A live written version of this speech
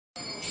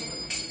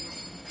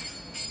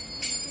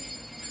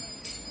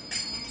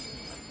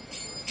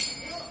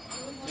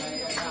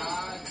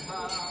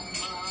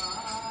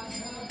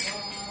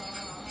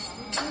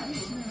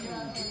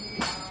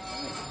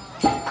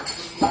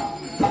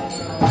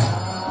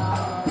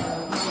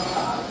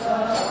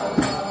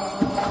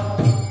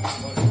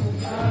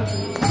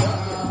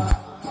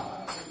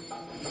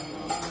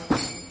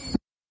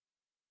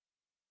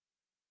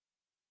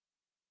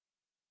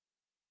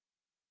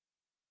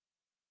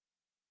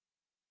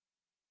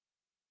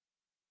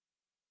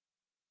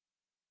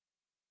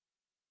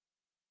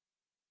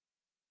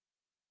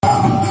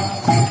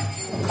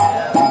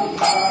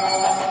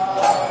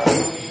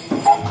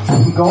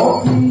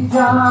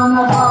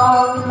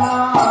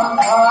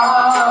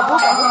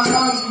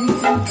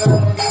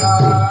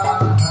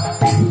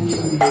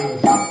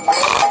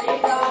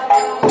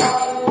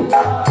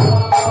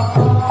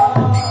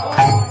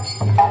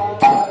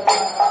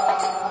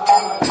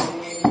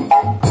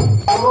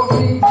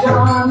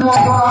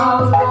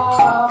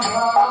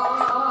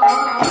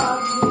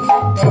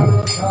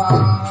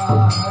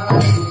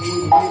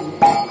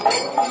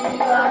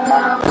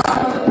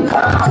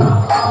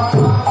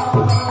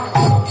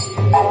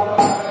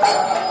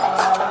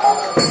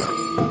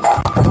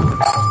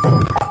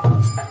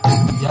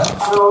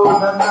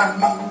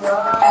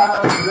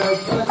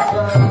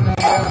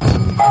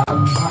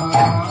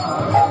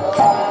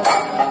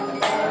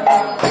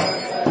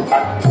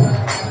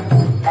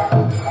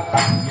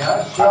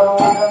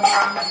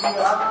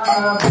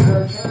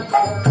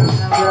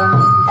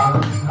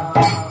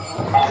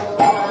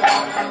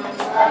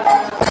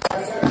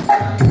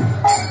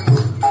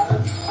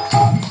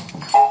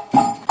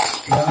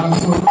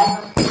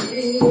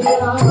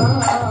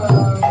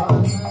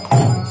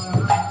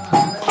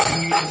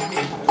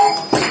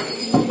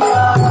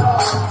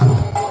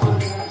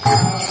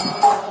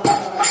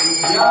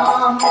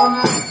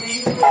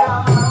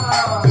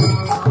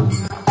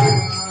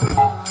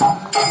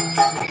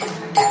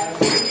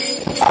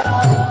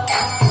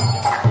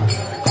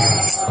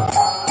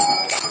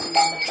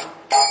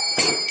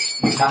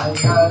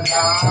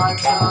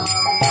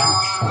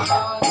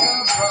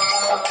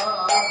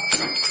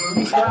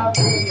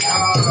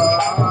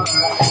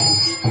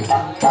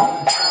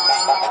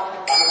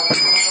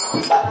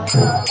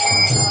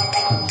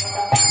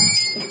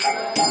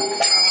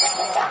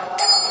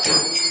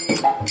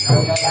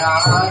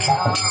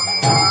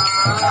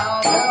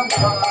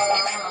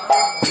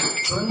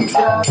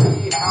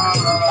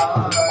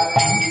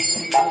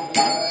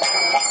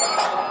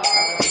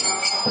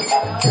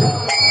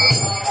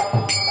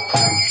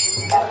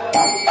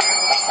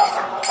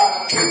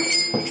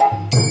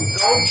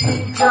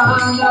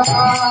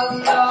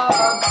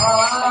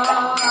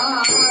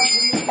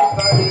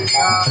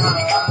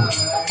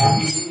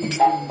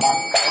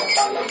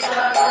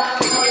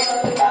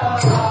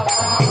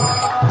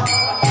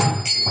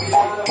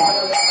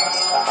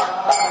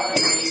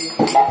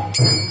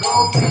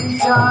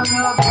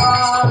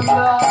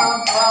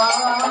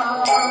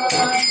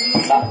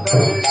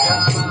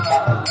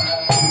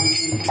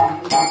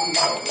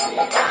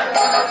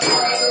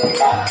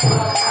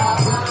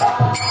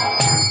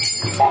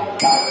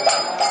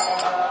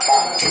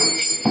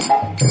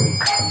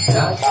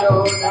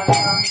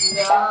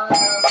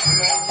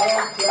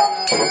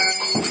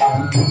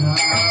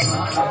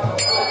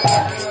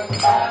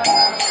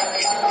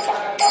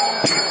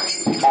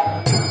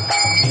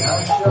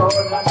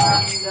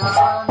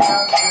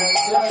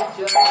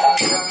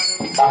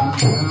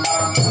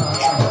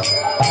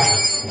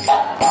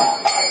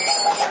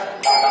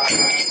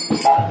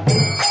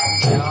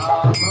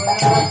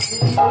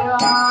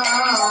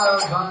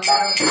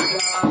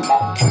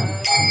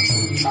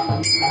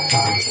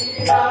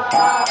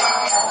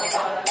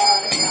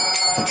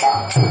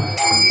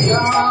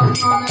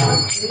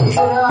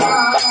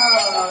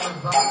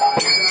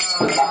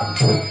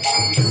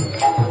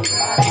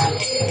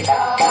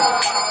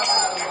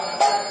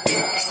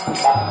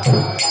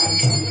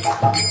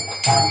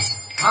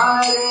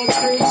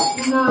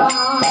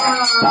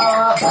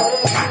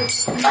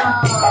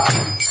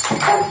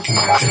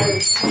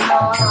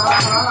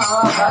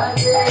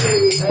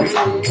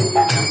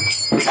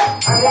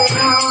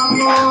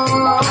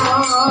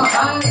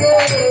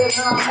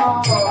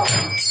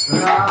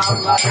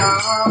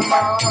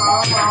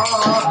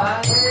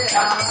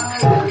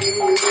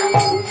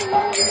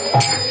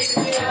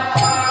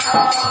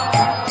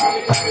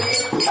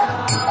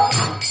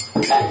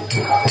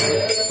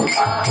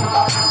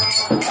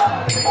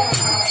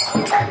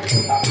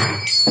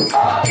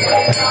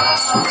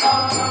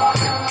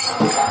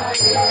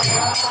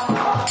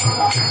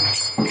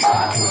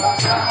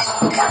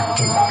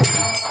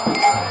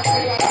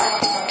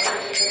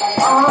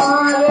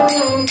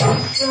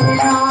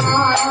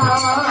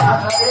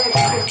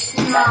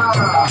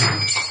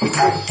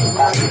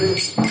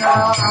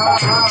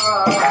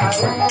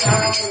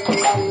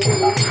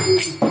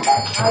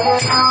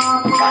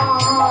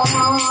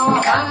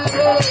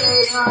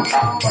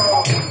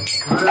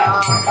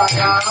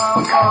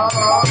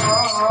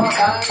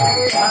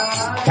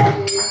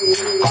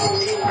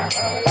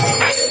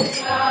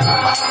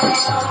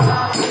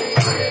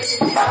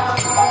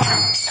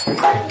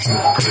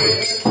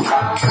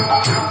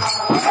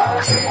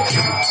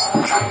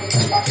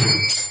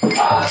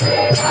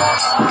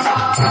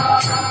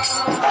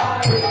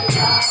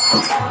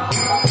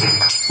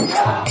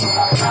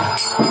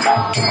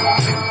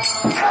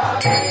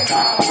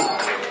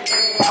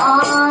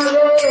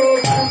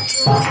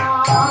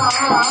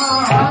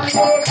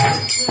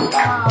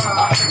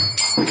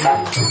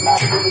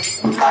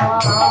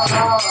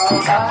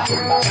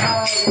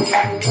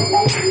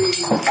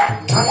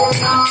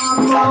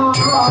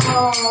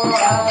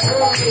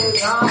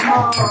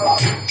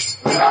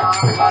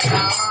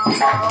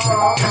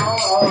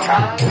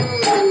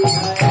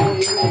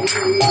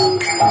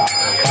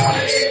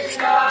Hare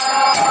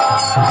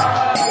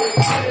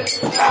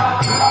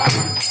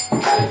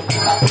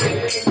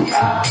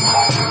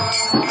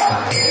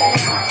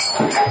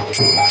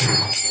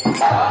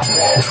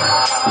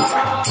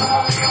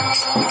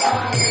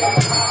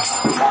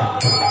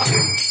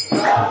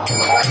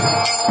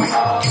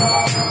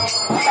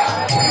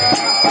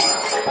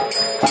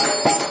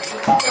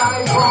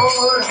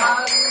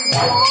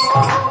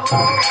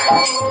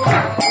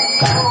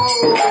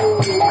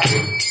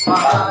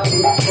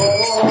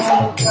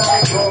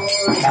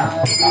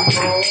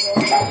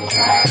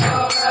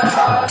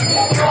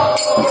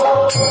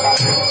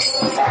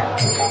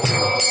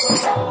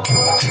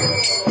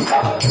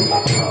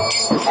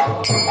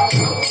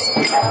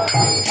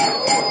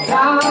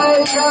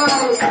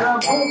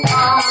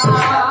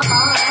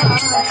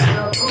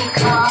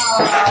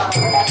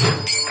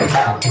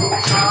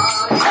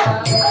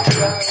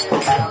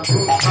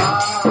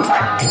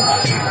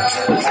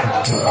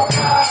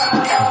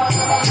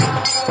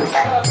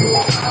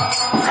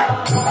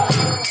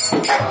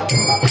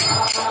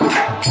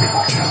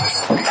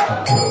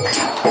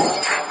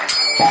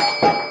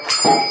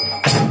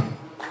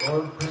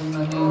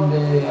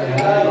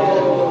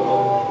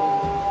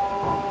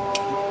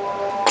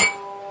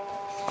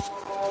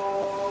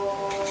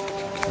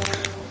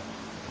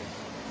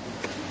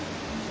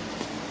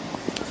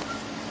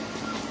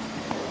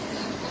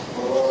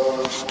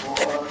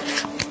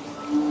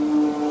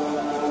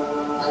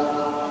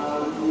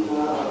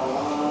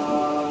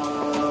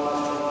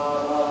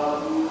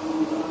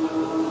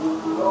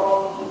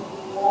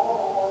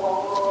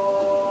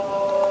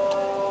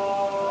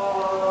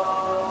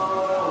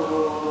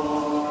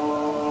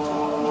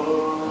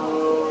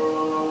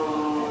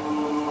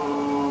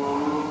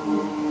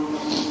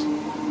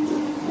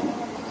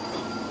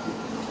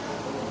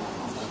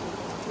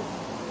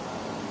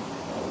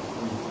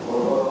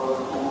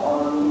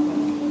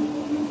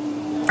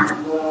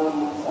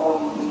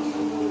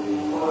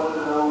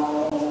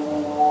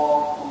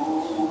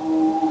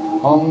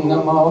Om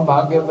Namo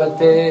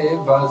Bhagavate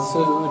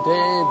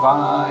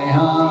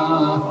Vasudevaya.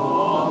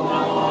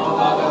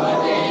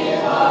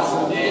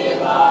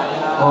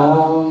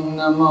 Om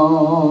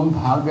Namo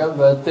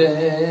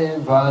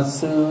Bhagavate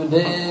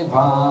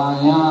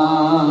Vasudevaya.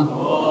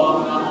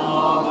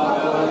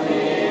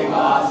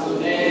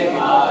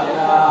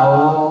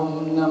 Om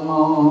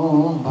Namo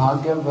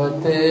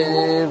Bhagavate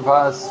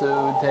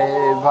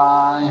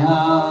Vasudevaya.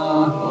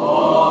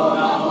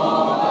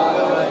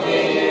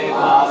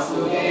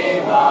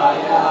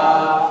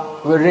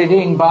 We're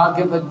reading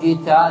Bhagavad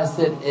Gita as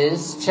it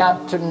is,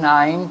 chapter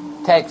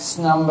 9, text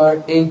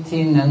number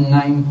 18 and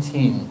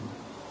 19.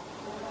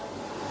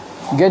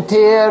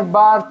 Gatir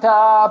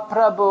Bharta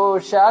Prabhu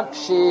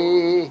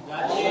Shakshi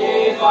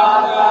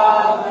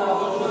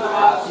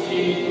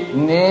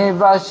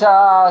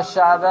Nivasha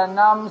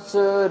Sharanam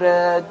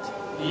Surat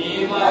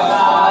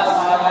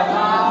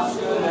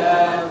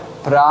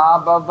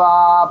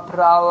Prabhava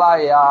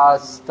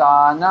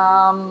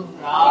Pralayastanam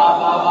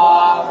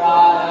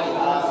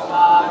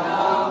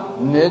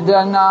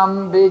Nidanam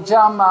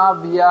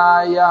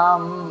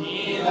Bijamavyayam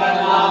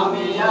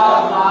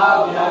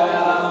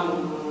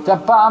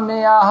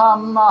Tapami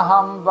aham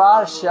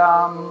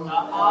varsham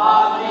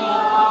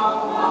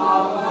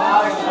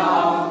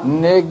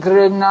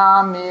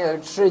Nigrinami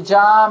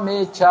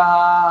utrijami cha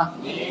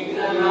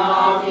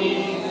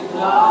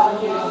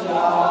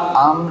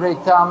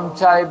Amritam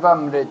chaiva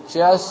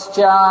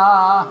mrityascha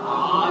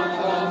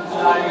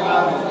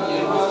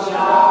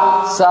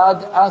Sad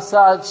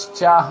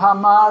asach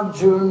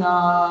hamarjuna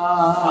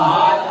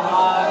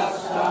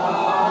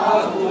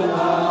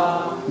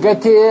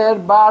Gatir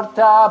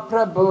Bharta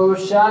Prabhu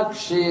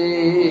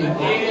Shakshi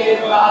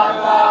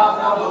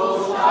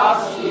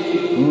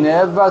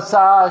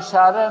Nivasa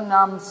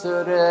Sharanam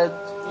Surit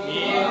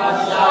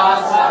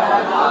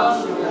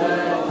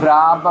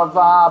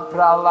Prabhava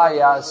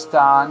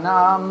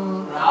Pralayastanam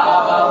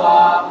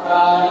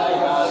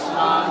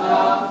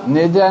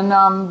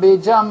Nidanam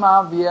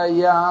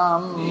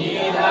Bijamavyayam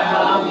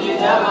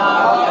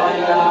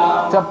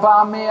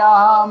Tapami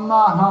aham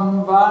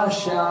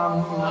varsham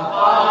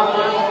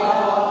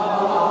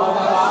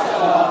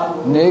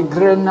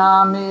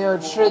Nigrinami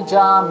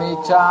utrijami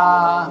cha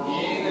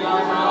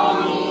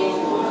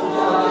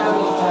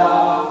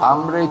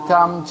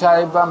Amritam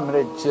chaiva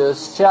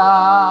mrityuscha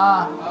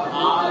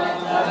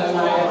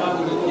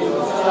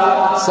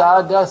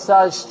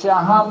Sadasascha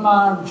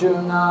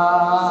hamarjuna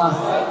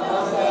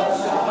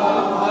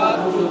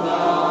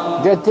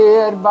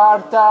Gatir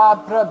Bharta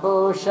Prabhu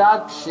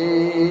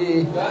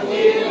Shakshi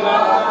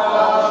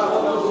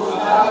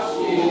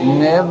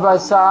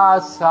Nivasa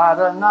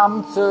Saranam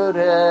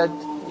Surit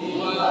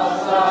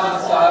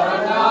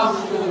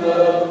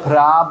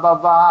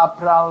Prabhava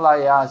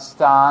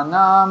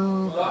Pralayastanam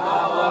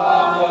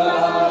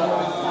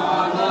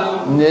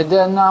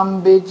Nidanam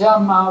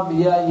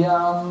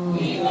Bijamavyayam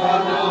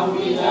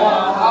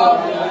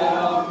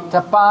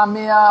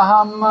Tapami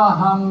aham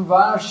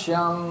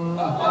varsham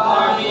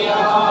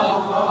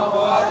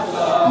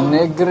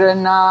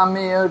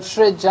Nigrinami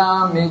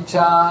utrijami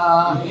cha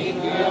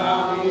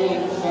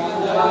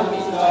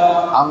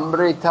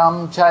Amritam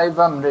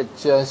chaiva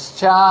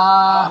mrityascha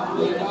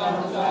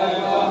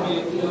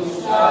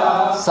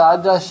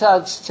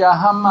Sadasachcha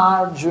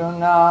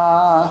hamarjuna.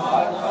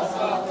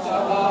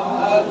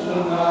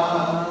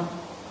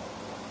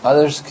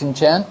 Others can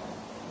chant.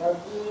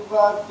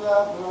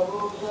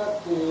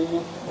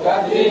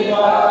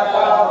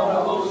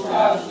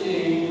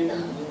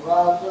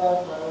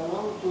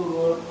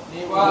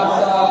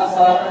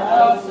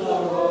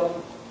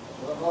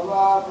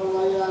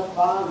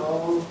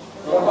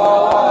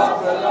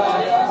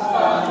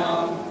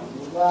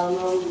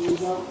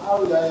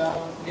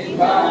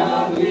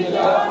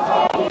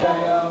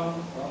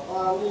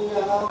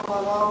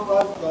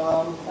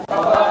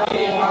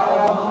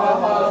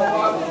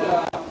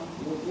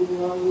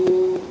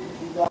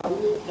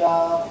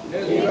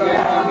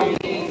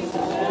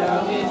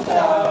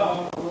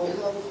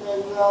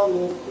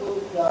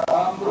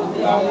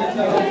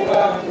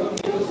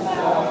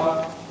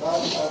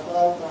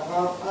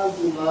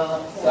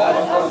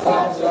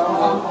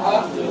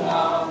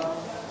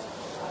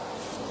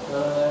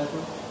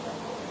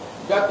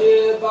 Gati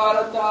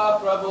Bharata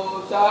Prabhu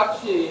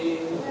Sakshi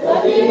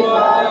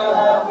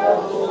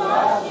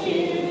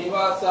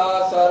Vinasa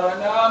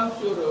Saranam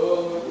Shuru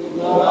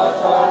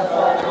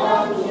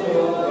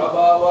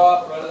Prabhava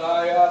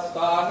Pralaya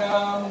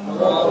Sthanam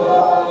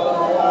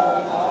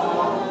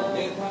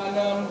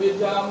Nidhanam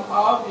Bijam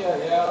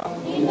Avyayam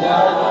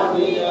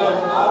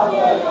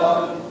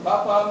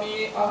Tapami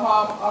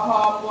Aham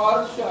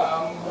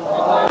Varsham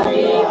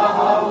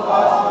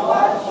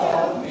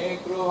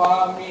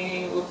Nikruhami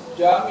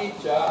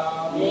Ujjamicha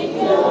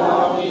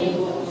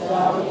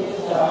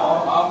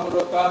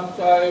Amrutam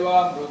Chaiva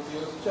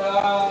Mrutyuscha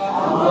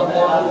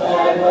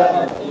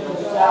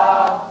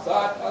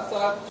Sat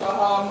Asat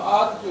Chaham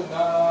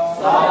Arjuna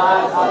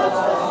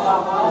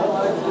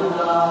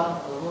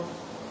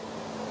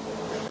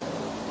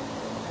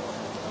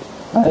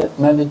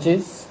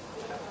Melodies?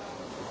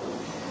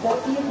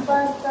 Gati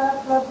Bharata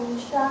Prabhu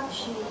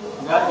Sakshi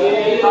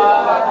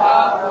Nivasha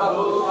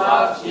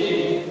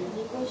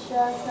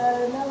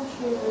Saranam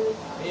Shuru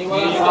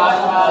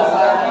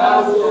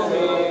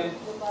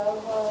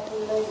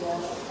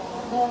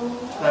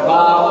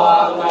Prabhava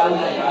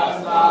Pralaya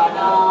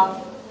Sthanam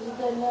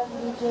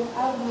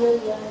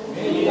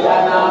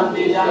Nidhanam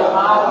Bijam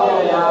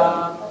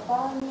Avyayam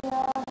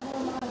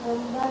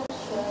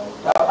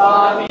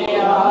Tapami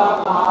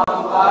Aham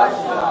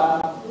Varsham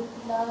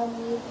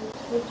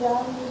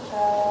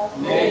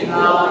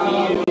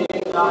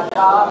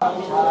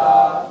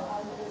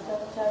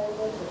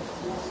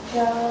Vighna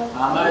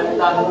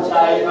Amartam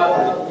Chaiva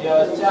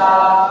Mrityoscha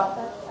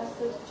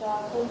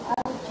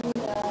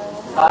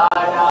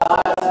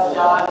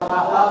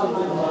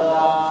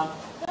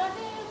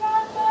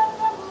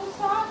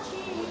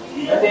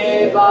Gati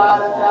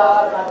Bharata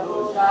Prabhu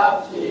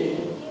Sakshi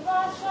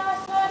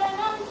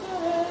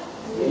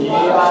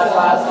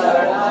Nivasa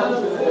Saranam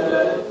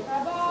Shuru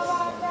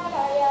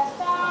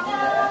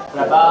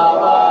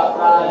Prabhava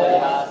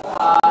Pralaya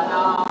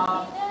Sthanam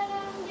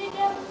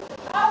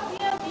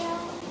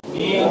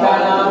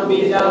Nidhanam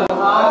Bijam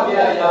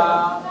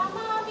Avyayam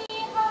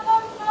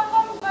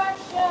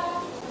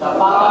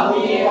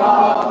Tapami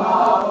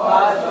Aham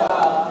Varsham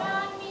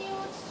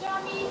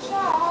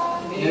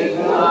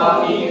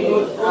Nikhnami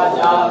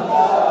Utrajam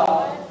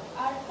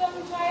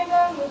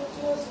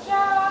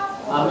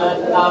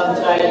Amartam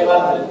Chaiva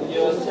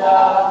Mrityoscha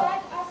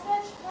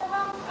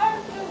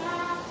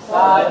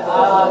Sat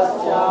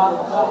Ascha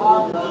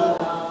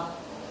Arjuna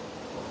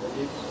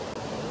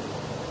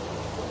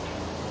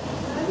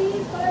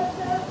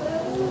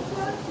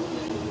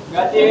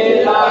Gati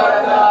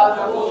Bharata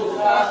Prabhu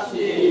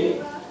Sakshi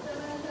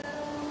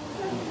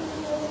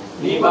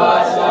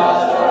Nivasha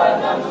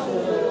Saranam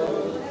Shuru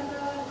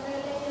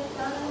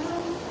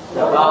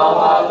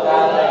Prabhava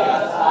Pralaya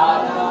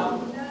Sthanam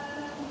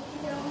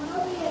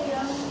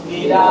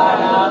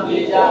Nidhanam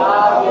Bijam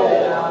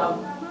Avyayam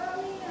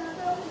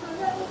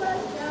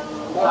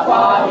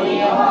Tapami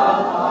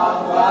Aham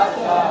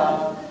Varsham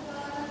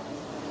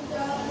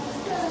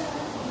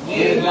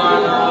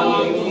Nirganam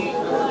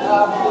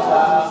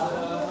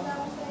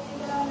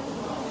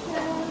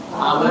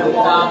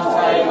Amritam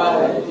Chaiva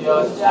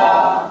Mrityoscha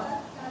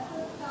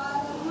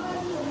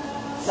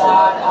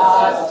Sat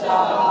Ascha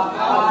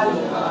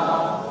Arjuna.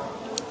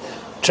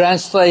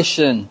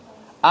 Translation: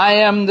 I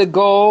am the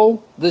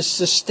goal, the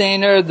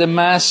sustainer, the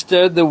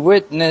master, the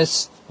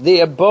witness,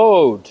 the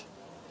abode,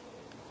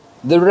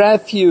 the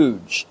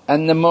refuge,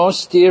 and the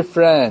most dear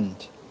friend.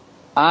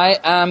 I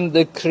am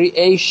the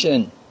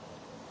creation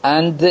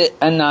and the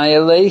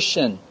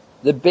annihilation,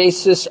 the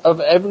basis of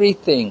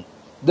everything,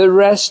 the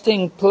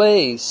resting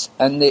place,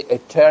 and the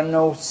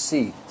eternal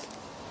seat.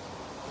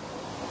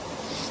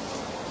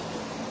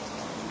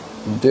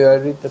 Do I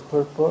read the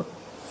purport,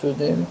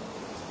 Sudevi?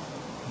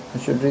 I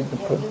should read the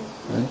purport.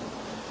 Right?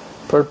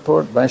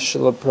 Purport by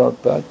Srila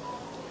Prabhupada.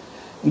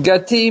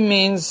 Gati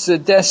means the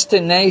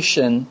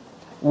destination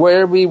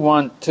where we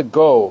want to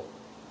go.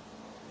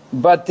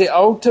 But the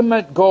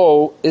ultimate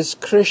goal is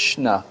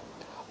Krishna,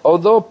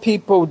 although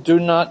people do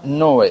not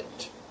know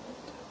it.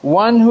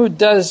 One who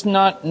does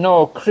not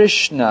know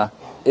Krishna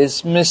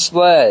is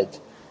misled,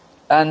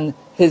 and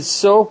his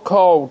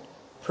so-called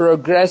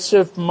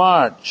progressive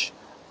march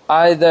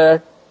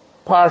either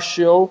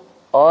partial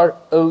or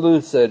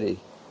illusory.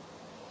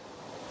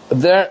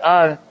 There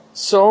are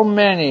so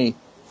many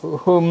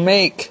who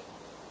make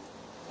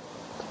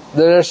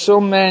There are so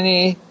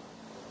many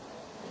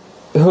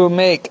who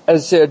make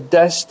as their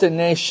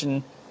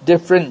destination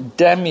different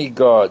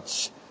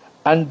demigods,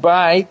 and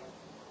by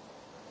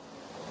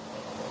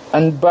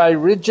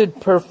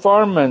rigid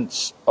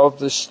performance of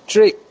the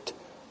strict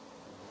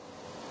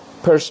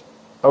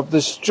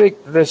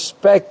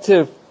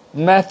respective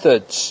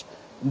methods,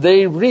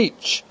 they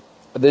reach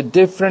the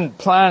different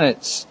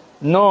planets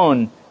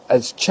known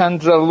as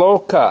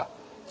Chandraloka,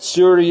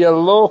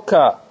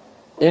 Suryaloka,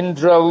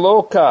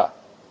 Indraloka,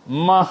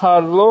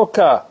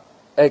 Mahaloka,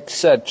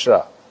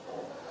 etc.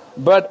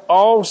 But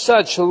all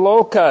such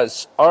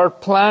lokas or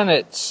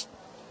planets,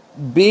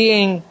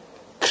 being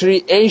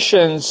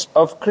creations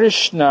of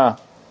Krishna,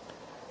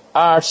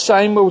 are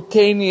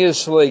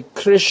simultaneously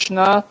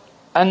Krishna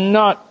and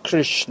not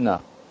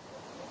Krishna.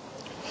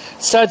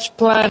 Such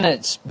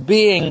planets,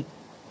 being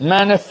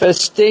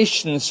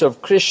manifestations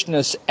of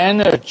Krishna's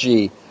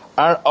energy,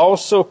 are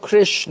also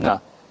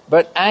Krishna,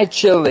 but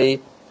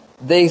actually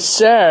they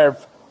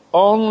serve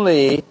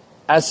only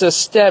as a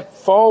step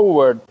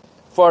forward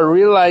for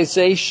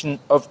realization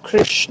of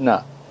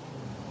Krishna.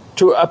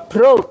 To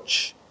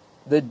approach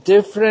the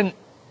different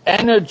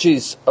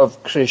energies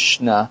of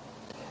Krishna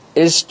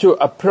is to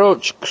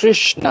approach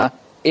Krishna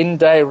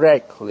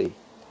indirectly.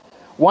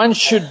 One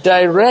should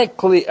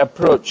directly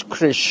approach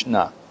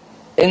Krishna.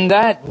 In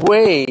that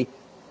way,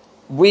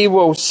 we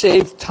will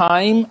save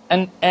time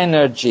and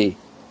energy.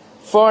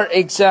 For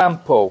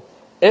example,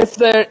 if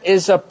there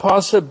is a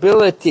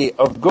possibility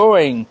of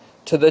going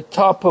to the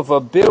top of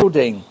a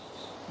building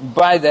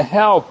by the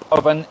help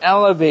of an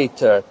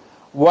elevator,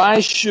 why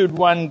should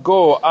one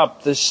go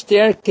up the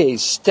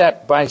staircase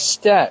step by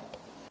step?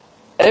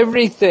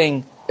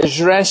 Everything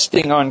is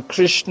resting on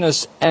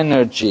Krishna's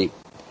energy.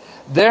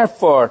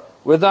 Therefore,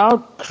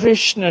 without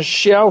Krishna's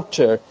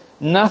shelter,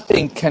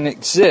 nothing can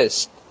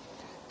exist.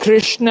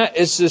 Krishna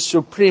is the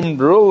supreme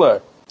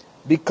ruler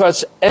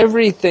because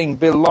everything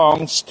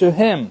belongs to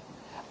him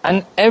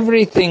and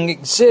everything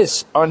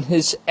exists on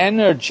his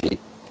energy.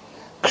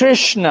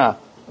 Krishna,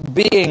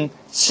 being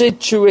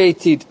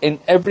situated in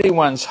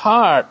everyone's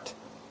heart,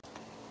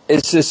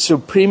 is the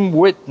supreme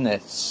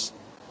witness.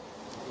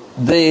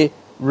 The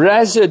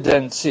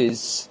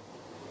residences,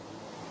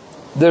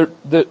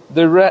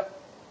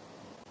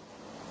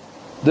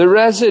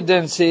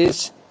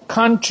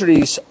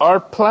 countries or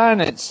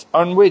planets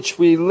on which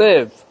we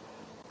live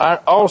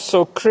are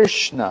also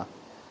Krishna.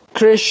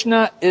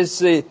 Krishna is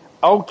the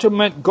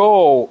ultimate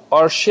goal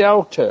or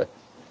shelter,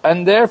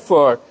 and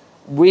therefore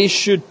we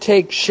should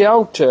take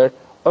shelter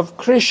of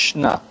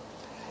Krishna,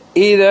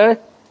 either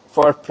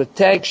for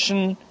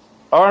protection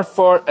or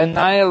for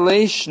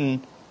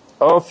annihilation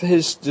of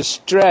his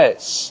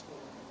distress.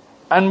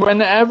 And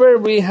whenever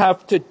we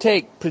have to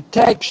take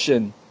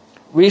protection,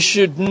 we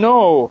should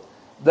know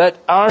that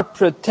our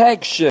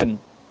protection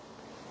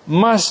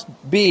must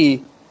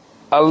be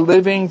a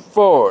living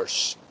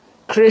force.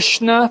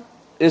 Krishna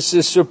is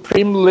the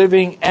supreme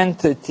living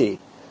entity.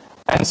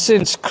 And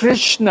since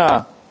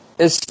Krishna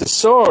is the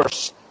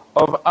source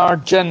of our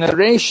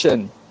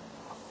generation,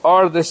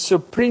 or the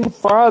Supreme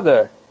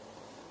Father,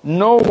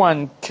 no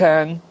one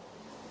can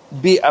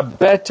be a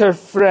better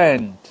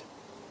friend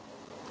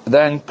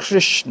than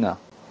Krishna,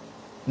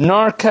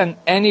 nor can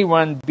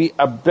anyone be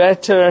a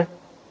better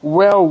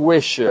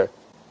well-wisher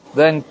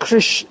than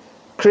Krishna.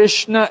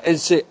 Krishna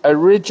is the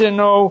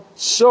original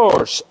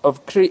source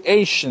of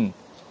creation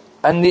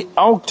and the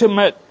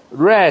ultimate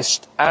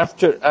rest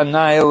after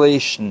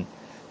annihilation.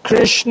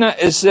 Krishna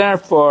is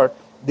therefore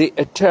the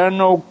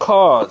eternal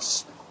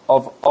cause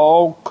of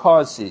all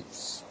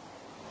causes.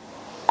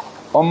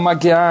 Om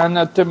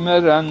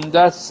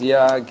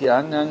Jnana-timirandasya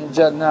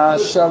Jnananjana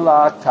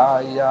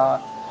Shalakaya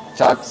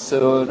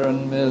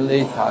Chaksurun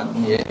Militan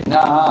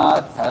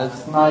Yena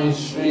Tasmai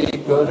Shri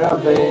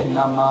Gurave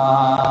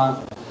Namah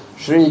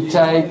Shri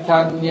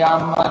Chaitanya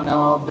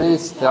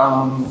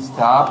Manobhistam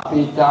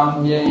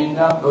Sthapitam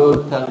Yena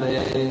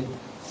Bhutale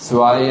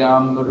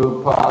Swayam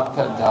Rupa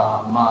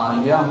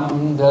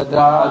Kadamayam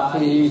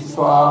Dadati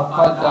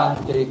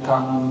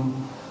Swapadantikam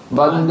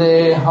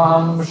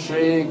Vandeham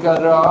Shri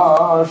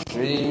Garo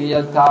Shri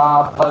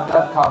Yata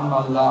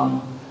Padakamalam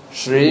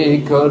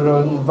Shri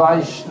Gurun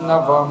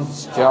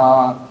Vaishnavamscha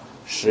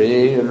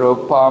Shri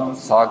Rupam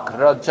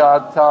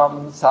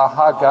Sakrajatam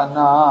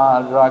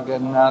Sahagana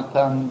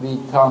Raghunatham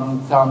Vitam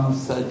Tam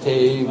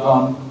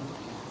Sajevam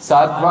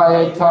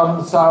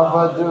Sadvaitam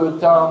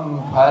Savadutam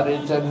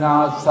Parijana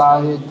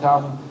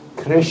Sahitam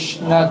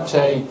Krishna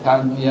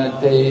Chaitanya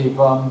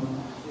Devam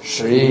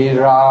Shri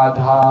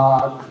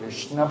Radha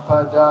Krishna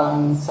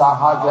Padam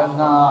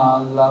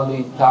Sahagana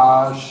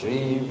Lalita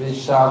Shri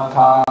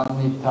Vishakha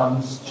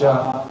Nitamscha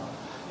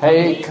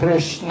Hey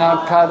Krishna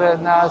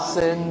Karana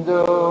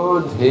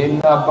Sindhu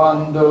Dina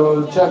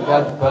Bandhu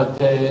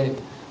Jagatpate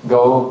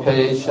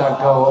Gopesha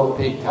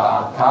Gopika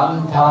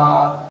Kanta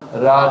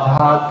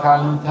Radha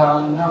Kanta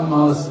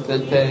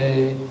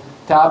Namustate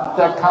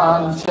Tapta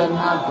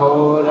Kanchana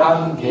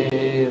Gorange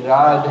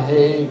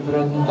Radhe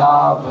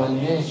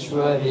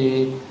Vrindavaneshwari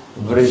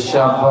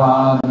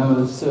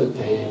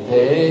Vrishabhanusute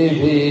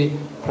Devi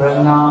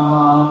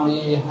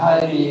Pranamami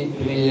Hari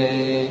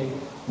Priye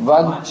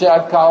Vancha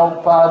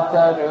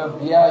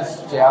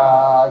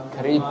Kalpatarubhyascha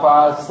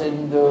Kripa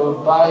Sindhu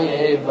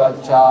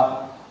Bhayevacha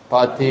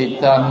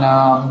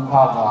Patitanam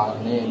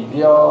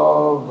Pavanebhyo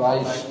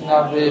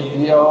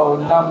Vaishnavibhyo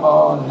Namo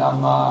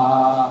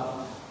Namah.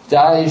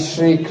 Jai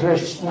Shri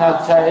Krishna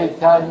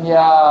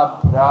Chaitanya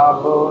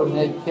Prabhu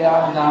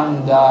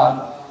Nityananda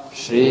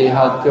Shri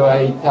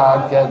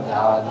Advaita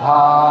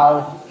Gadadhar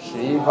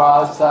Shri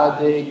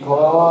Vasadi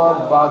Gaur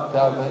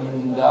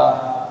Bhaktavinda.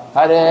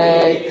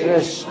 Hare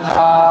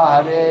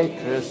Krishna,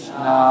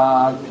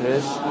 Krishna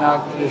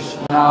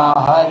Krishna,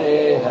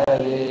 Hare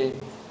Hare,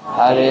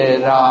 Hare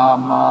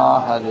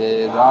Rama,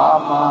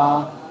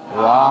 Rama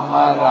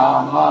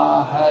Rama,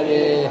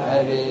 Hare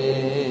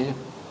Hare.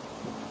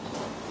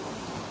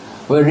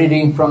 We're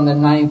reading from the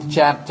 9th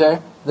chapter,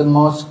 the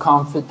most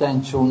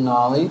confidential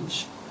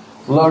knowledge.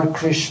 Lord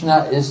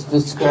Krishna is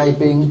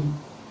describing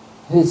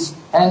his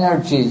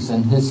energies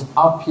and his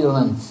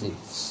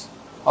opulences.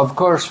 Of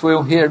course,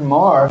 we'll hear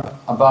more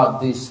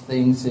about these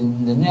things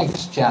in the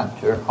next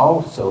chapter.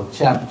 Also,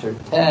 chapter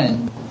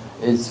 10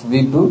 is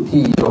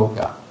Vibhuti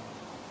Yoga.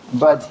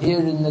 But here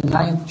in the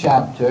 9th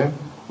chapter,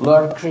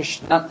 Lord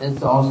Krishna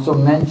is also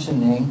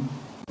mentioning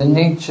the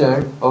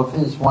nature of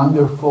his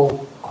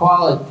wonderful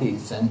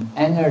qualities and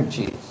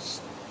energies.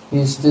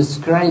 He's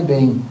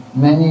describing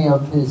many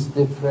of his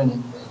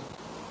different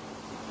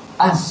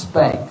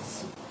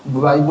aspects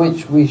by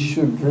which we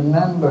should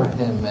remember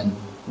him and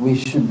we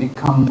should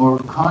become more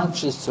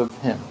conscious of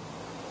him.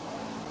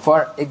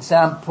 For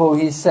example,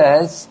 he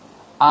says,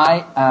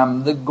 I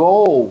am the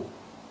goal.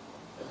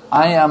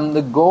 I am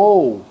the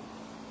goal.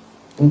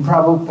 And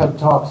Prabhupada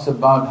talks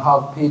about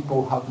how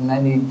people have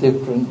many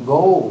different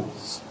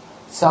goals.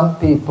 Some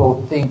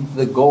people think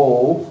the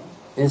goal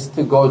is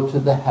to go to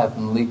the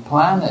heavenly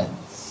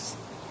planets.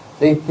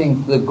 They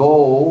think the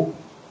goal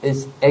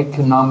is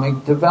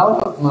economic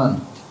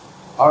development.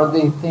 Or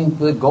they think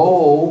the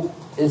goal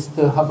is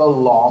to have a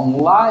long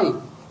life.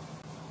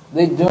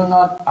 They do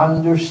not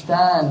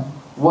understand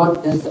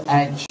what is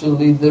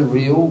actually the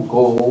real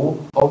goal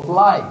of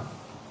life.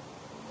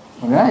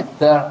 Right?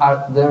 There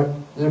are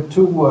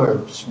two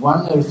words.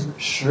 One is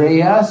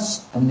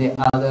Shreyas and the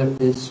other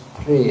is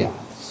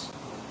Preyas.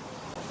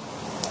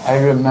 I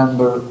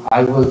remember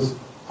I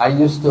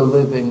used to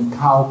live in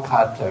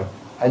Calcutta,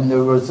 and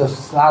there was a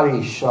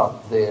sari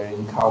shop there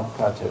in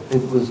Calcutta.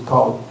 It was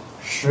called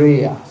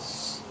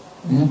Shreyas.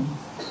 Yeah?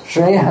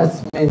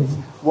 Shreyas means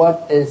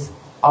what is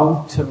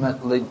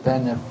ultimately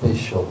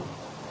beneficial,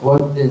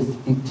 what is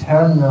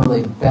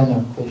eternally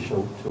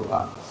beneficial to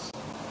us.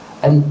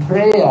 And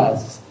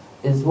Preyas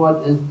is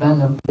what is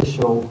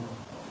beneficial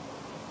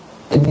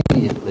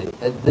immediately,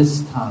 at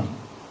this time.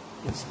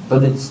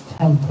 But it's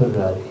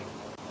temporary.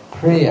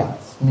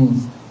 Preyas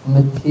means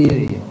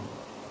material.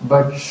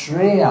 But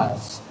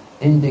Shreyas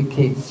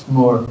indicates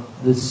more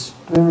the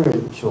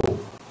spiritual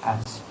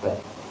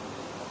aspect.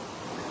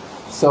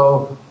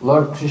 So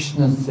Lord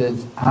Krishna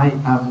says, I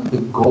am the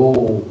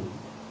goal.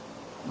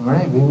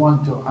 Right? We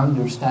want to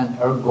understand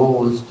our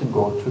goal is to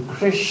go to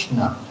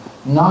Krishna,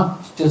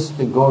 not just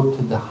to go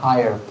to the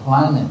higher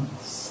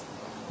planets.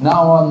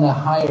 Now on the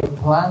higher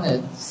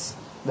planets,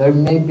 there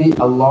may be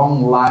a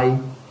long life.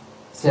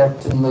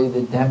 Certainly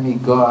the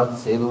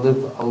demigods, they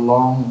live a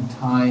long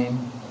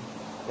time.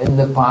 In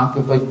the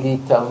Bhagavad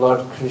Gita,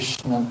 Lord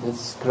Krishna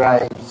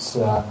describes,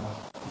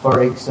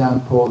 for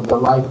example, the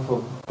life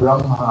of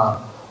Brahma,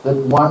 that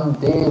one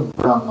day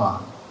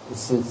Brahma, it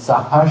says,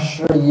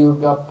 Sahasra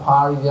Yuga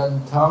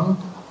Paryantam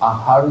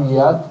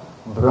Aharyat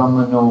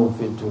Brahmano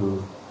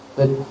Vidu.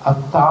 That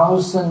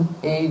 1,000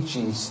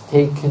 ages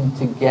taken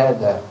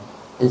together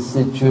is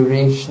the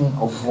duration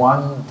of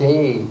one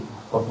day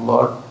of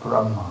Lord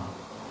Brahma.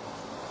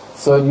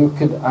 So you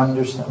could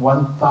understand,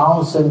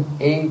 1,000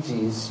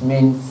 ages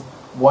means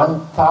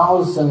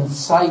 1,000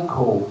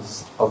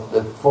 cycles of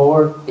the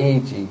 4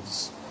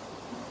 ages.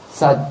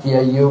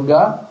 Satya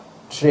Yuga,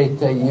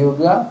 Treta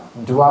Yuga,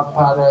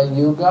 Dwapara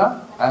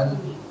Yuga, and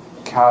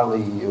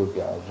Kali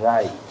Yuga,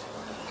 right.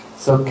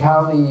 So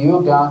Kali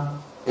Yuga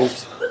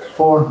is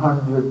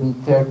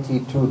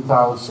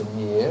 432,000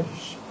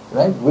 years,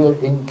 right? We're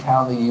in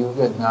Kali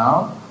Yuga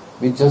now.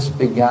 We just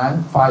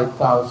began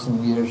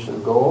 5,000 years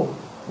ago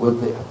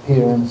with the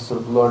appearance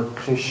of Lord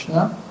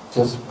Krishna,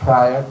 just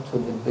prior to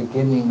the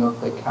beginning of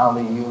the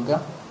Kali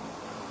Yuga.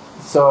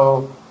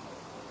 So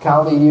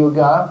Kali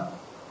Yuga,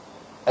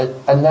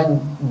 and then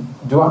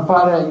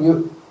Dwapara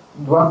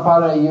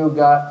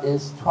Yuga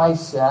is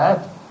twice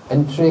that,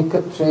 and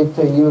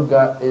Treta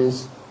Yuga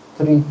is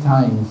 3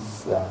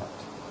 times that,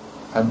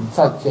 and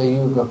Satya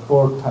Yuga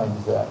 4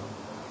 times that.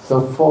 So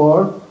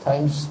 4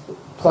 times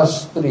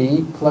plus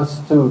 3 plus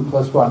 2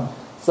 plus 1.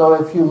 So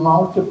if you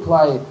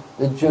multiply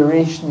the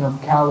duration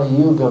of Kali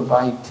Yuga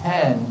by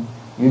 10,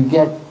 you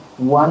get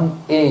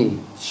 1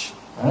 age.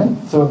 Right?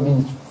 So it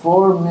means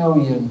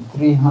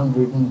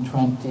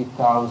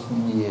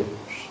 4,320,000 years.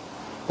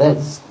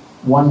 That's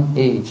 1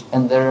 age.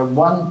 And there are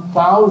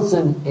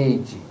 1,000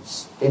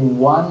 ages in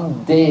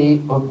one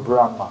day of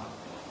Brahma.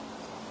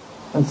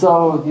 And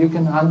so you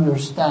can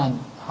understand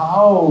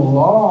how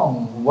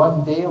long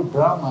one day of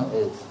Brahma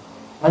is.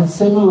 And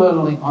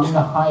similarly on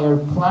the higher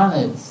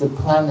planets, the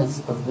planets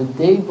of the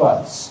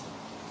Devas,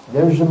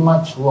 there's a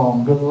much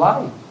longer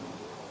life.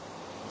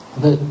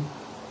 That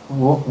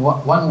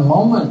one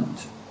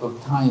moment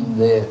of time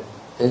there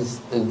is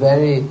a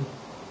very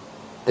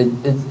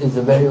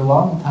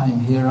long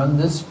time here on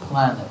this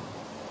planet.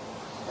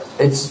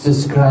 It's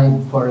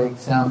described, for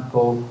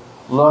example,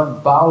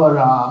 Lord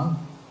Balaram,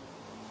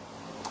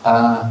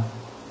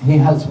 he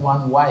has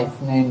one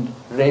wife named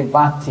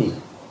Revati.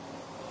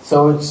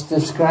 So it's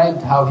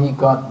described how he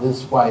got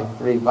this wife,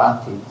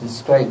 Revati,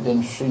 described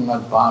in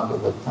Srimad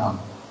Bhagavatam.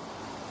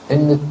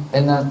 In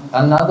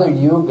another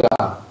yuga,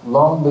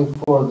 long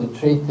before the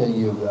Treta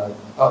Yuga,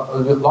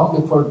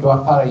 long before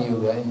Dwapara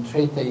Yuga, in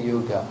Treta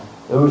Yuga,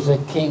 there was a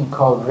king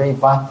called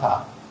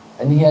Revata,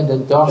 and he had a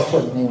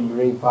daughter named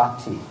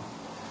Revati.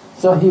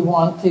 So he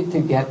wanted to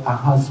get a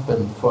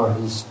husband for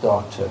his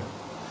daughter.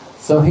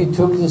 So he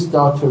took his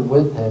daughter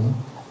with him,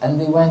 and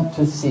they went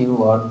to see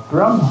Lord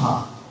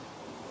Brahma.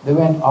 They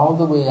went all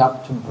the way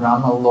up to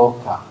Brahma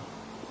Loka.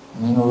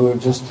 You know, we were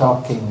just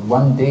talking,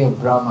 one day of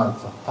Brahma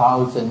is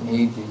 1,000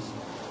 ages.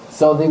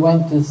 So they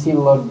went to see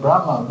Lord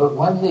Brahma, but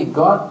when they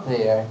got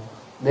there,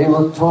 they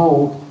were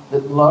told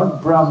that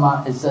Lord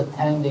Brahma is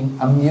attending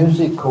a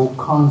musical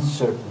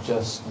concert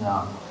just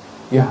now.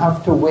 You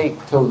have to wait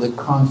till the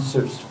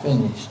concert's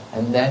finished,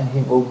 and then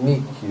he will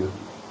meet you.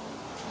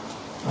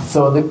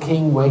 So the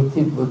king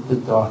waited with the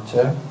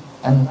daughter,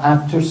 and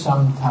after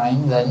some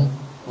time then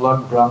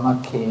Lord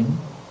Brahma came,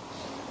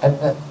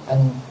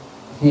 and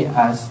he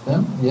asked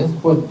them, yes,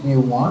 what do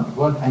you want?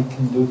 What I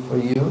can do for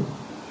you?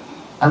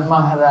 And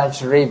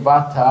Maharaj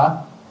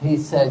Revata, he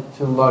said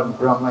to Lord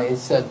Brahma, he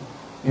said,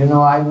 you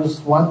know, I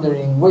was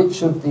wondering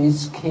which of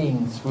these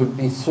kings would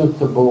be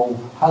suitable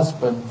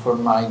husband for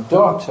my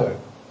daughter.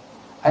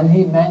 And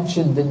he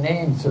mentioned the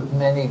names of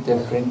many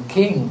different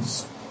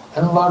kings.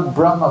 And Lord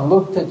Brahma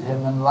looked at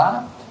him and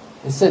laughed.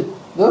 He said,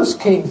 those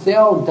kings, they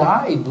all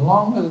died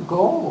long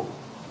ago.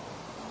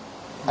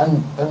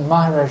 And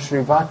Maharaj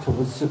Revata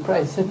was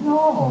surprised. He said,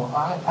 no,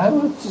 I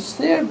was just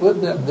there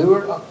with them.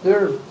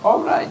 They're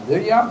all right,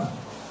 they're young.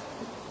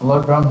 And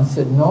Lord Brahma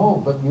said,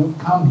 no, but you've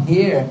come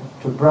here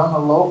to Brahma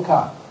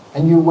Loka,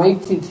 and you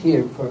waited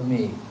here for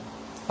me.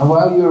 And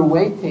while you were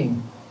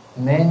waiting,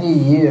 many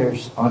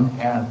years on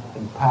earth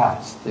had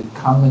passed, they'd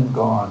come and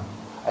gone.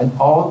 And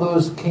all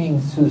those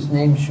kings whose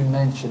names you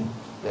mentioned,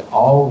 they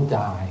all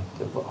died,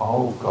 they've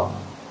all gone.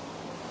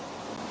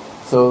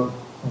 So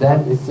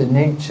that is the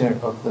nature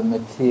of the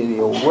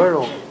material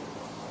world.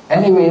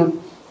 Anyway,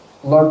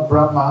 Lord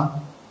Brahma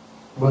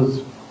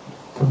was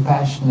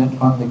compassionate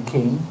on the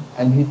king,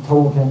 and he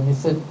told him, he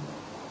said,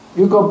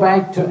 you go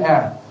back to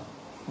earth.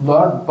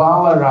 Lord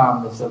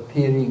Balaram is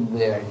appearing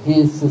there. He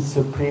is the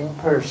Supreme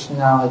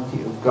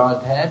Personality of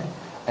Godhead,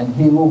 and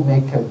he will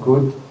make a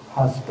good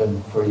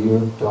husband for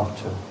your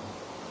daughter.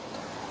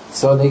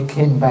 So they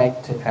came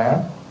back to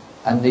earth,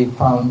 and they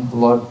found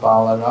Lord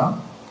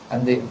Balaram,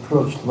 and they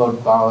approached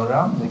Lord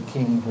Balaram. The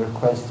king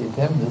requested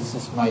him, this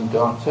is my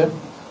daughter.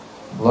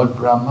 Lord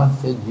Brahma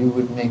said, you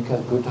would make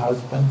a good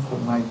husband for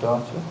my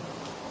daughter.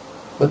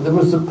 But there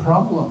was a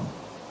problem.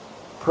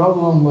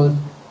 Problem was,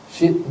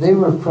 they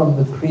were from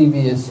the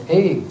previous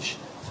age,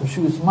 so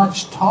she was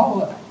much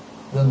taller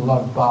than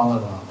Lord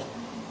Balaram.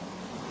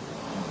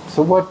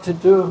 So what to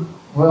do?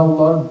 Well,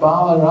 Lord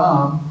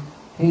Balaram,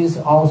 he is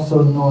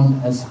also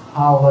known as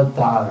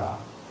Haladara,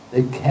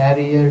 the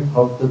carrier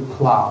of the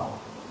plough.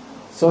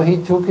 So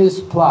he took his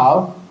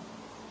plough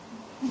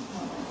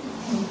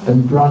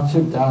and brought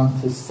her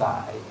down to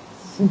size.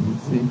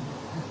 See?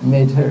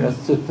 Made her a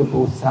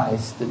suitable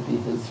size to be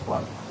his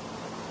wife.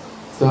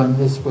 So in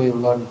this way,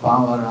 Lord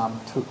Balaram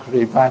took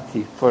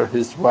Revati for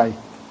his wife.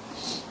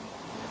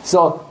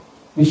 So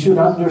we should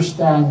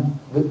understand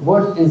that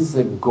what is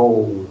the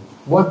goal?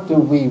 What do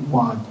we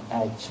want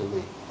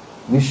actually?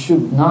 We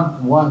should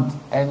not want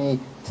any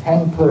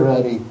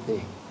temporary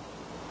thing.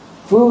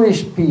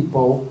 Foolish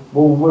people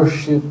will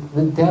worship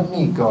the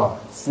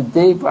demigods, the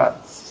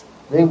devas.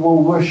 They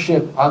will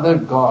worship other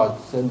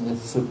gods than the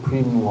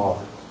Supreme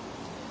Lord.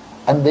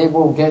 And they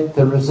will get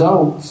the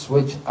results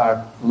which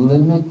are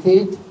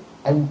limited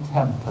and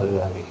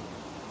temporary.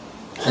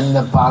 In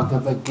the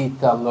Bhagavad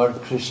Gita,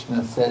 Lord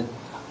Krishna said,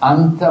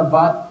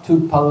 Antavat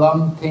tu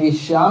palam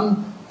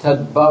tesham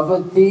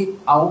tadbhavati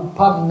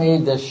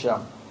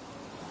alpamedasham.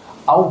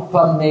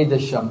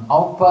 Alpamedasham.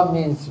 Alpa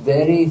means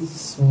very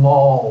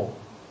small,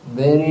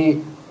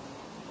 very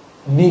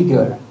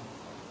meager.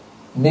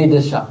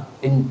 Medasham,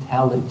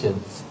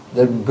 intelligence.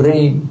 Their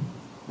brain,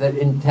 their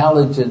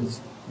intelligence,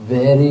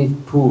 very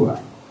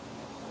poor.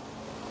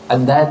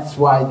 And that's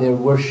why they're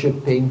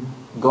worshipping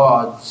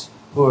gods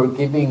who are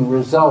giving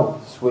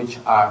results which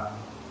are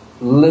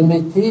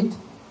limited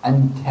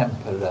and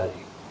temporary.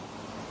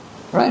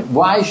 Right?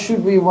 Why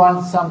should we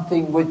want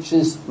something which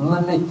is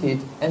limited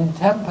and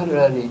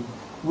temporary?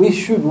 We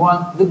should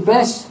want the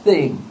best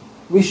thing.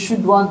 We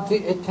should want the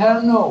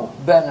eternal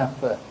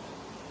benefit.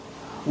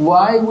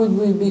 Why would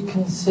we be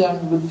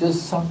concerned with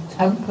just some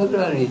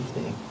temporary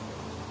thing?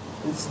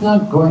 It's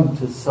not going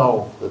to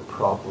solve the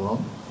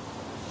problem.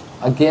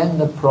 Again,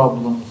 the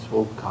problems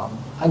will come.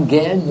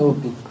 Again, there will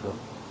be problems.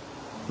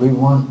 We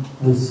want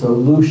the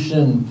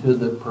solution to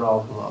the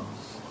problems.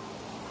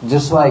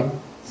 Just like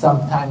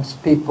sometimes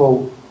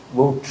people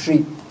will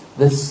treat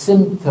the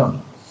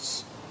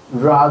symptoms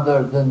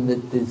rather than the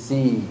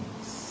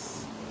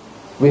disease.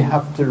 We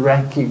have to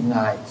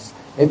recognize,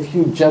 if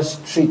you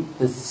just treat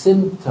the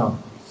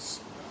symptoms,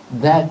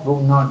 that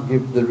will not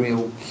give the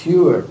real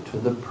cure to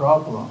the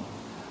problem.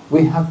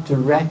 We have to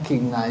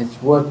recognize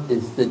what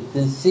is the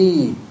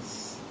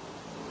disease.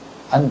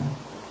 And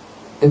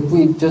if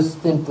we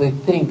just simply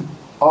think,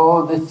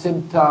 oh, the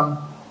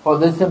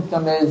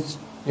symptom is,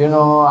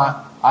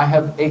 I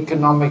have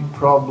economic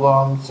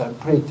problems, I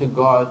pray to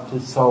God to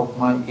solve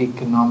my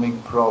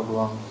economic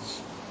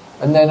problems.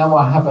 And then I will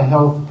have a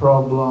health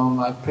problem,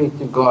 I pray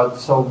to God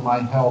solve my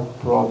health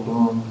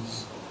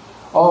problems.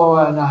 Oh,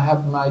 and I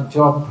have my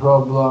job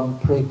problem,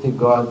 pray to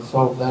God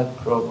solve that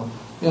problem.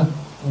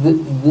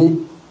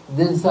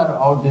 These are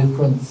all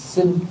different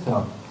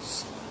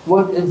symptoms.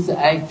 What is the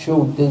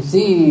actual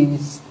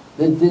disease?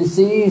 The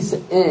disease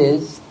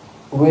is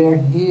we're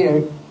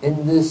here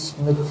in this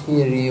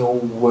material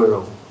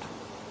world.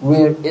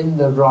 We're in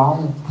the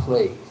wrong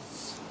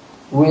place.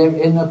 We're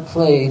in a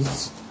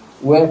place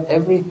where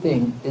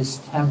everything is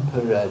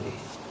temporary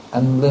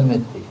and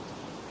limited.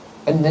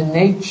 And the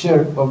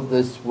nature of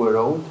this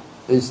world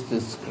is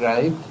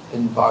described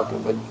in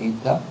Bhagavad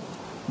Gita.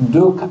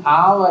 Duk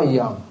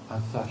alayam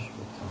asashvatam.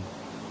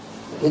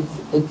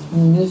 It's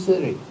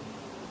misery.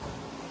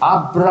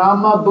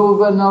 Abrahma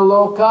bhuvana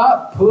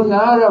loka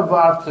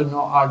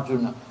punaravartano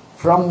Arjuna.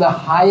 From the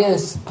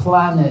highest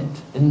planet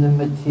in the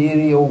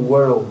material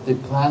world, the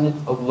planet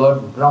of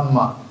Lord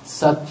Brahma,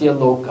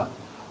 Satyaloka,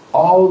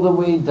 all the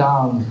way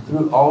down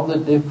through all the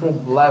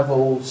different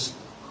levels.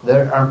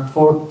 There are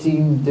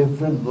 14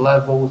 different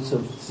levels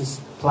of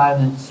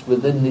planets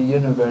within the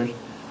universe.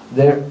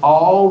 They're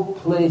all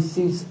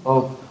places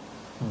of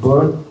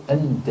birth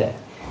and death.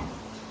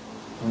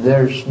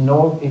 There's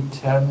no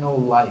eternal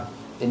life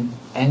in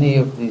any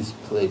of these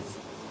places.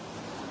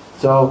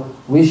 So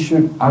we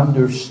should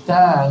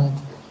understand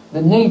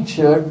the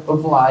nature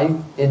of life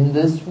in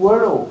this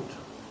world.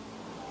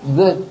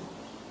 That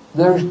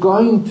there's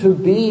going to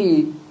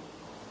be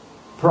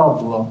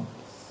problems.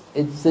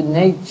 It's the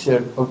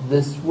nature of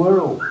this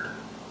world.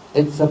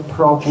 It's a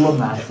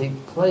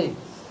problematic place.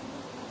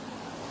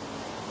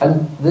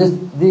 And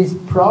these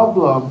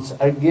problems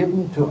are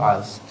given to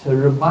us to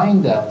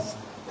remind us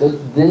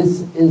that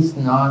this is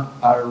not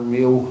our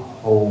real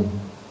home.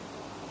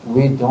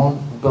 We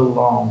don't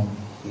belong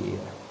here.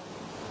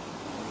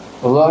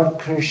 Lord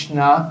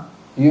Krishna,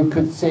 you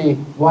could say,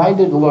 why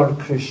did Lord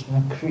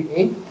Krishna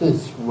create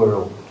this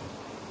world?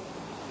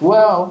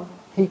 Well,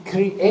 He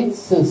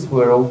creates this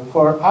world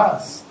for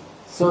us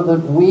so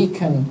that we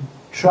can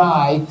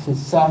try to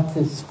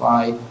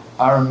satisfy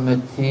our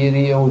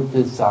material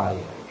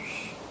desires.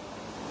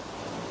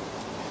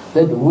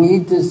 That we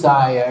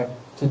desire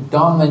to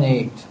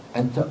dominate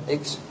and to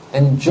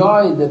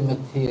enjoy the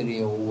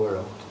material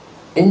world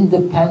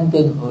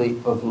independently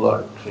of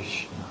Lord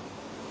Krishna.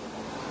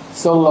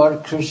 So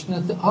Lord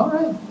Krishna said, all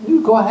right,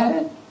 you go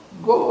ahead.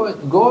 Go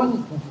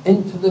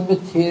into the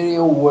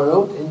material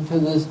world, into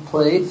this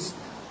place.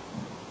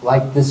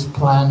 Like this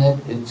planet,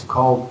 it's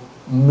called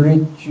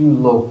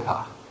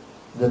Mrityu-loka,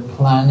 the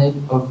planet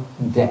of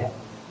death.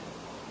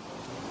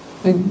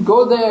 And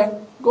go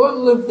there, go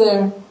and live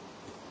there.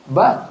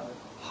 But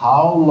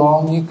how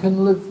long you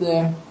can live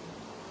there?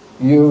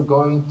 You're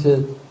going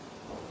to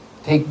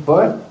take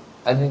birth,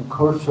 and in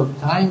course of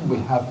time we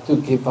have to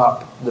give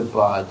up the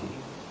body.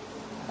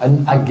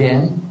 And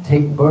again,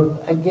 take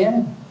birth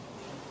again.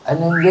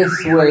 And in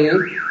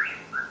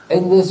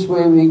this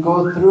way we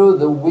go through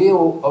the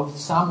wheel of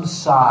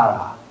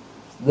samsara,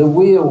 the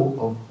wheel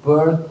of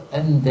birth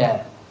and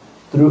death,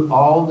 through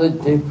all the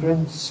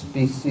different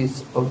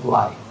species of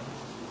life.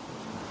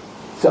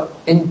 So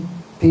in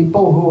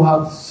people who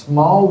have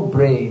small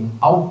brain,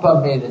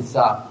 alpa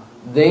medasa,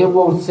 they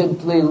will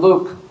simply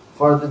look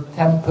for the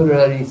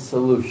temporary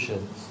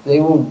solutions. They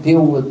will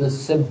deal with the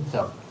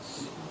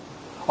symptoms.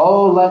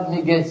 Oh, let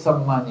me get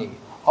some money.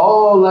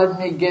 Oh, let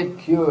me get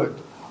cured.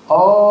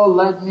 Oh,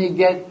 let me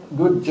get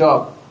good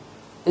job.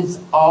 It's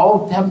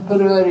all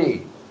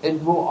temporary.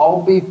 It will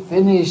all be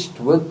finished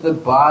with the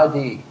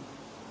body.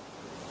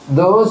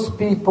 Those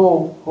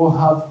people who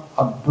have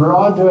a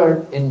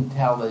broader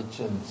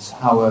intelligence,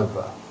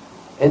 however,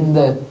 in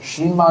the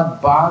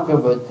Srimad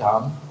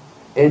Bhagavatam,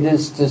 it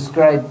is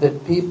described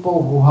that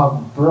people who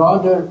have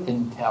broader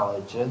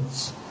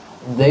intelligence,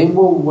 they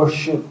will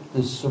worship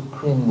the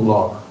Supreme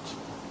Lord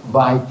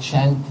by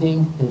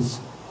chanting His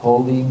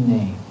holy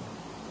name.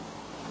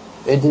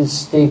 It is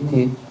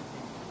stated,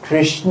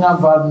 Krishna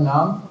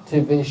Varnam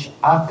Tivish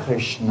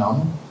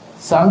Akrishnam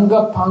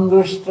Sangha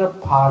Pangrashtra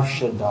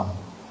Parshadam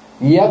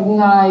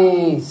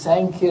Yagnaye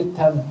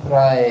Sankirtan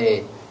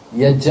Praye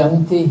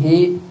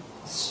Yajantihi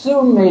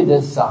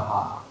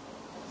Sumedasaha.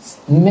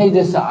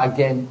 Medasa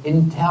again,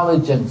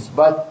 intelligence,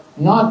 but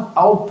not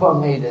Alpa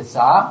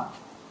Medasa,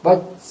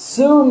 but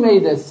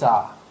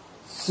Sumedasa.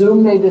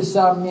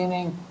 Sumedasa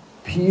meaning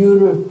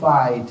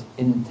purified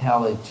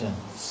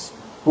intelligence,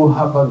 who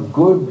have a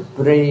good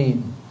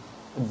brain.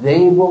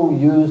 They will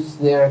use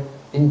their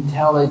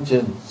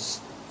intelligence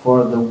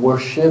for the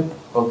worship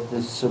of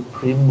the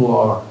Supreme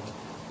Lord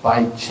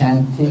by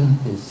chanting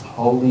His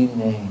holy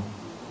name.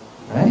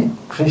 Right?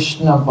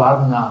 Krishna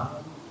Varna.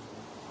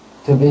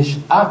 Tavish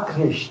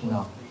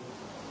Akrishna.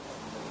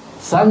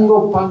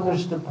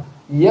 Sangopangrishna.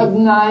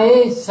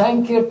 Yagnae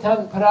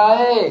Sankirtan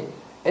Prae.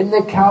 In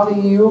the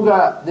Kali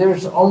Yuga,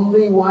 there's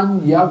only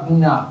one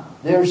yagna.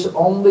 There's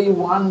only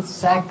one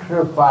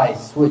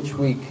sacrifice which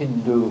we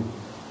can do.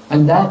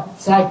 And that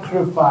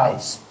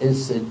sacrifice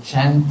is the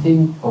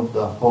chanting of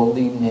the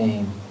holy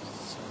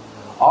names.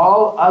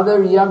 All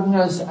other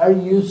yagnas are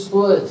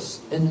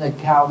useless in the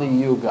Kali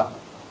Yuga.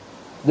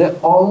 The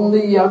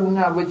only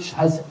yagna which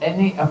has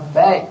any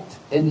effect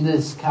in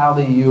this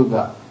Kali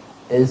Yuga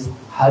is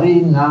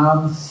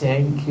Harinam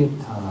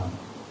Sankirtan.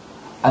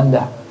 And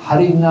the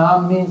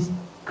Harinam means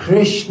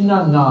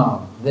Krishna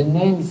Nam, the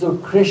names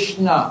of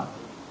Krishna.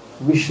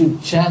 We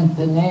should chant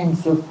the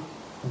names of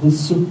the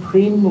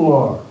Supreme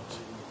Lord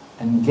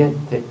and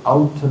get the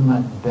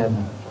ultimate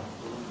benefit.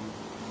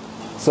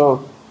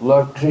 So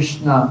Lord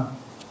Krishna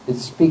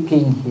is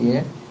speaking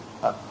here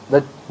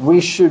that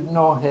we should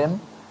know Him,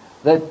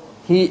 that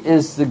He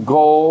is the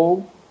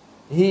goal,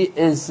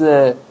 He's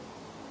the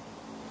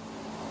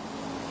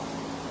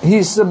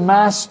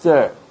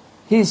master,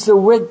 He's the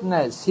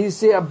witness, He's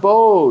the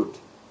abode.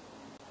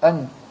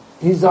 And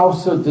He's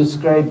also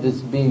described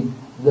as being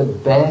the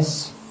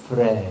best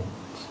friend.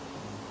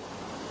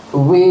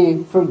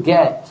 We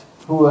forget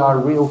who our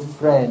real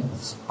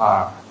friends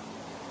are.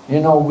 You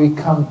know, we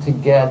come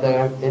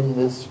together in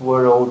this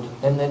world,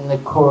 and in the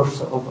course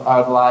of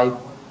our life,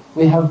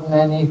 we have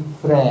many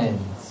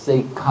friends.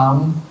 They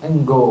come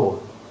and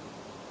go.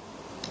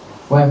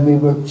 When we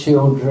were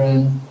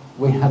children,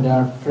 we had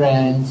our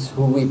friends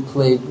who we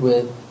played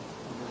with.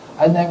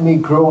 And then we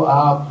grow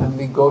up and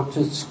we go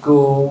to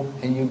school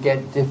and you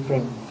get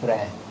different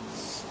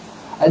friends.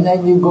 And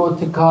then you go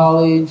to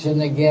college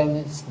and again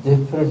it's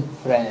different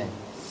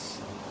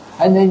friends.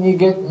 And then you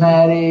get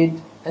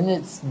married and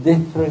it's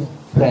different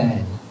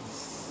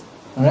friends.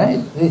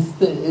 Right?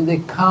 They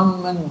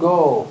come and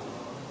go.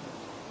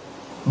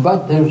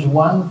 But there's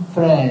one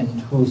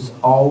friend who's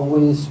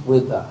always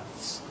with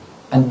us.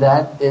 And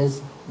that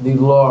is the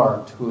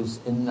Lord who's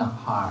in the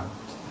heart.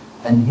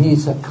 And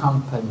He's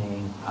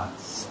accompanying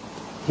us.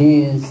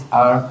 He is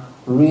our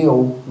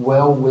real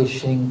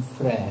well-wishing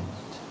friend.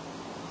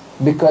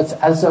 Because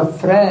as a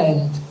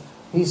friend,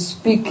 He's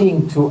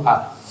speaking to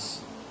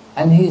us.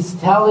 And He's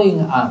telling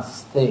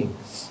us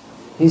things.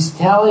 He's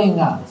telling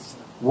us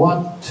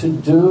what to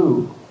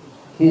do.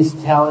 He's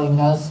telling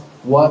us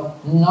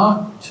what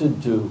not to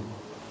do.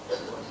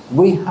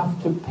 We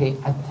have to pay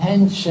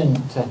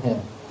attention to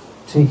Him,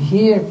 to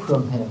hear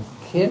from Him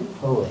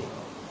carefully.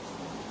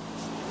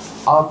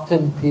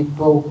 Often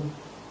people,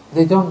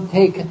 they don't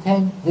pay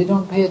attention,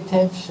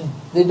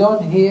 they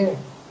don't hear.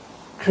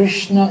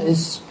 Krishna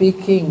is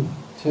speaking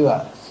to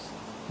us,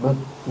 but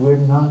we're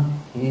not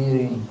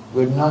hearing,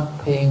 we're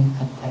not paying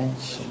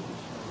attention.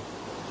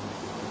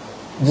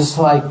 Just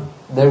like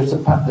there's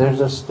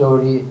a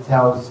story it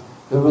tells,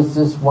 there was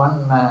this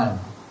one man.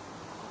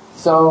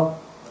 So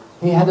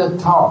he had a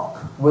talk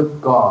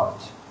with God,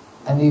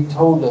 and He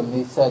told him,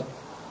 He said,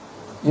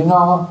 you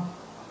know,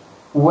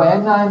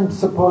 when I'm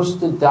supposed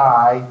to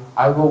die,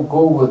 I will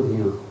go with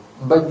you.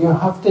 But you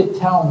have to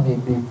tell me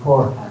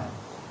beforehand.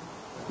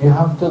 You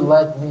have to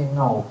let me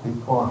know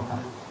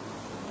beforehand.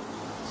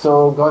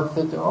 So God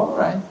said, all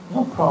right,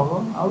 no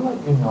problem, I'll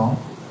let you know.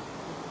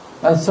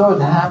 And so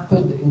it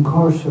happened in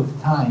course of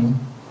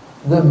time,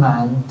 the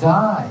man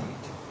died.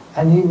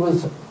 And he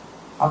was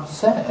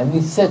upset. And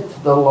he said to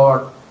the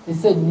Lord, He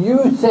said,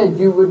 you said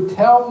you would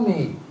tell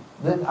me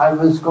that I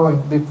was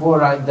going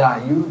before I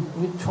die.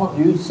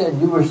 You said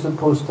you were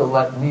supposed to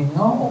let me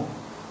know.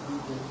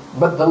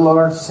 But the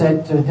Lord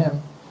said to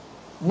him,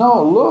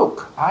 no,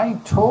 look,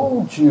 I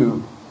told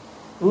you.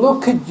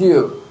 Look at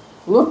you.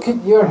 Look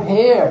at your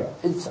hair.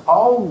 It's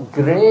all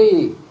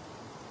grey.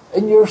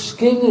 And your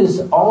skin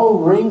is all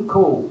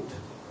wrinkled.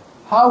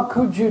 How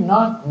could you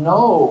not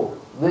know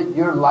that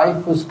your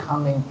life was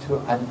coming to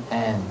an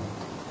end?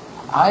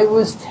 I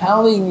was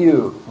telling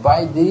you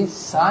by these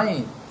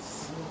signs.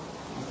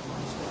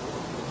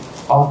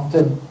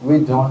 Often we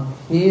don't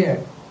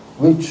hear.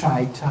 We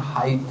try to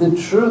hide the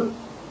truth.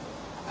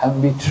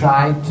 And we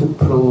try to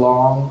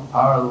prolong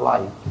our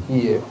life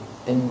here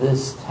in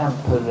this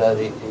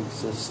temporary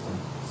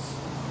existence.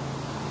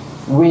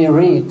 We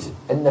read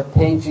in the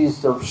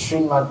pages of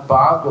Srimad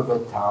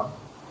Bhagavatam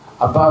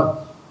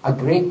about a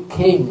great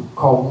king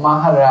called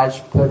Maharaj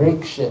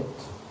Parikshit.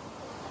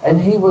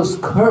 And he was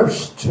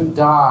cursed to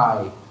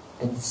die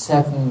in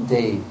 7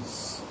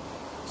 days.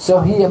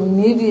 So he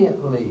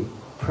immediately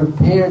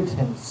prepared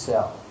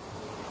himself.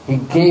 He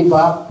gave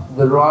up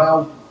the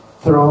royal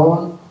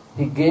throne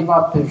he gave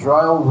up his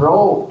royal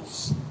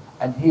robes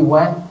and he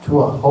went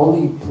to a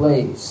holy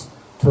place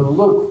to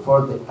look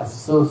for the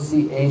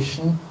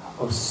association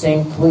of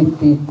saintly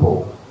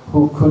people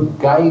who could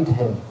guide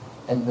him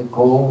in the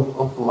goal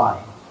of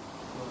life.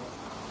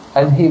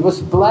 And he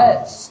was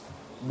blessed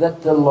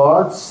that the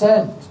Lord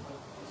sent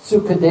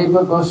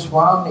Sukadeva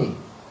Goswami,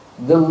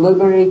 the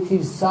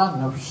liberated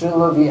son of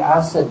Srila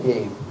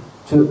Vyasadeva,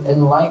 to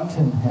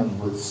enlighten him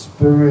with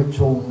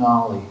spiritual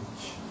knowledge.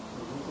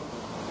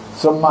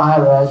 So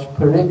Maharaj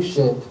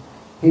Parikshit,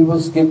 he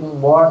was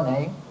given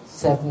warning,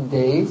 7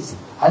 days,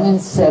 and in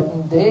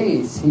 7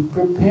 days he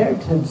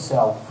prepared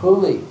himself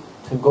fully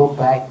to go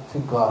back to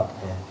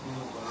Godhead.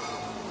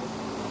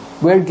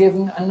 We're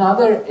given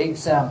another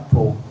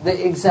example.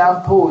 The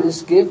example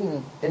is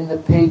given in the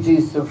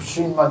pages of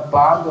Srimad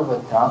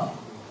Bhagavatam.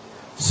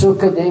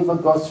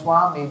 Sukadeva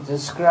Goswami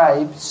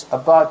describes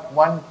about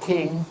one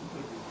king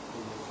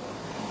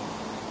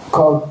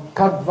called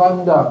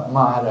Kadvanga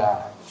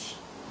Maharaj.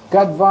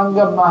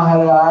 Kadvanga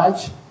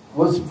Maharaj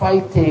was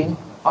fighting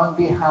on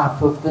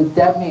behalf of the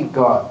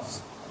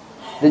demigods.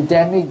 The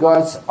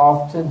demigods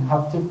often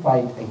have to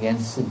fight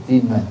against the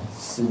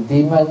demons. The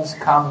demons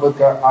come with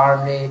their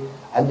army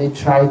and they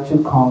try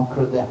to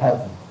conquer the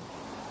heaven.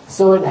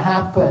 So it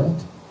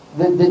happened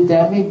that the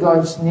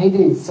demigods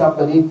needed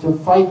somebody to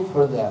fight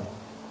for them.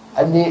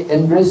 And they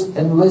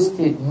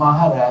enlisted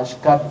Maharaj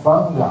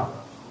Kadvanga.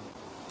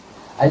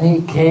 And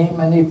he came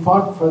and he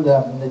fought for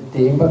them.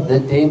 The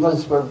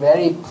Devas were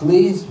very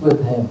pleased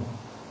with him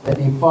that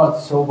he fought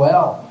so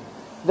well.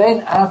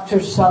 Then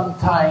after some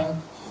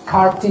time,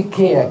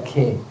 Kartikeya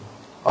came,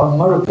 or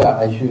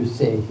Murga as you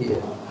say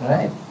here,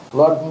 right?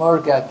 Lord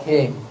Murga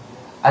came.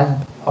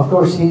 And of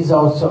course he's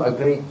also a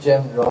great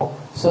general.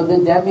 So the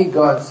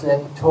demigods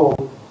then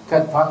told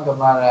Kadvanga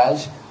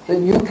Maharaj that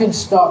you can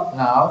stop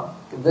now,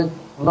 that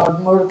Lord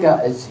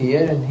Murga is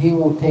here and he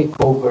will take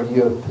over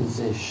your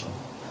position.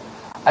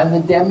 And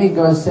the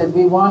demigods said,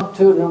 we want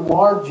to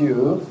reward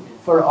you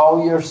for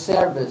all your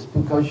service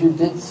because you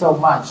did so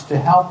much to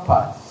help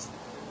us.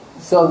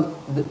 So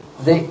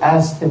they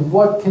asked him,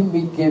 what can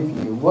we give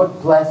you?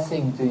 What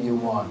blessing do you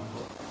want?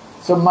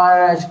 So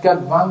Maharaj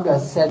Kadvanga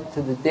said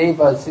to the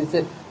Devas, he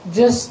said,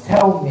 just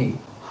tell me,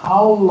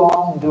 how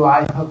long do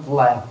I have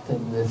left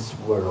in this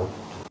world?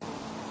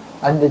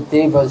 And the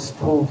Devas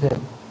told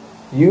him,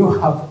 you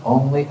have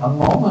only a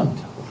moment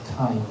of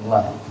time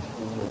left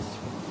in this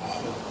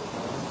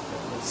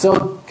world.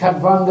 So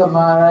Kadvanga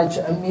Maharaj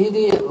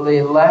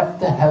immediately left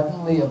the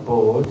heavenly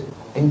abode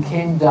and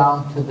came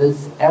down to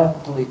this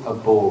earthly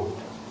abode.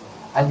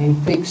 And he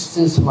fixed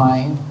his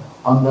mind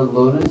on the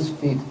lotus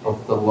feet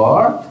of the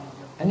Lord,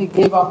 and he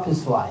gave up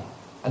his life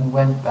and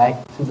went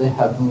back to the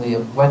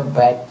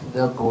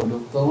abode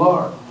of the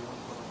Lord.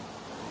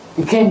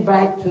 He came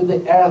back to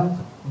the earth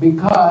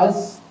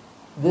because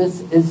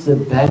this is a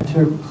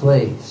better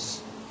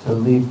place to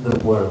leave the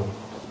world.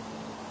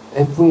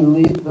 If we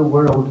leave the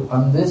world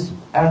on this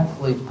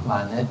earthly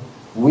planet,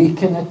 we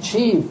can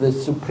achieve the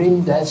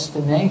supreme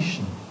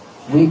destination.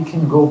 We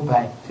can go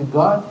back to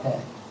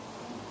Godhead.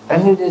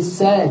 And it is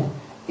said,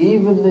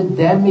 even the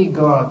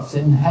demigods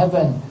in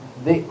heaven,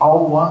 they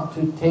all want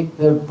to take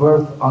their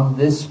birth on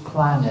this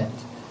planet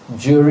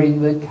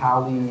during the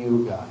Kali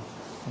Yuga,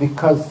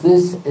 because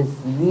this is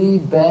the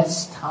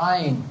best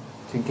time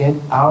to get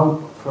out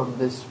from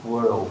this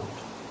world.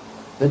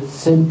 That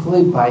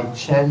simply by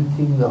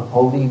chanting the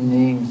holy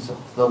names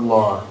of the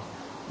Lord,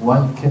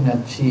 one can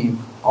achieve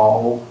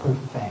all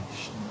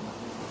perfection.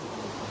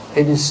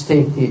 It is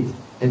stated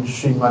in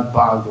Srimad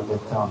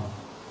Bhagavatam,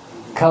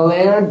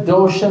 Kaler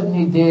dosha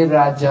nide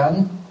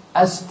rajan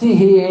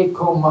astihi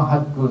eko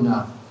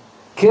mahadguna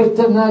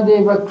kirtana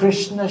deva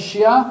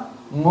krishnasya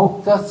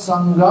mukta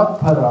sangha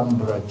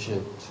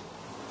parambrajit.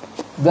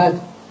 That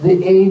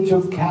the age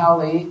of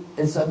Kali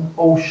is an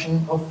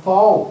ocean of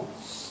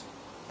faults.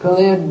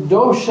 Kaler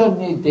dosha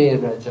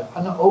nide raja,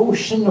 an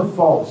ocean of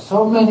faults.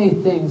 So many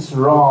things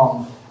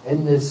wrong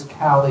in this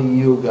Kali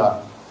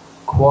Yuga.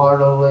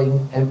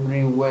 Quarreling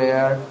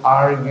everywhere,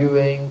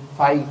 arguing,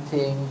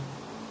 fighting.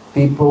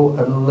 People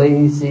are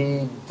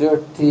lazy,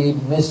 dirty,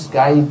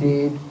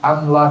 misguided,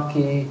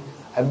 unlucky,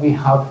 and we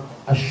have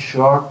a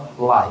short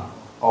life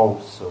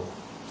also.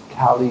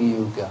 Kali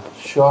Yuga,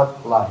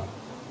 short life.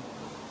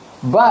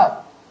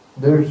 But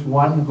there's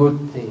one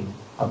good thing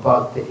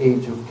about the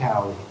age of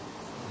Kali.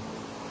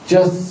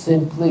 Just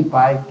simply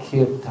by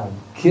kirtan.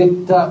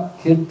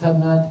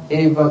 Kirtanat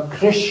eva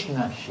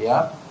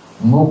krishnasya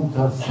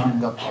mukta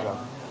sangha.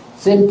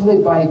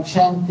 Simply by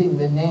chanting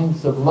the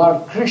names of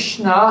Lord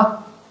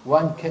Krishna,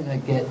 one can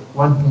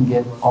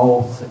get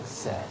all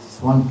success.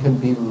 One can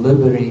be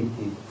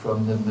liberated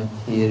from the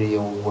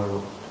material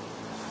world.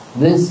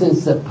 This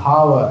is the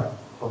power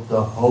of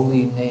the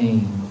holy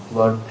name of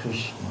Lord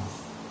Krishna.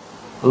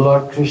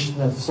 Lord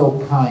Krishna is so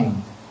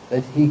kind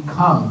that he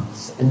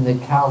comes in the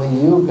Kali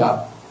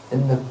Yuga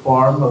in the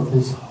form of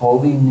his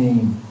holy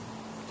name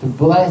to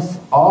bless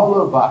all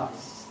of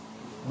us.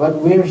 But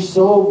we're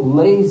so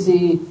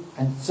lazy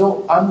and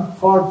so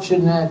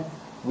unfortunate,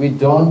 we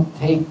don't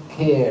take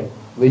care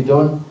we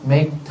don't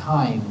make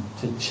time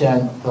to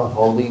chant the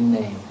holy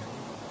name.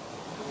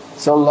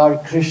 So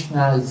Lord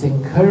Krishna is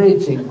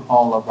encouraging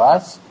all of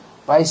us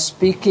by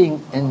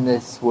speaking in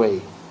this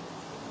way.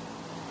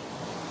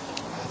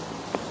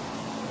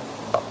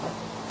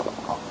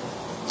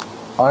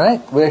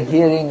 Alright, we're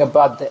hearing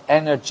about the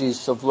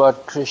energies of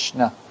Lord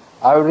Krishna.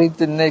 I'll read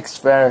the next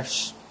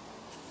verse.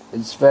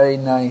 It's very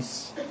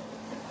nice.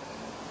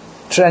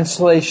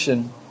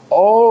 Translation.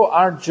 O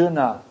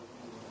Arjuna,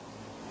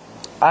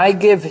 I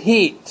give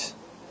heat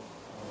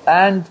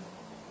and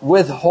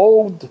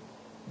withhold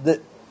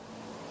the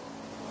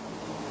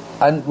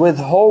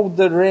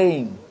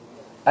rain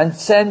and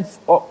send.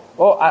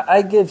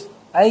 I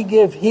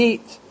give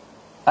heat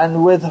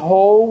and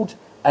withhold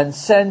and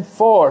send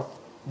forth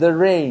the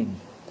rain.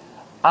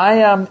 I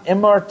am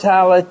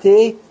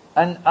immortality,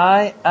 and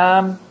I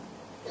am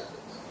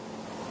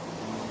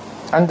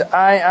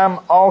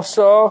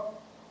also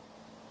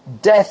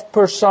death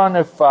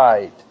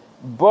personified.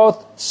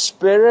 Both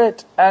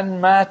spirit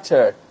and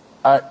matter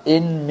are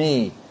in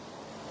me.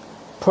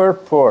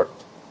 Purport.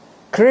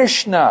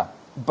 Krishna,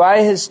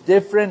 by his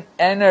different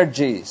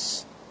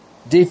energies,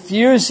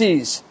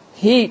 diffuses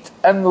heat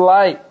and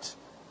light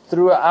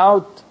through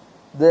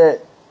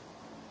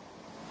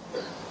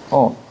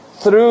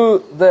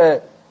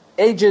the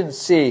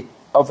agency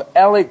of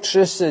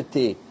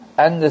electricity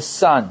and the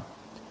sun.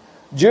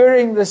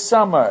 During the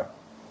summer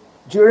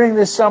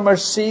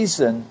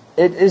season,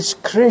 it is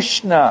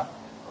Krishna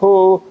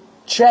who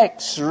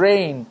checks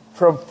rain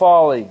from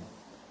falling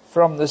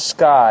from the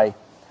sky.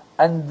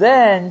 And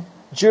then,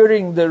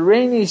 during the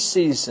rainy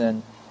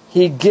season,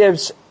 he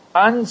gives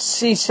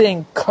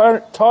unceasing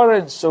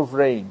torrents of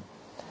rain.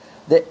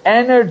 The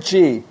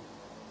energy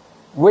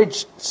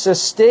which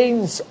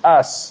sustains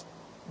us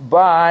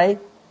by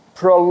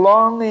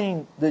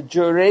prolonging the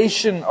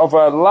duration of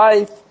our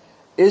life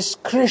is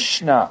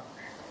Krishna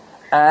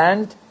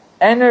and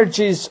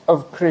energies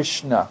of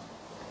Krishna.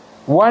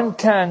 One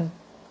can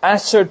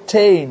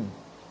ascertain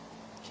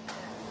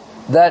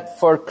that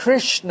for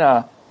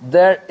Krishna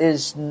there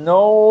is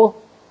no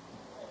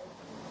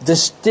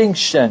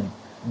distinction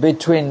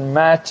between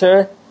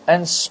matter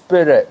and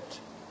spirit.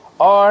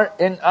 Or,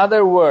 in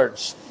other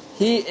words,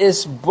 he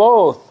is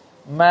both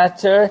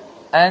matter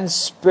and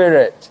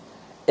spirit.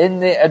 In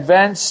the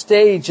advanced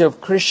stage of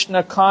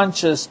Krishna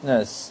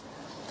consciousness,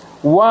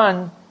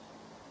 one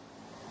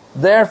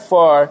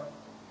therefore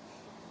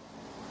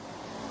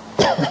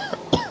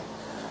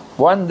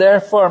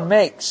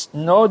makes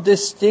no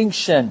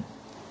distinction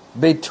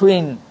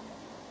between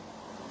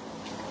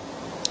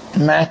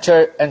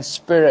matter and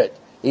spirit.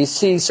 He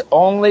sees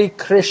only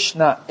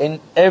Krishna in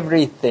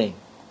everything.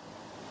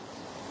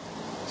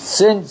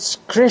 Since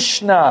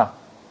Krishna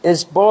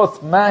is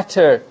both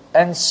matter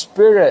and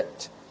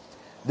spirit,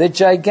 the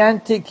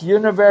gigantic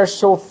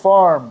universal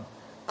form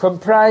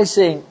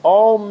comprising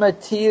all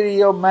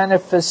material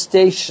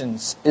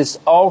manifestations is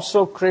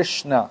also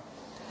Krishna.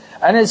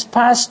 And his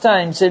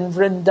pastimes in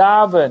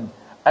Vrindavan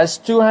as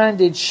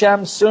two-handed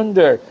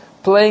Shamsundar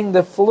playing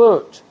the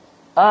flute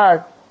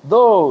are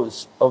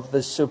those of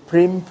the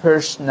Supreme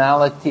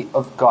Personality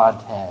of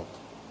Godhead.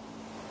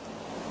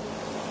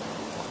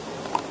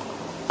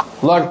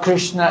 Lord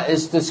Krishna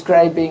is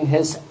describing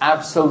his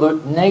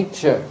absolute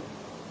nature,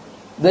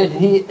 that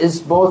he is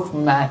both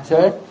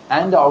matter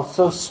and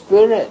also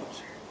spirit.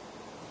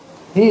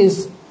 He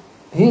is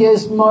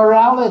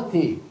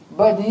morality,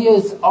 but he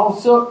is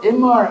also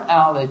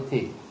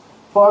immorality.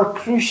 For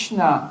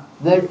Krishna,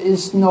 there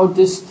is no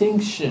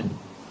distinction,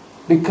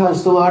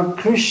 because Lord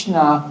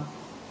Krishna,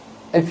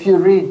 if you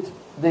read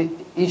the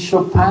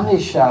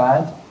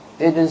Ishopanishad,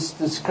 it is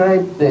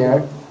described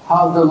there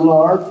how the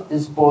Lord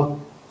is both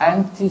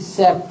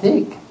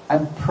antiseptic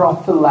and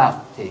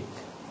prophylactic.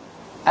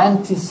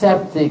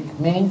 Antiseptic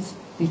means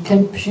he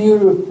can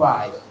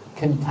purify a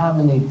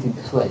contaminated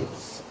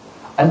place.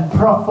 And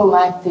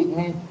prophylactic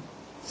means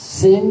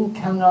sin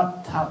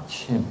cannot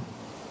touch him.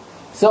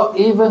 So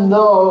even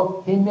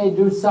though he may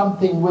do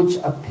something which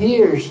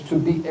appears to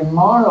be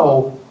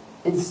immoral,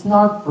 it's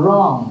not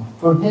wrong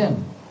for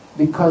him,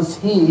 because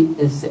he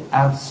is the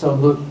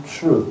absolute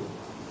truth.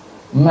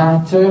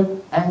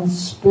 Matter and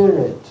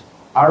spirit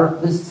are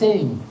the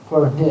same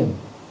for him.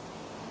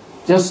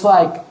 Just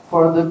like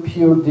for the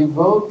pure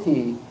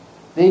devotee,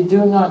 they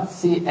do not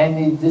see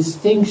any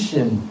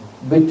distinction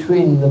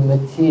between the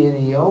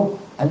material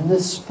and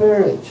the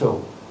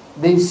spiritual.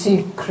 They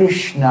see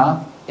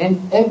Krishna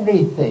in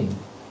everything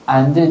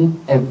and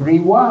in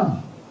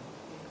everyone.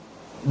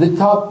 The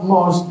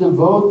topmost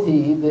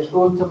devotee, the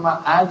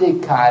Uttama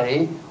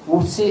Adhikari,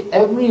 will see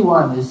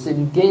everyone is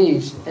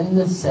engaged in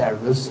the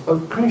service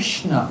of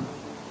Krishna.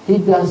 He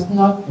does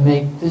not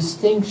make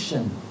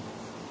distinction.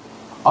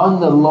 On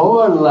the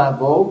lower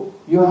level,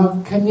 you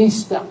have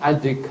Kanista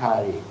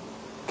Adhikari.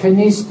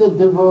 Kanista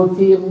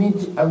devotee,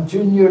 a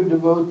junior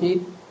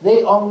devotee,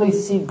 they only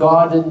see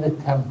God in the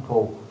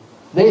temple.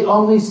 They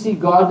only see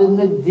God in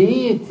the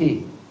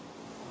deity.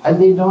 And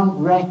they don't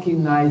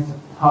recognize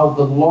how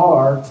the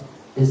Lord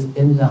is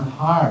in the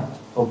heart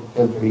of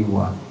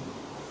everyone.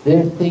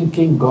 They're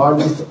thinking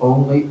God is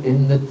only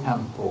in the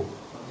temple.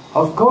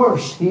 Of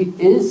course, He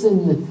is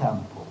in the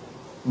temple,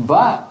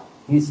 but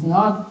He's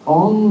not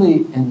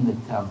only in the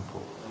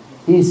temple.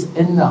 He's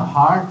in the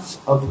hearts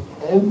of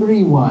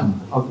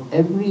everyone, of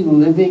every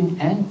living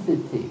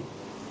entity.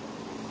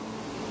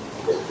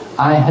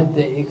 I had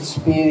the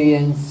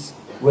experience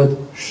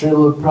with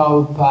Srila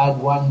Prabhupada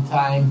one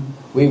time.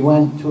 We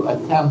went to a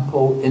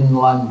temple in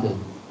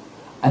London,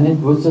 and it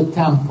was a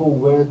temple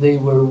where they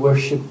were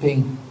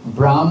worshipping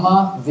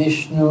Brahma,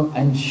 Vishnu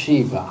and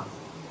Shiva.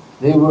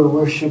 They were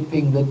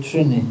worshipping the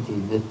Trinity,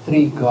 the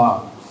three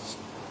gods.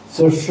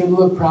 So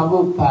Srila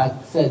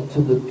Prabhupada said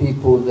to the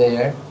people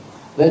there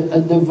that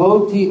a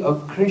devotee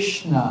of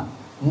Krishna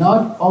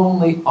not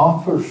only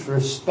offers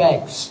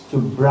respects to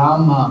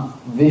Brahma,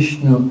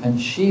 Vishnu and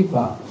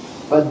Shiva,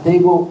 but they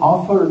will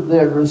offer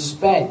their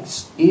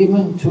respects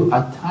even to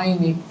a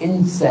tiny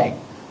insect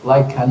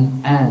like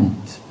an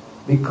ant,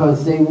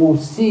 because they will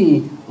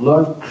see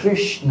Lord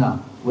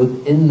Krishna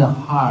within the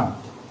heart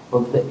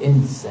of the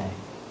insect.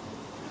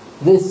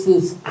 This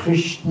is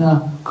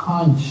Krishna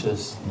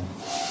consciousness,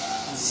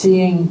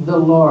 seeing the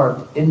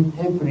Lord in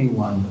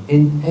everyone,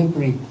 in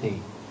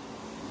everything.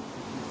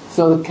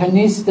 So the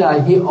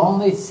Kanista, he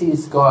only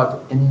sees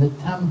God in the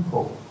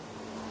temple.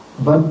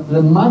 But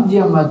the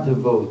Madhyama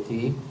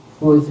devotee,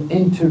 who is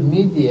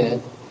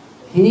intermediate,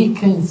 he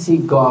can see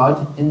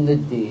God in the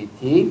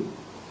deity,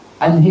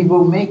 and he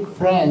will make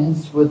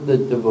friends with the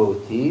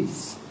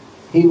devotees.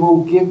 He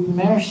will give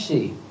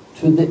mercy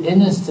to the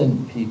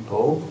innocent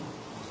people,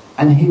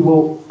 and he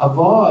will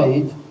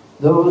avoid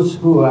those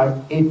who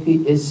are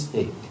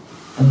atheistic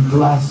and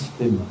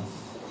blasphemous.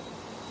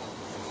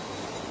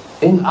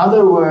 In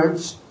other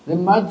words, the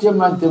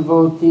Madhyama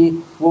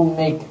devotee will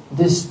make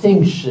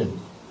distinction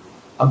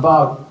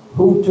about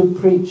who to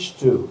preach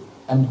to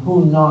and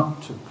who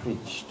not to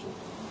preach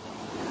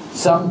to.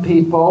 Some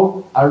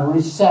people are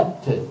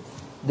receptive.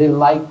 They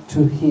like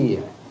to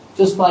hear.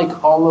 Just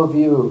like all of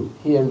you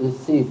here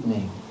this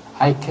evening.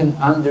 I can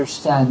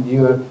understand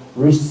you're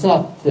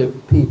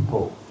receptive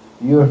people.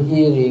 You're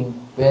hearing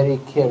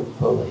very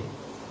carefully.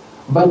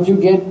 But you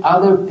get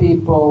other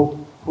people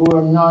who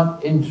are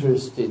not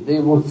interested. They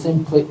will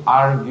simply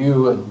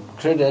argue and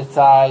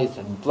criticize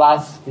and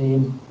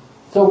blaspheme.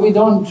 So we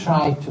don't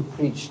try to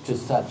preach to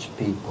such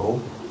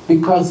people,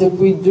 because if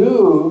we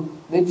do,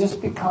 they just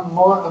become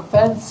more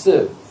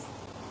offensive.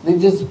 They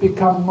just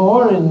become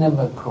more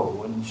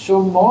inimical and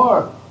show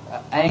more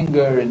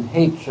anger and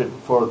hatred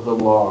for the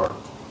Lord.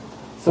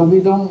 So we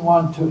don't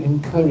want to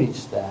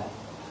encourage that.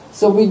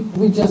 So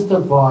we just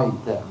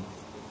avoid them.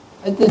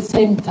 At the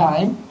same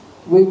time,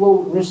 we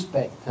will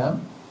respect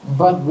them,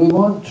 but we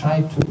won't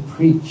try to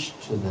preach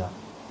to them.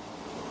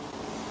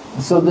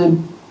 So the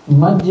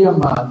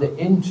Madhyama, the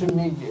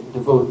intermediate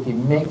devotee,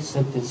 makes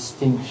a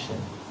distinction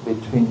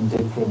between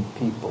different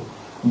people.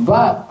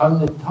 But on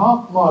the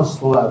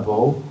topmost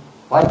level,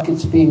 like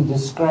it's being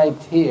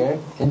described here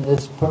in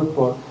this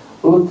purport,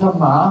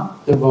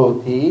 Uttama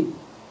devotee,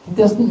 he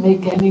doesn't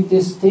make any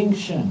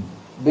distinction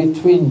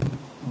between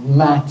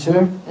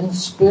matter and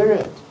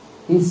spirit.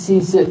 He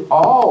sees it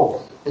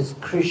all as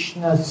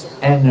Krishna's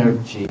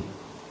energy.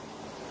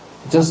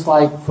 Just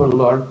like for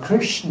Lord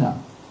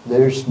Krishna,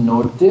 there's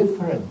no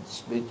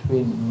difference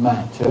between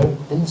matter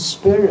and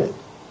spirit,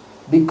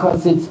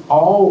 because it's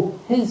all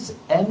His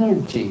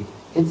energy.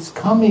 It's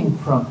coming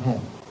from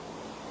Him.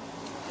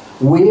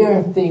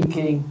 We're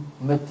thinking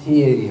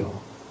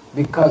material,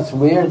 because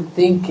we're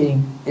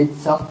thinking it's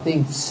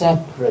something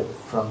separate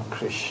from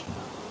Krishna.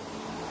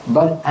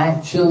 But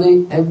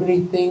actually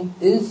everything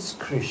is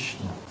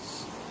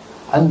Krishna's.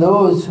 And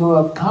those who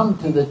have come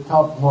to the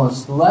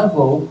topmost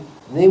level,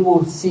 they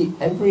will see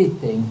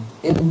everything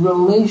in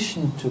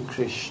relation to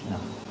Krishna.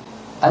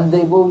 And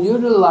they will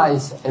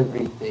utilize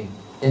everything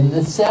in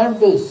the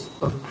service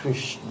of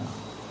Krishna.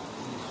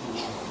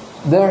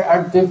 There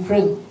are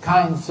different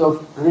kinds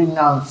of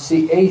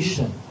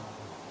renunciation.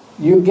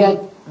 You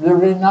get the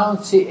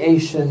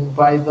renunciation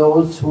by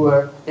those who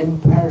are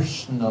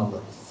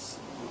impersonalists.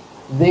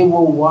 They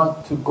will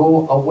want to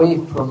go away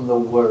from the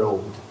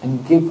world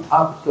and give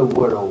up the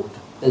world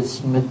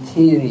as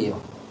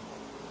material.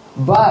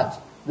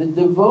 But the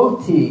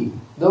devotee,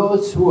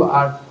 those who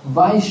are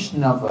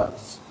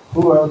Vaishnavas,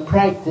 who are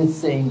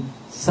practicing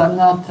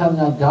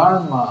Sanatana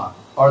Dharma,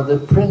 or the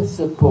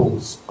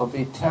principles of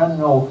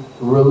eternal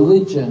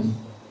religion,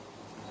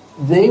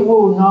 they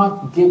will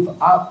not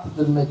give up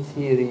the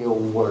material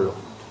world,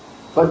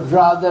 but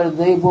rather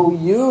they will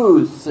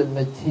use the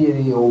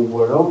material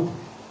world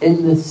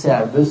in the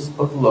service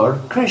of Lord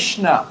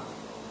Krishna.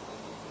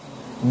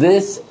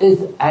 This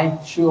is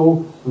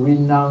actual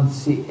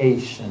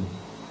renunciation,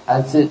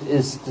 as it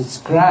is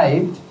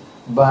described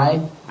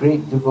by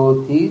great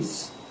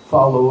devotees,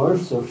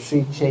 followers of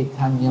Sri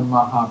Chaitanya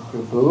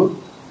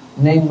Mahaprabhu,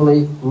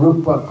 namely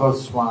Rupa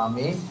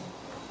Goswami.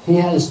 He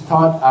has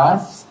taught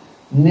us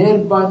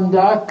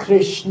Nirbandha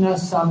Krishna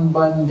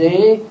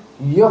Sambandhe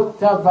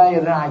Yukta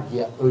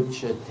Vairagya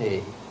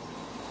Uchate.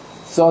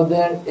 So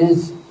there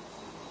is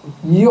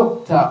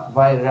Yukta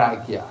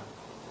Vairagya.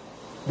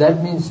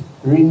 That means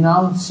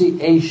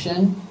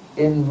renunciation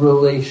in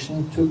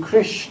relation to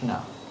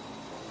Krishna.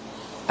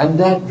 And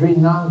that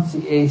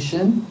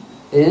renunciation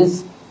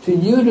is to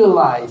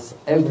utilize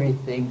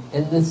everything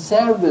in the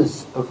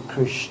service of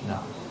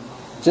Krishna.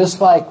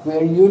 Just like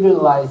we're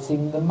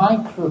utilizing the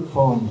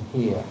microphone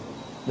here.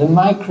 The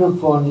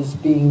microphone is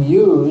being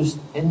used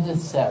in the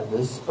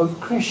service of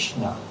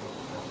Krishna.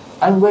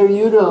 And we're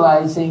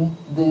utilizing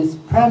these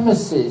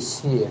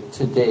premises here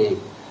today.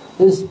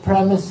 These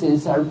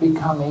premises are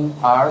becoming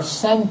our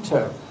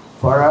center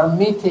for our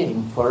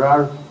meeting, for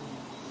our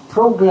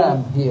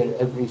program here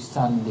every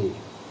Sunday.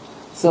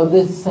 So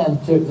this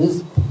center,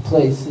 this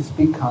place is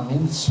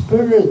becoming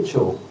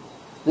spiritual.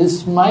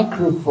 This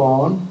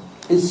microphone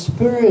is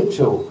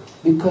spiritual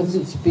because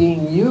it's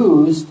being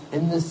used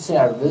in the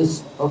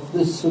service of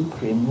the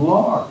Supreme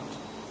Lord.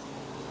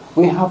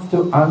 We have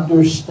to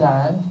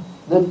understand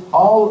that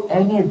all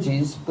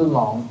energies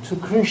belong to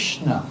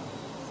Krishna.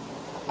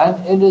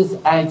 And it is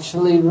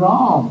actually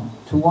wrong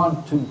to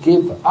want to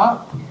give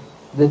up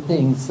the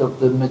things of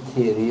the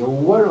material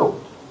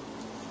world.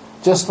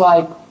 Just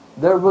like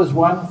there was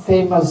one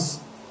famous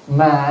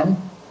man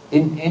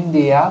in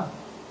India,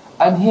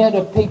 and he had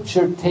a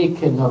picture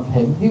taken of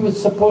him. He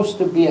was supposed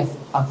to be a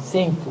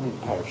saintly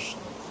person.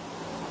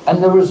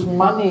 And there was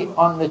money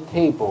on the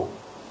table.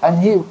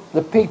 And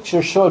the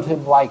picture showed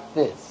him like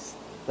this,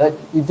 that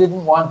he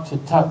didn't want to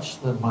touch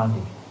the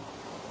money.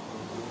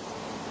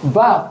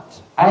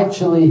 But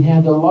actually he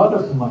had a lot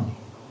of money.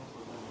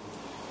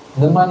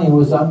 The money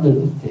was under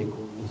the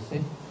table, you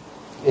see.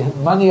 He had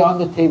money on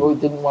the table he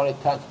didn't want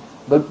to touch.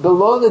 But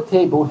below the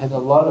table had a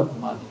lot of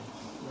money.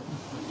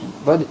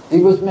 But he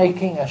was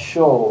making a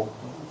show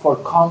for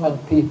common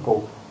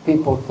people.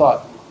 People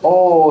thought,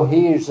 oh,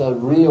 here's a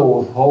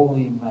real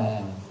holy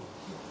man.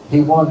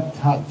 He won't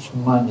touch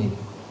money.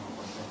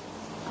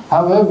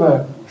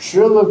 However,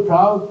 Srila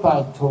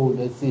Prabhupada told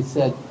us, he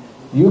said,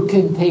 you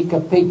can take a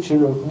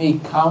picture of me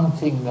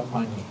counting the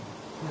money.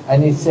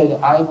 And he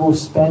said, I will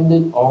spend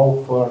it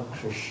all for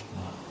Krishna.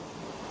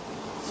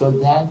 So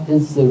that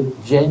is the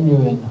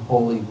genuine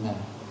holy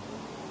man.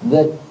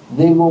 That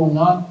they will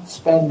not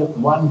spend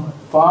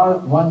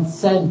one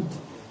cent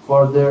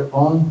for their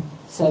own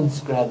sense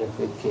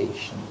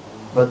gratification,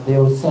 but they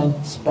will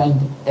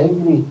spend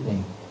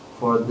everything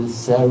for the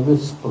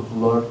service of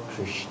Lord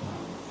Krishna.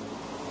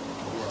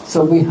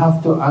 So we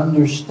have to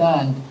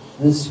understand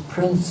this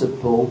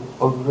principle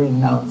of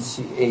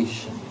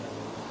renunciation.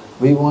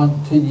 We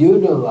want to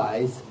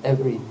utilize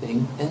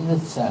everything in the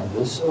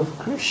service of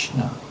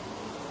Krishna.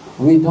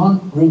 We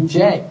don't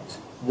reject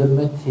the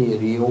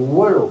material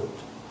world,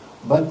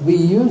 but we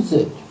use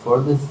it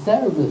for the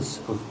service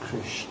of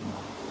Krishna.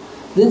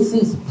 This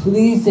is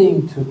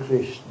pleasing to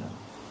Krishna.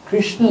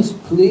 Krishna is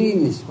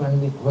pleased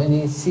when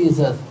he sees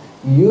us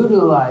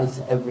utilize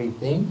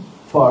everything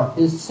for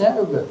his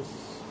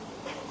service.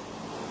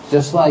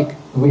 Just like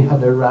we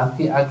had a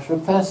Rathi Atra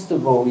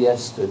festival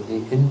yesterday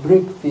in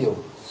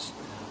Brickfields.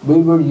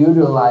 We were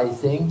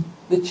utilizing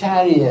the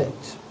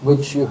chariot,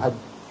 which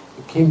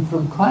came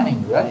from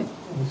Klang, right?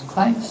 It was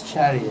Klang's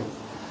chariot.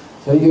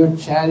 So your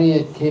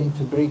chariot came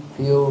to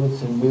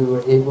Brickfields and we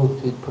were able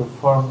to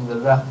perform the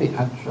Rathi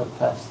Atra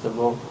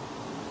festival.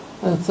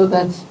 And so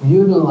that's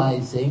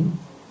utilizing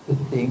the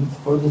things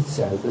for the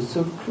service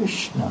of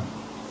Krishna.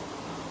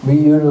 We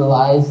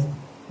utilize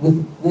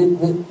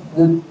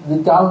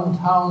the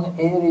downtown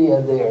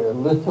area there,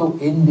 Little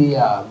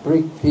India,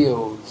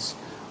 Brickfields.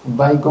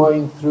 By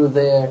going through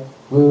there,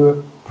 we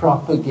were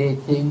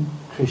propagating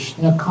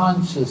Krishna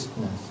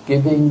consciousness,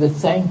 giving the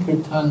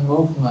Sankirtan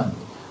movement,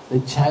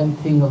 the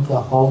chanting of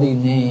the holy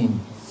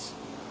names.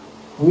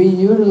 We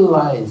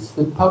utilize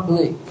the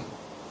public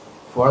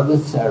for the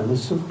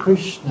service of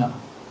Krishna.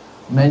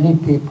 Many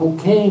people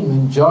came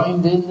and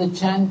joined in the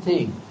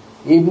chanting.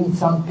 Even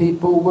some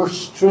people were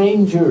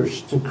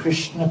strangers to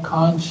Krishna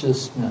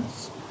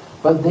consciousness,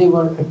 but they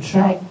were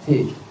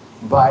attracted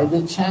by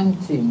the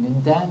chanting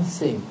and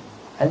dancing,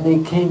 and they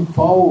came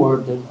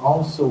forward and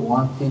also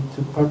wanted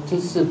to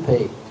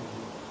participate.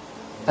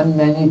 And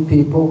many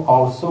people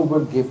also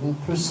were given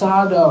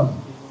prasadam.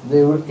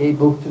 They were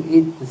able to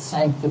eat the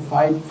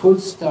sanctified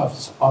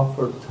foodstuffs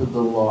offered to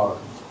the Lord.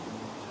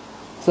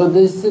 So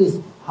this is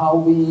how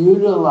we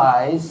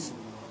utilize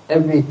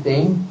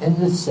everything in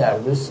the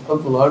service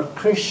of Lord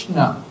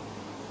Krishna,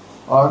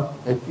 or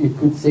if you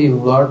could say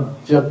Lord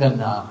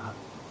Jagannath.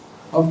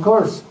 Of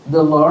course,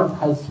 the Lord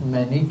has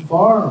many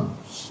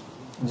forms.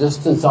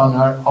 Just as on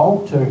our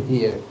altar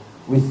here,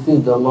 we see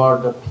the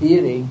Lord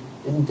appearing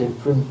in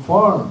different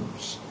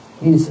forms.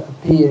 He's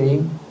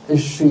appearing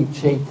as Sri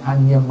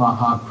Chaitanya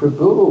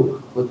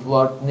Mahaprabhu with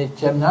Lord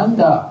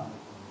Nityananda.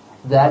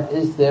 That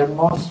is their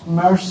most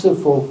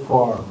merciful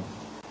form.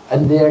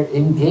 And they're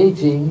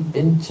engaging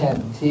in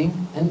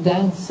chanting and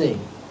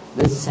dancing,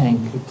 the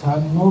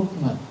Sankirtan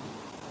movement.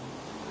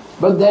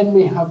 But then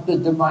we have the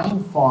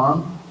divine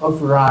form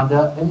of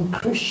Radha and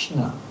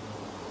Krishna.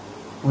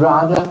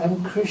 Radha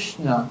and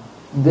Krishna,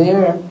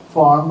 their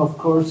form, of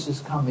course, is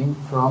coming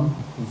from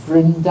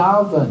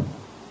Vrindavan.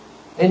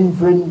 In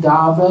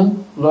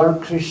Vrindavan,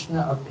 Lord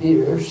Krishna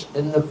appears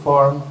in the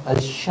form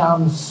as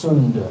Sham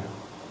Sundar,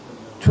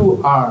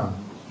 two-armed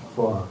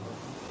form.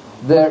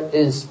 There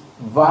is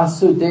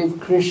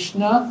Vasudev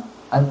Krishna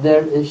and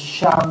there is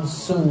Sham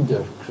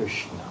Sundar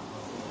Krishna.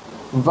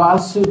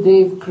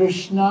 Vasudev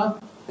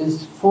Krishna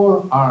is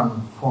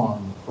four-armed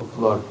form of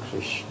Lord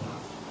Krishna.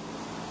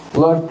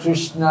 Lord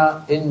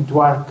Krishna in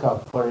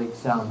Dwarka, for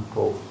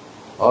example,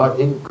 or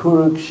in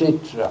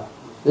Kurukshetra,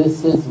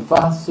 this is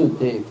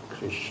Vasudev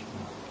Krishna.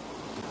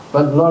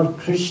 But Lord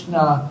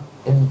Krishna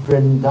in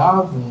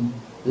Vrindavan,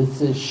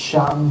 this is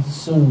Sham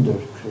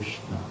Sundar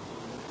Krishna.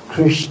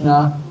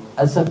 Krishna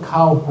as a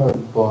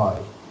cowherd boy,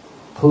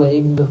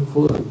 playing the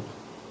flute.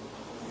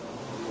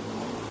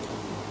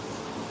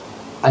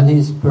 And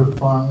he's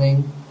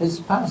performing his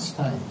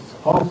pastimes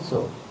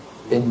also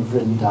in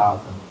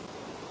Vrindavan.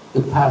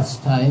 The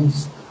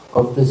pastimes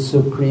of the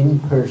Supreme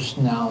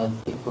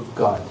Personality of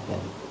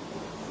Godhead.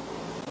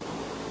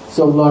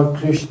 So Lord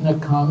Krishna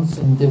comes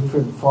in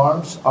different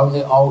forms. On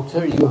the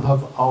altar you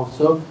have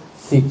also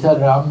Sita,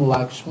 Ram,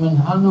 Lakshman,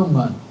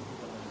 Hanuman.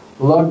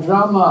 Lord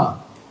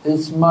Rama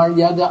is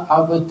Maryada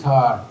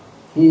Avatar.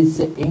 He is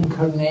the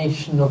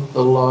incarnation of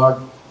the Lord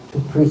to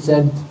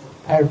present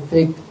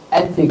perfect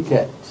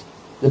etiquette,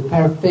 the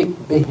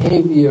perfect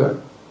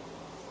behavior.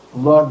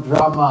 Lord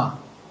Rama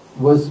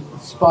was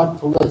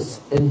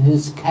spotless in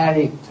his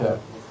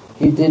character.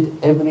 He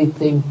did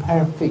everything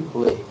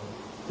perfectly.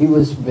 He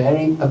was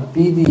very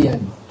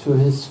obedient to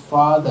his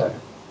father.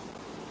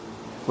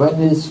 When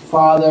his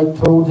father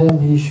told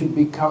him he should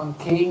become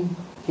king,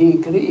 he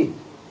agreed.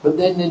 But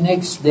then the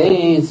next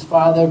day his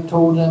father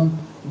told him,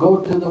 go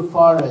to the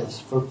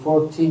forest for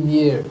 14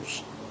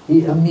 years.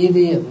 He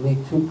immediately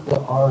took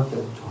the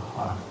order to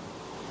heart.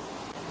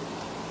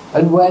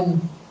 And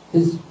when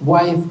his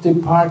wife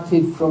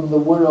departed from the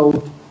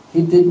world,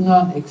 he did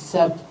not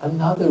accept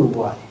another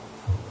wife.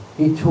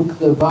 He took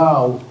the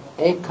vow,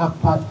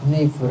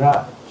 Ekapatni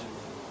Vrat.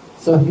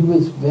 So he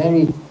was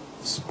very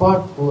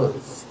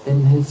spotless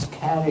in his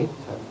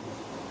character.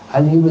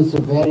 And he was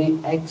a very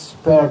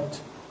expert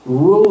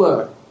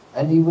ruler.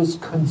 And he was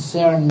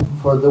concerned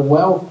for the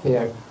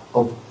welfare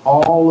of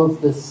all of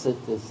the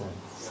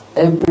citizens.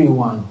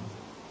 Everyone.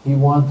 He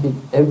wanted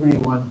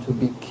everyone to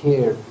be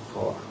cared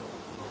for.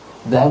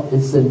 That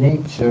is the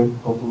nature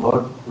of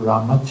Lord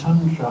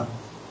Ramachandra.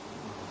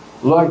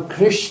 Lord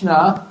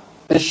Krishna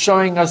is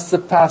showing us the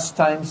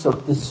pastimes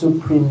of the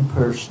Supreme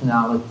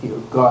Personality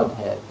of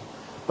Godhead.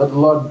 But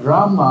Lord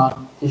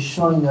Rama is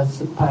showing us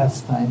the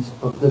pastimes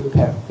of the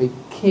perfect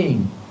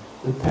king,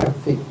 the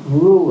perfect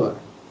ruler.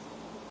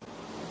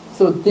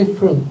 So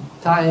different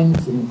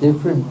times in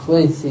different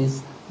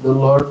places the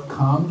Lord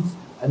comes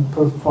and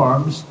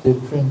performs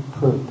different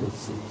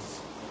purposes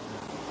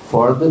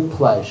for the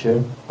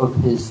pleasure of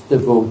his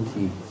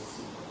devotees.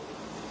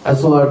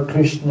 As Lord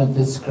Krishna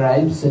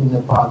describes in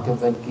the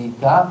Bhagavad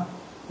Gita,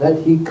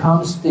 that he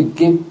comes to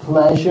give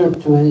pleasure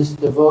to his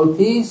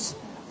devotees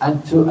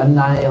and to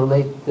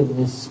annihilate the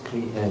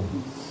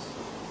miscreants.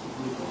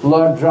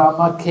 Lord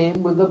Rama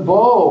came with a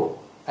bow,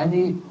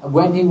 and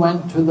when he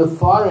went to the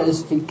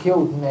forest, he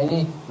killed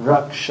many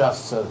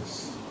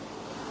Rakshasas.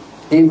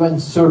 Even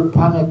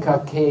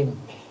Surpanaka came,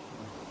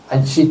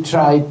 and she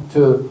tried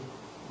to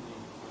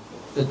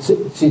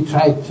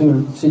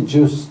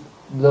seduce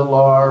the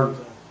Lord,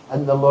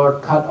 and the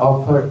Lord cut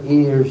off her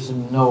ears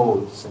and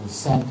nose and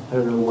sent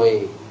her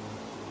away.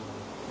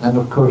 And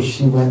of course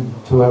she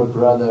went to her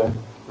brother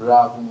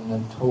Ravan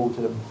and told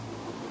him.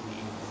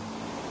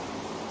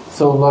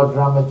 So Lord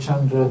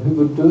Ramachandra, who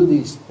would do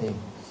these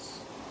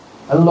things.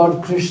 And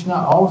Lord Krishna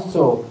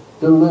also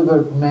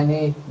delivered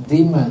many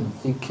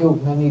demons. He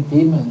killed many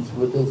demons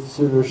with his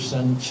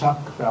Sudarshan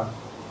chakra.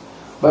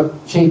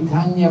 But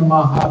Chaitanya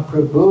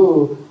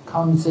Mahaprabhu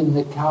comes in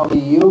the Kali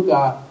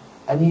Yuga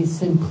and he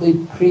simply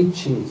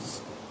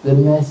preaches the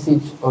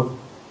message of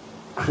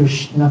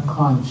Krishna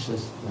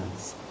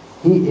consciousness.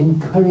 He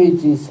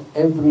encourages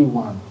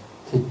everyone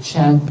to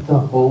chant the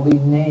holy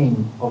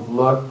name of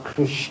Lord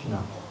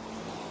Krishna.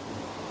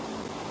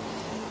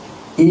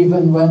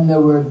 Even when there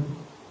were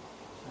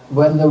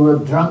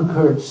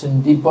drunkards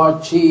and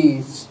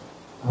debauchees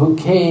who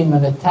came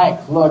and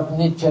attacked Lord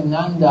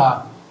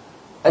Nityananda,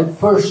 at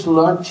first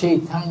Lord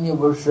Chaitanya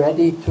was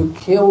ready to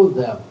kill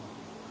them,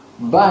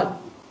 but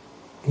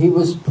he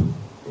was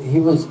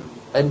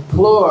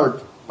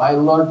implored by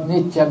Lord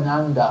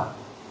Nityananda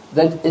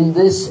that in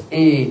this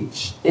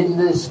age, in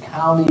this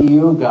Kali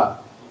Yuga,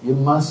 you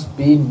must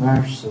be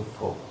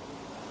merciful.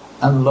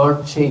 And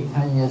Lord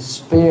Chaitanya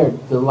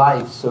spared the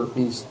lives of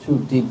these two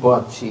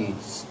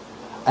debauchees.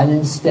 And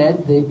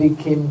instead they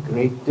became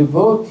great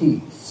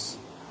devotees.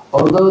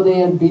 Although they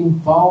had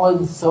been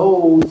fallen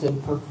souls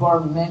and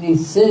performed many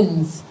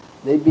sins,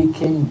 they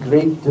became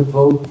great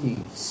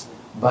devotees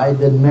by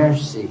the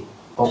mercy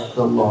of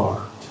the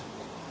Lord.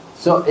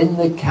 So in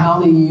the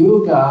Kali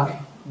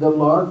Yuga, the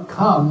Lord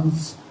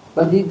comes,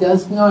 but he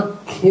does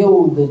not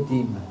kill the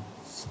demons.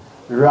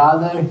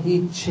 Rather,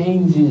 he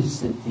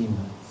changes the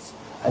demons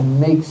and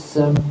makes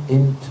them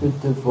into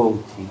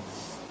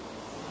devotees.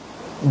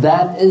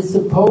 That is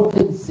the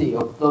potency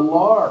of the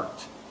Lord.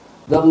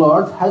 The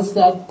Lord has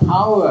that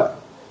power.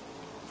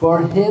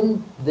 For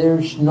him,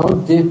 there's no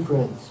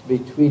difference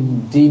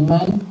between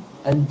demon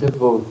and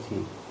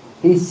devotee.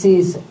 He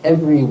sees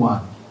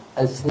everyone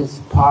as his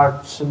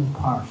parts and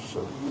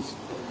parcels.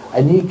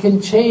 And he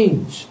can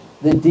change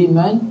the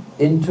demon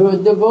into a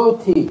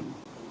devotee.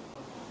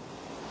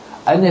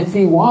 And if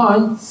he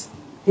wants,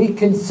 he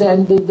can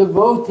send the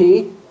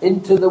devotee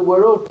into the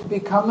world to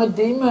become a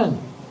demon.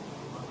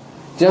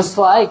 Just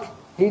like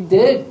he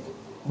did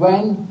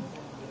when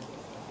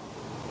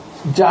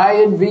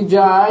Jai and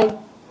Vijay,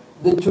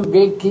 the two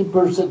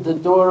gatekeepers at the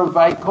door of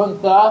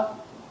Vaikuntha,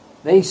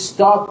 they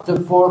stopped the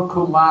four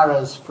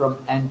Kumaras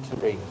from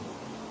entering.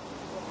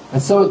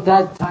 And so at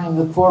that time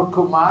the four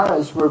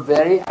Kumaras were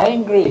very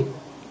angry.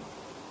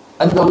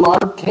 And the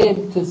Lord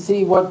came to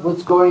see what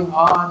was going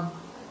on.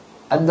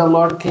 And the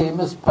Lord came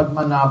as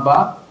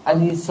Padmanabha,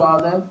 and he saw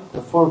them.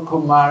 The four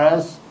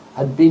Kumaras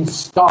had been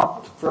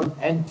stopped from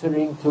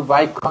entering to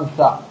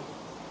Vaikuntha.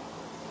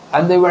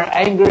 And they were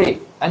angry,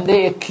 and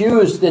they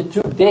accused the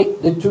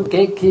two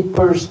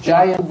gatekeepers,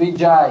 Jai and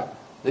Vijay,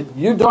 that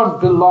you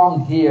don't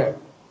belong here.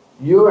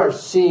 You are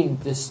seeing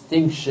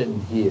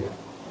distinction here.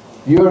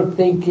 You're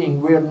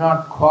thinking we're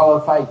not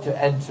qualified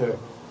to enter.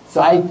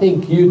 So I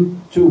think you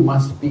two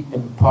must be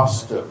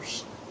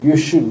impostors. You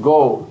should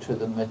go to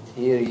the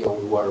material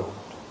world.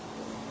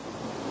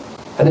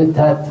 And at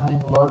that time,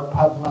 Lord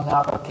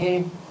Padmanabha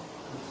came,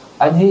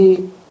 and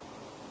he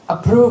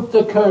approved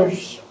the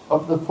curse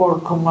of the four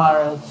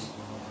Kumaras.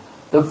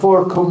 The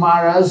four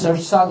Kumaras are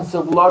sons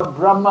of Lord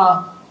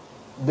Brahma.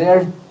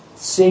 They're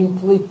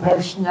saintly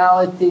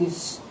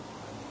personalities.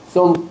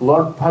 So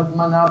Lord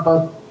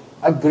Padmanabha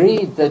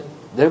agreed that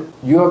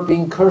you are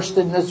being cursed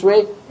in this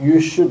way, you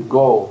should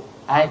go.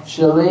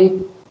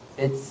 Actually,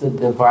 it's a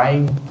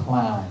divine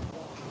plan.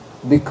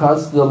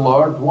 Because the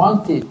Lord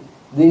wanted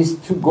these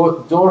two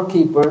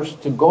doorkeepers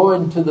to go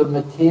into the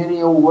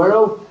material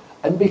world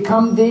and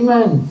become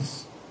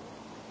demons.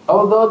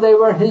 Although they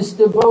were his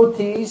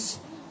devotees,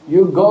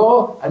 you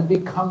go and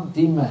become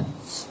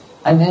demons.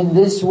 And in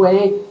this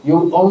way,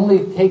 you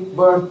only take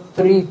birth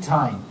 3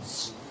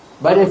 times.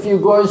 But if you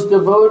go as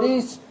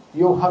devotees,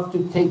 you'll have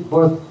to take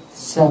birth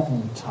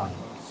 7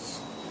 times.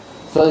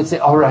 So they say,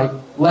 all right,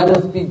 let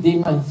us be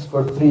demons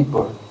for 3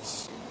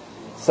 births.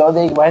 So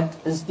they went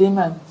as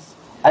demons.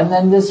 And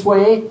then this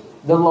way,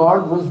 the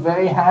Lord was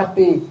very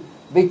happy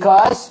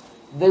because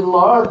the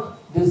Lord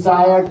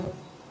desired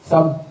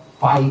some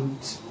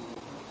fight.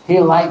 He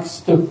likes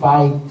to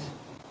fight.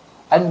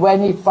 And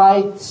when he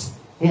fights,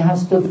 he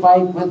has to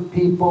fight with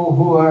people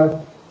who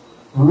are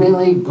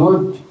really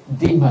good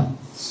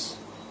demons.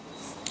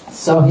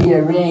 So he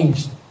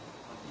arranged,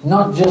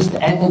 not just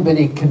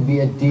anybody can be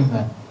a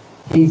demon.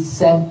 He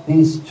sent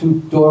these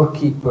 2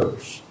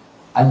 doorkeepers,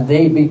 and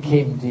they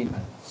became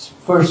demons.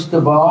 First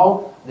of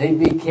all, they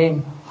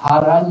became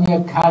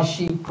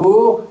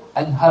Hiranyakashipu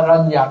and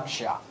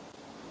Hiranyaksha.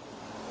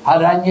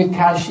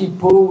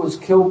 Hiranyakashipu was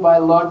killed by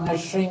Lord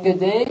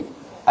Nrsingadev,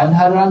 and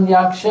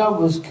Hiranyaksha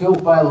was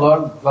killed by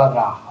Lord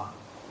Varaha.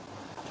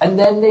 And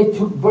then they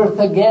took birth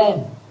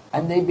again,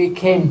 and they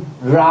became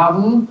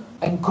Ravan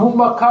and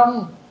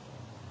Kumbhakarna.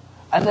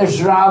 And there's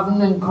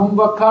Ravan and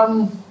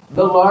Kumbhakarna.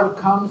 The Lord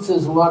comes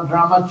as Lord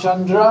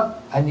Ramachandra,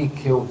 and he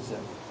kills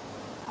them.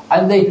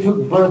 And they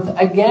took birth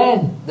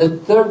again. The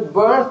 3rd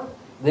birth,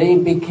 they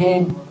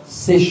became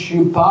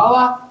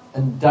Sishupala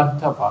and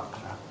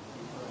Dantavakra.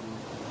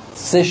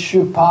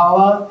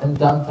 Sishupala and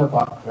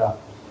Dantavakra.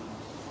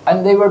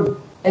 And they were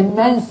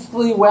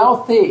immensely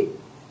wealthy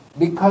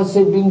because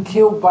they'd been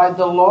killed by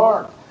the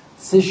Lord.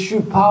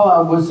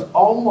 Sishupala was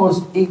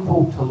almost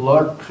equal to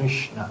Lord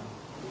Krishna.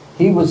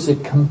 He was a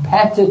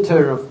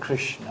competitor of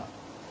Krishna.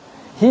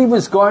 He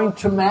was going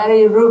to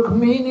marry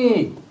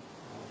Rukmini,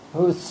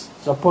 who's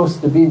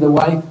supposed to be the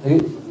wife,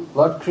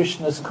 Lord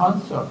Krishna's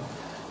consort.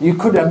 You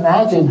could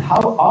imagine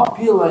how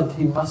opulent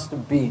he must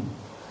have been,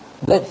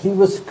 that he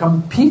was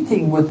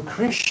competing with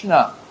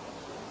Krishna.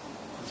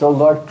 So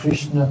Lord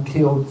Krishna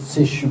killed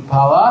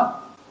Sishupala,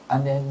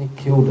 and then he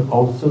killed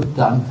also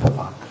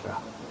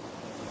Dantavakra.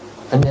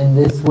 And in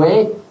this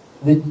way,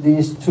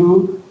 these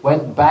 2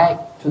 went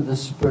back to the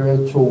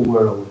spiritual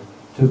world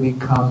to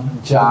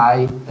become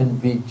Jai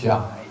and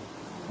Vijay,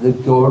 the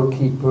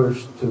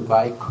doorkeepers to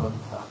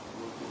Vaikuntha.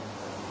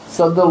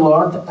 So the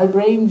Lord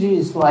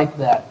arranges like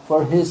that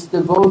for his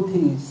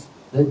devotees,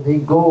 that they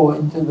go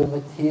into the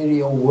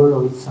material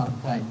world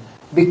sometime,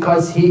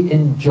 because he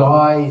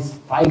enjoys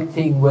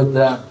fighting with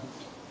them.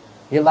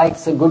 He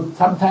likes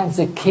sometimes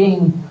a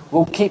king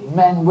will keep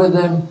men with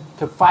him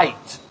to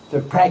fight, to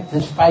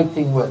practice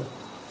fighting with.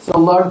 So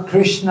Lord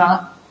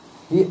Krishna,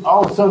 he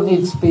also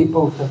needs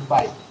people to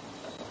fight.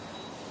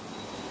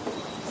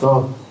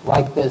 So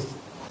like this.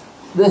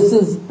 This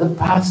is the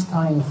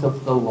pastimes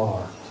of the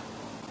Lord.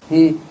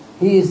 He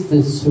is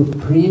the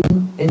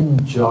supreme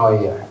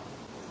enjoyer.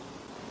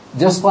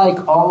 Just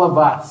like all of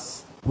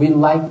us, we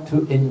like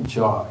to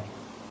enjoy.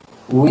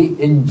 We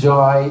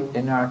enjoy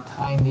in our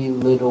tiny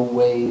little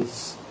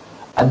ways.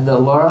 And the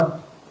Lord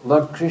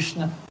Lord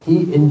Krishna,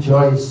 He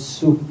enjoys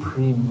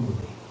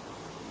supremely.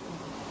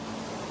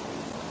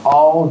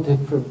 All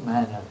different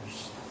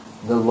manners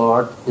the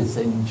Lord is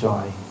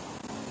enjoying.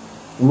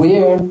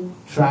 We're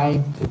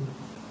trying to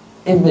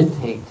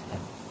imitate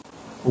Him.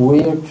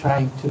 We're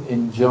trying to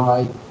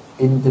enjoy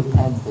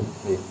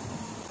independently.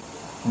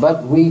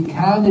 But we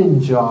can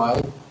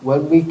enjoy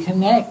when we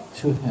connect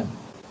to Him.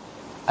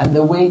 And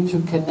the way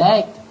to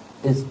connect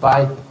is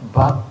by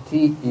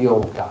Bhakti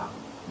Yoga,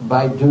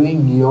 by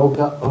doing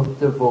yoga of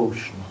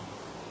devotion,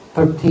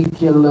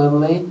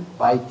 particularly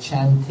by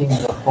chanting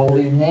the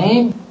holy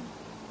name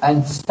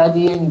and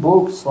studying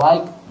books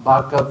like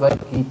Bhagavad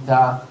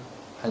Gita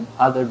and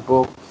other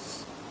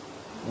books.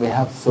 We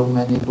have so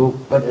many books,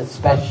 but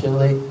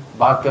especially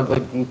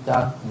Bhagavad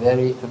Gita,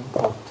 very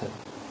important.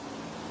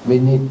 We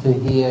need to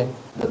hear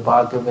the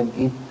Bhagavad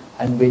Gita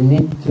and we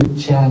need to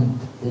chant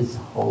His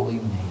holy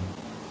name.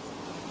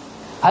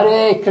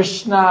 Hare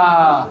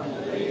Krishna,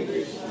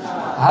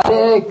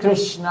 Hare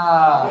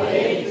Krishna,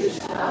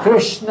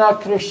 Krishna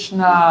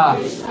Krishna,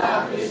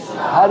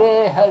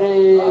 Hare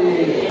Hare,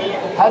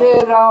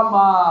 Hare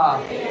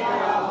Rama,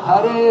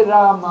 Hare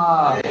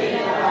Rama,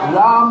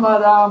 Rama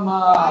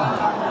Rama,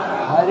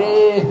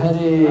 Hare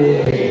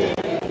Hare.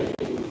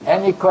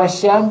 Any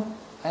question?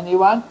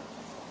 Anyone?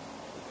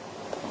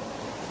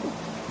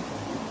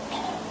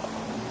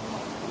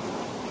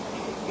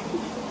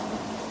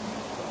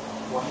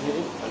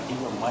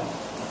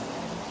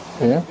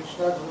 Yeah.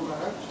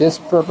 Yes,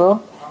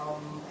 Prabhu.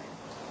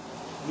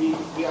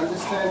 We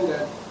understand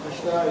that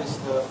Krishna is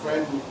the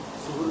friend,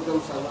 Suhurdam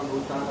Sarva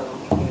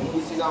Bhutanam, and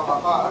He's in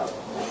our heart.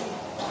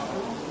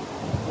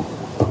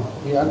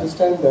 We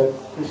understand that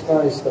Krishna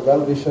is the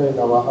well-wisher in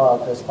our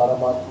heart as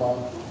Paramatma.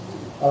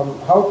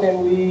 How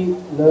can we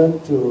learn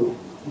to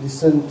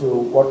listen to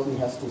what He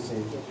has to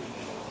say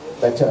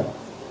better?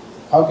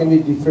 How can we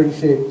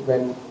differentiate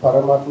when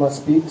Paramatma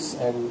speaks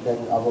and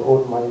when our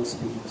own mind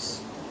speaks?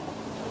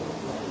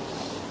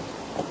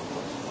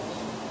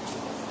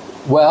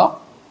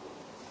 Well,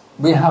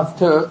 we have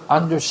to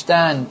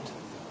understand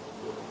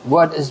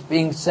what is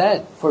being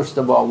said. First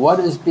of all, what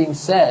is being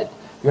said?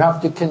 You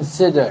have to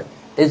consider,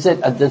 is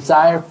it a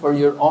desire for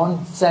your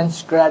own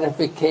sense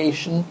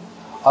gratification,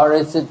 or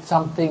is it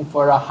something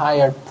for a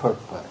higher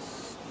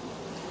purpose?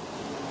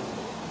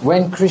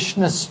 When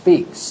Krishna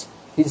speaks,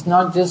 He's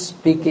not just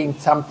speaking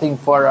something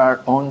for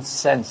our own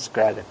sense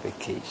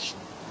gratification.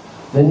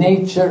 The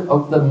nature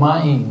of the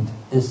mind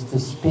is to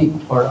speak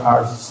for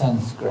our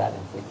sense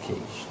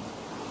gratification,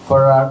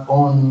 for our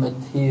own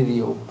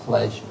material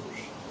pleasures.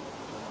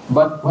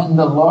 But when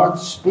the Lord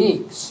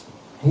speaks,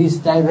 He's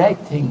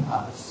directing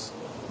us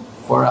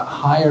for a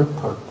higher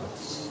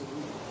purpose,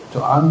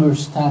 to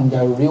understand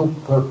our real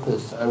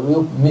purpose, our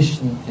real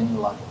mission in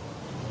life.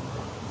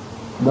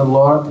 The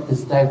Lord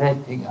is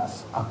directing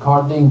us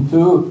according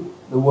to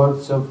the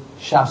words of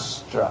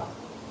Shastra.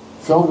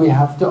 So we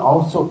have to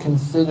also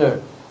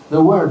consider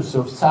the words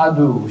of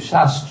Sadhu,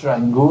 Shastra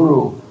and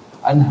Guru,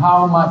 and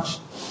how much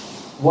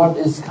what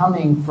is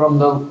coming from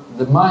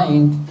the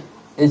mind,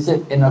 is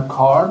it in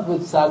accord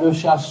with Sadhu,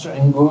 Shastra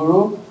and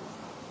Guru?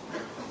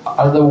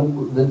 Are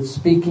the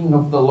speaking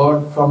of the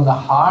Lord from the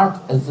heart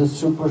as the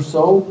Super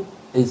Soul,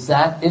 is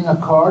that in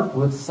accord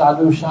with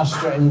Sadhu,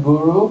 Shastra and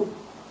Guru?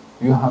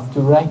 You have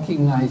to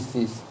recognize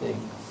these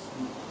things.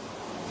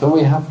 So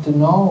we have to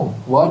know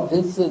what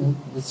is in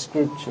the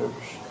scriptures.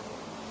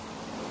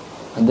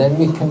 And then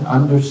we can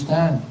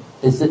understand,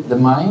 is it the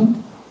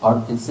mind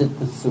or is it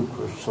the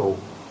Super Soul?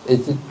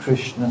 Is it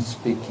Krishna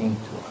speaking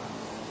to us?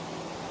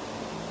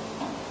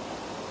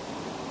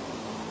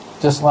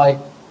 Just like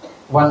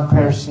one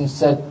person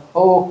said,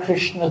 oh,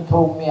 Krishna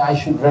told me I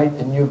should write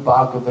a new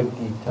Bhagavad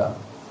Gita.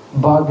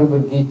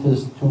 Bhagavad Gita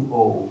is too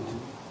old.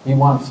 He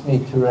wants me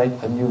to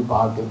write a new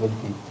Bhagavad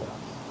Gita.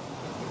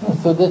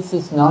 So this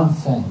is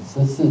nonsense.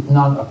 This is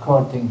not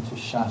according to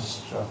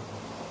Shastra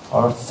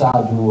or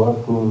Sadhu or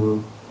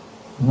Guru.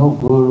 No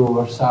Guru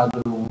or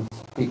Sadhu will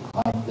speak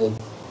like this.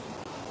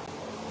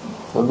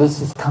 So this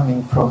is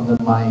coming from the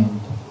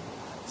mind.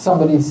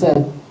 Somebody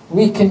said,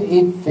 we can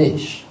eat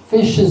fish.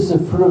 Fish is the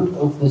fruit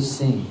of the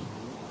sea.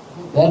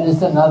 That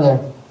is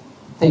another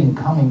thing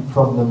coming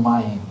from the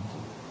mind.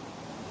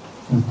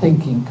 The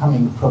thinking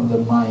coming from the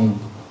mind.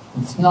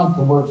 It's not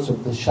the words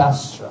of the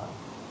Shastra.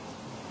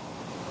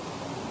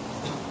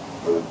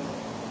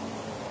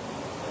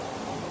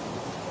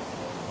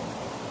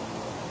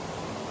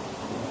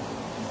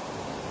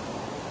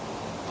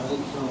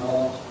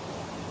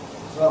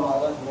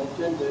 Maharaj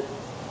mentioned that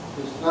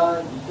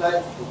Krishna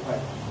decides to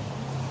fight.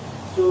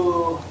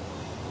 So,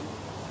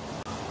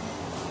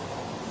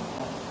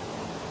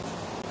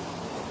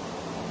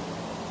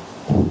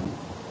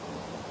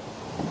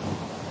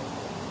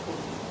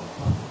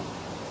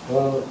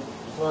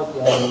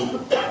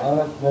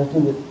 Maharaj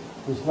mentioned that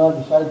Krishna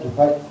decides to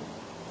fight.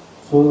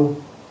 So,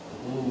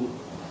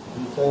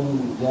 he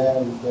sent there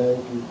and there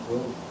to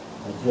go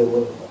and play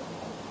work.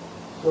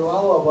 So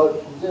how about,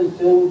 is the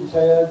same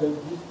desire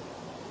that these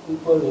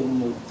people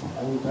in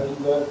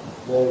Kaliga,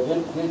 the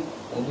great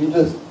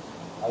leaders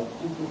are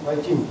keep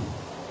fighting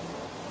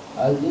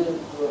Are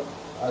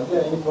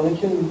there any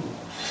connection?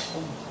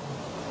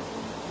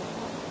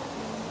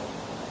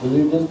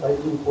 Religious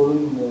fighting,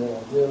 following,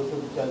 they also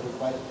try to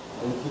fight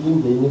and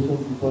killing the innocent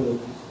people like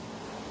this.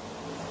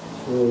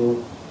 So,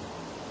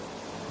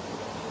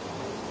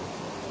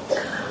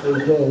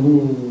 is there any...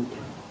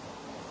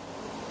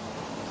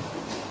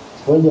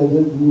 What are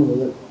they doing like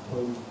that?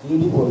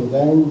 Greedy for the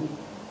land,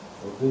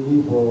 or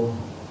greedy for...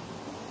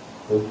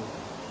 to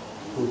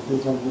say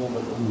something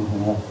about the...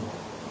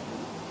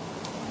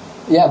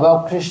 Yeah, well,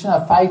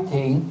 Krishna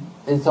fighting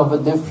is of a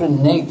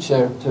different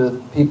nature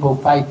to people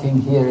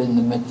fighting here in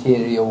the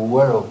material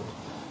world.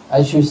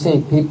 As you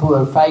say, people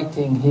are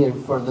fighting here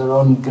for their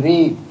own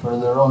greed, for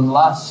their own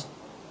lust,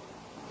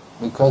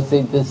 because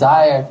they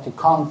desire to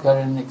conquer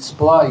and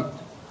exploit.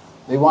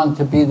 They want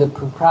to be the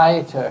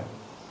proprietor.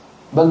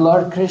 But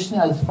Lord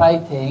Krishna is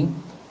fighting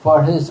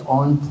for his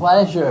own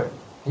pleasure.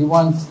 He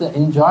wants the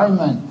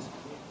enjoyment.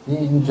 He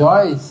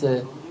enjoys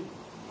it.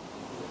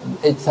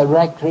 It's a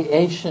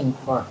recreation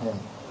for him.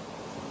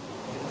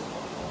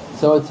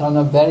 So it's on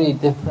a very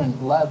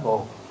different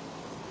level.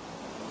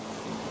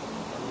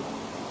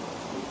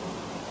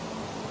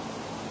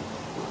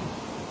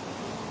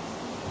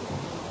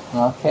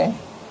 Okay?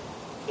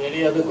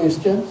 Any other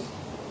questions?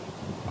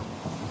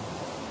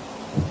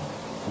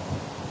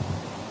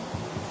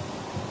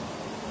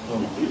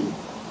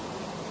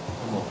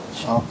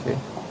 Okay.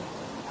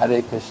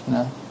 Hare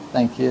Krishna.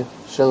 Thank you.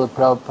 Srila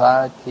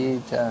Prabhupada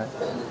ki jai.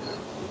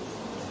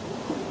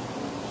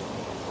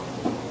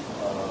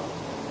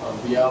 On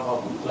behalf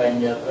of Klang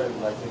Yatra,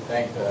 I'd like to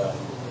thank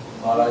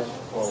Maharaj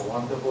for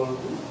wonderful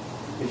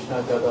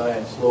Krishna Katha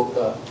and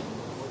Sloka.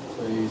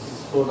 So it's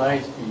so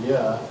nice to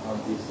hear on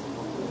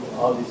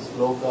all these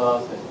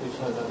slokas and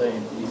Krishna Katha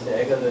in this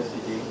Ekadasi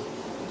day.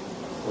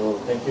 So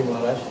thank you,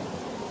 Maharaj.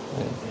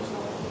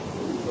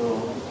 So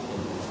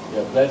we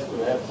are blessed to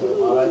have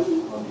Maharaj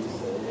on this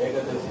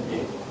Ekadasi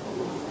day.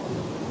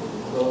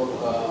 So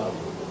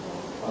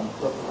on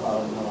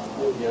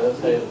the other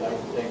side, I'd like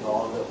to thank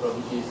all the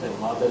Prabhujis and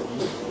Mataji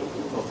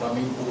for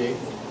coming today.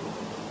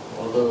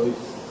 Although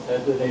it's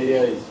certain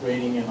area is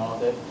raining and all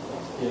that,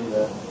 still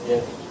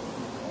yes,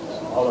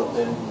 all of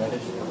them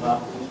managed to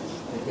come.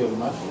 Thank you very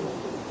much.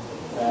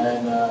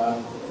 And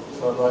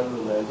short while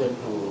we'll adjourn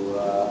to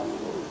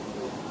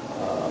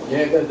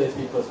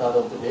Ekadasi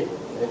Prasadam today.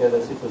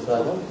 Ekadasi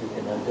Prasadam, you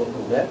can adjourn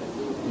to that.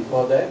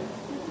 Before that,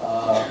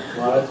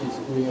 Maharaj is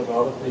doing a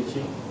lot of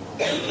preaching.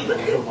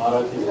 So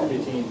Maharaj is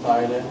preaching in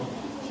Thailand,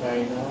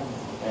 China,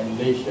 and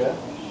Malaysia.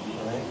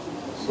 Right?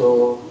 So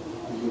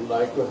if you'd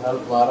like to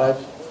help Maharaj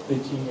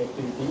preaching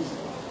activities,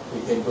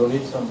 you can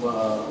donate some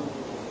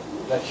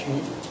Lakshmi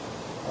in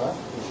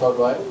a short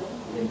while.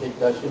 You can take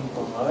darshan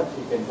from Maharaj.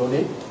 You can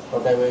donate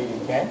whatever you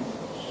can.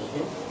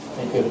 Okay.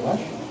 Thank you very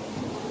much.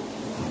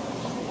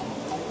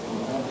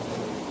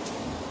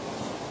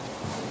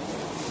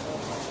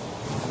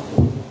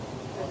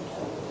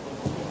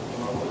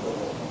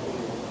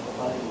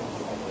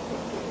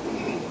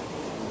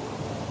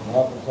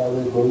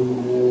 Mahaprasade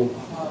Govinde,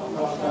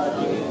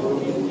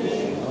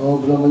 Namo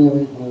Brahmanya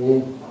Vishnu,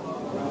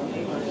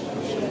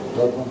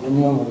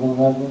 Brahmanya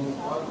Madhunade,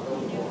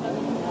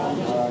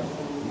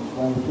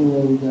 Vishnu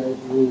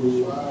Vijayati,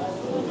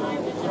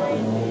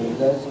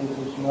 Jai Sri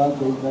Krishna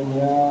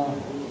Chaitanya,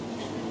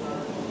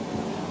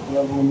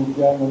 Prabhu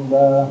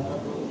Nityananda,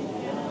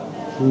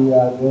 Sri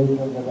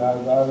Advaita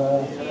Gadadhara,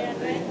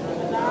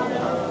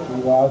 Sri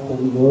Rasa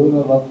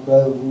Vidhora Bhakta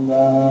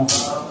Vrinda,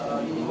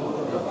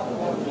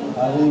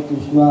 Hare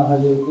Krishna,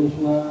 Hare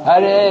Krishna,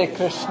 Hare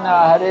Krishna,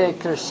 Hare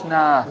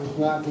Krishna,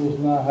 Krishna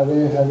Krishna,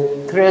 Hare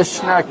Hare,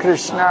 Krishna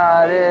Krishna,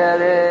 Hare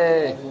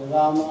Hare,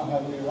 Rama,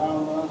 Hare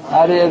Rama,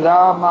 Hare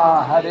Rama,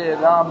 Hare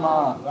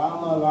Rama,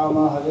 Rama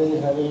Rama, Hare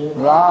Hare,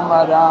 Rama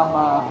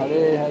Rama,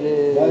 Hare Hare.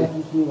 Jai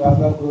Shri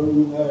Radha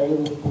Govinda, Hare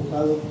Krishna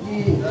ki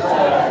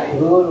Jai.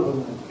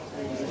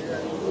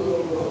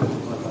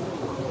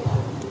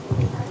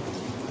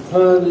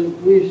 Hare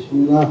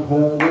Krishna,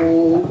 Hare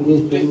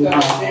Krishna,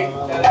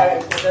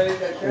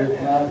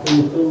 Krishna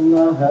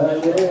Krishna, Hare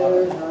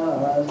Hare,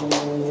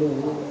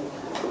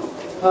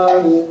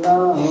 Hare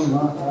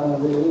Rama,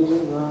 Hare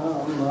Rama,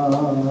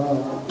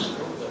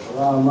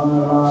 Rama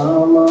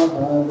Rama,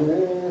 Hare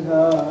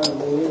Hare,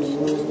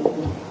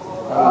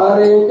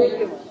 Hare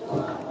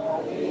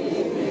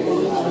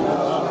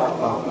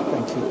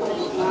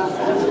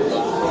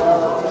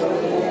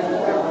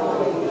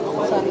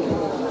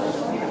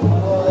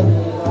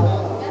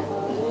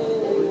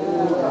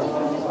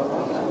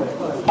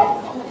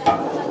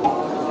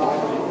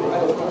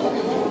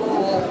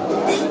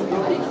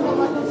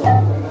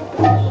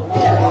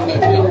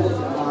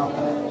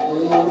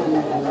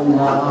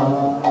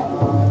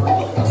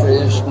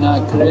Krishna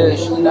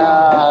Krishna,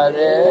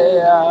 Hare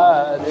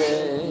Hare,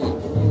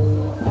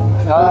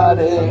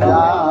 Hare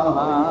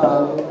Rama,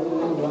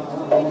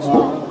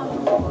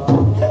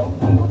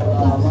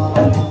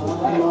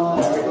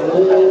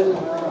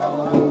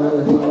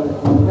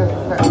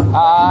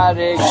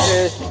 Hare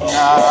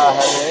Krishna,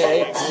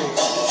 Hare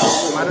Krishna.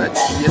 Maharaj,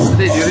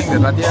 yesterday during the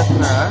Rath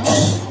Yatra,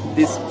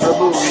 this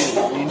Prabhu,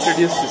 we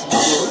introduce this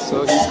Guru, so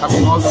he's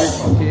coming all the way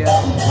from here.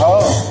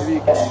 Oh, Maybe you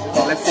can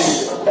bless him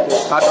to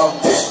start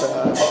off this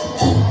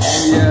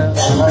New Year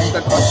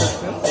Bhakti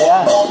consciousness.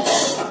 yeah.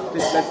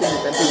 Please bless him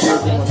with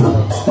enthusiasm.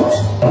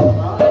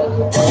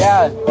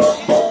 Yeah.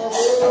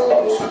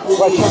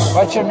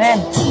 What's your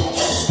name?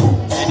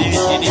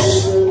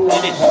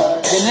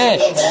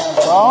 Dinesh.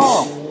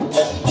 Oh.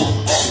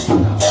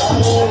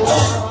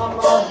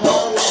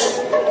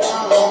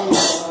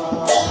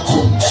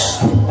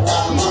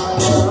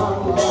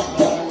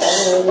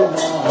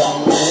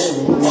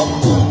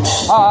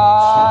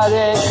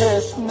 Hare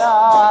Krishna,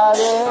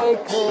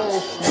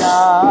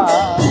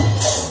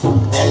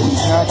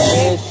 Krishna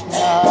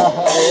Krishna,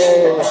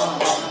 Hare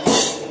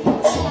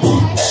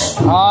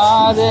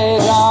Hare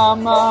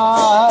Rama,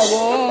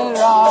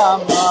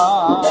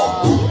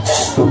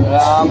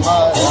 Rama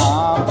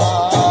Rama,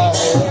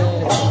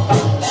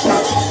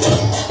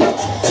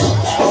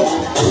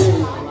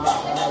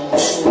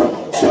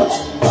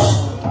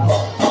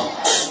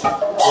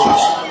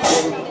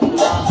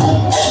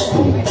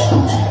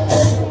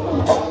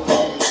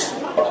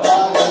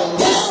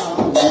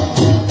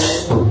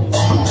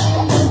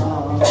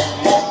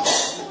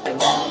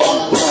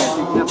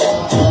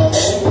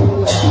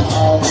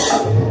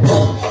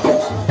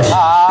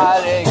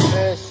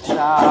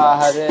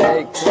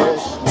 Hare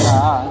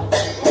Krishna,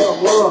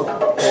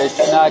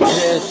 Krishna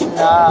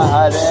Krishna,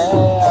 Hare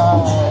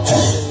Hare.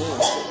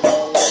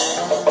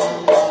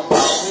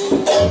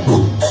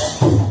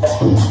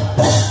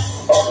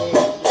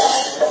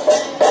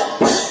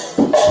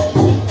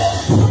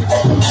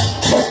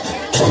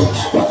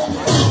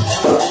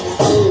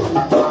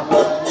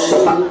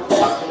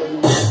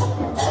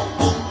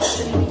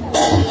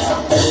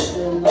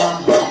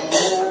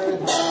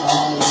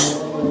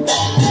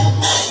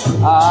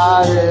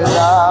 Hare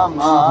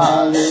Rama,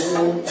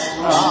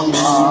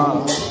 Rama,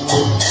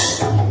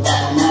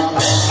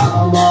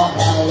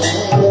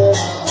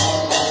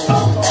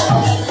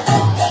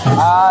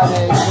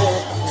 Hare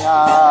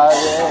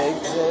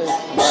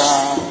Krishna,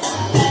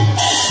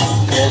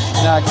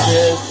 Krishna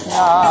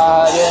Krishna,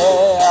 Hare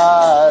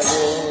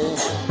Hare,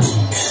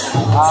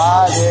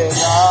 Hare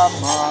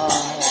Rama.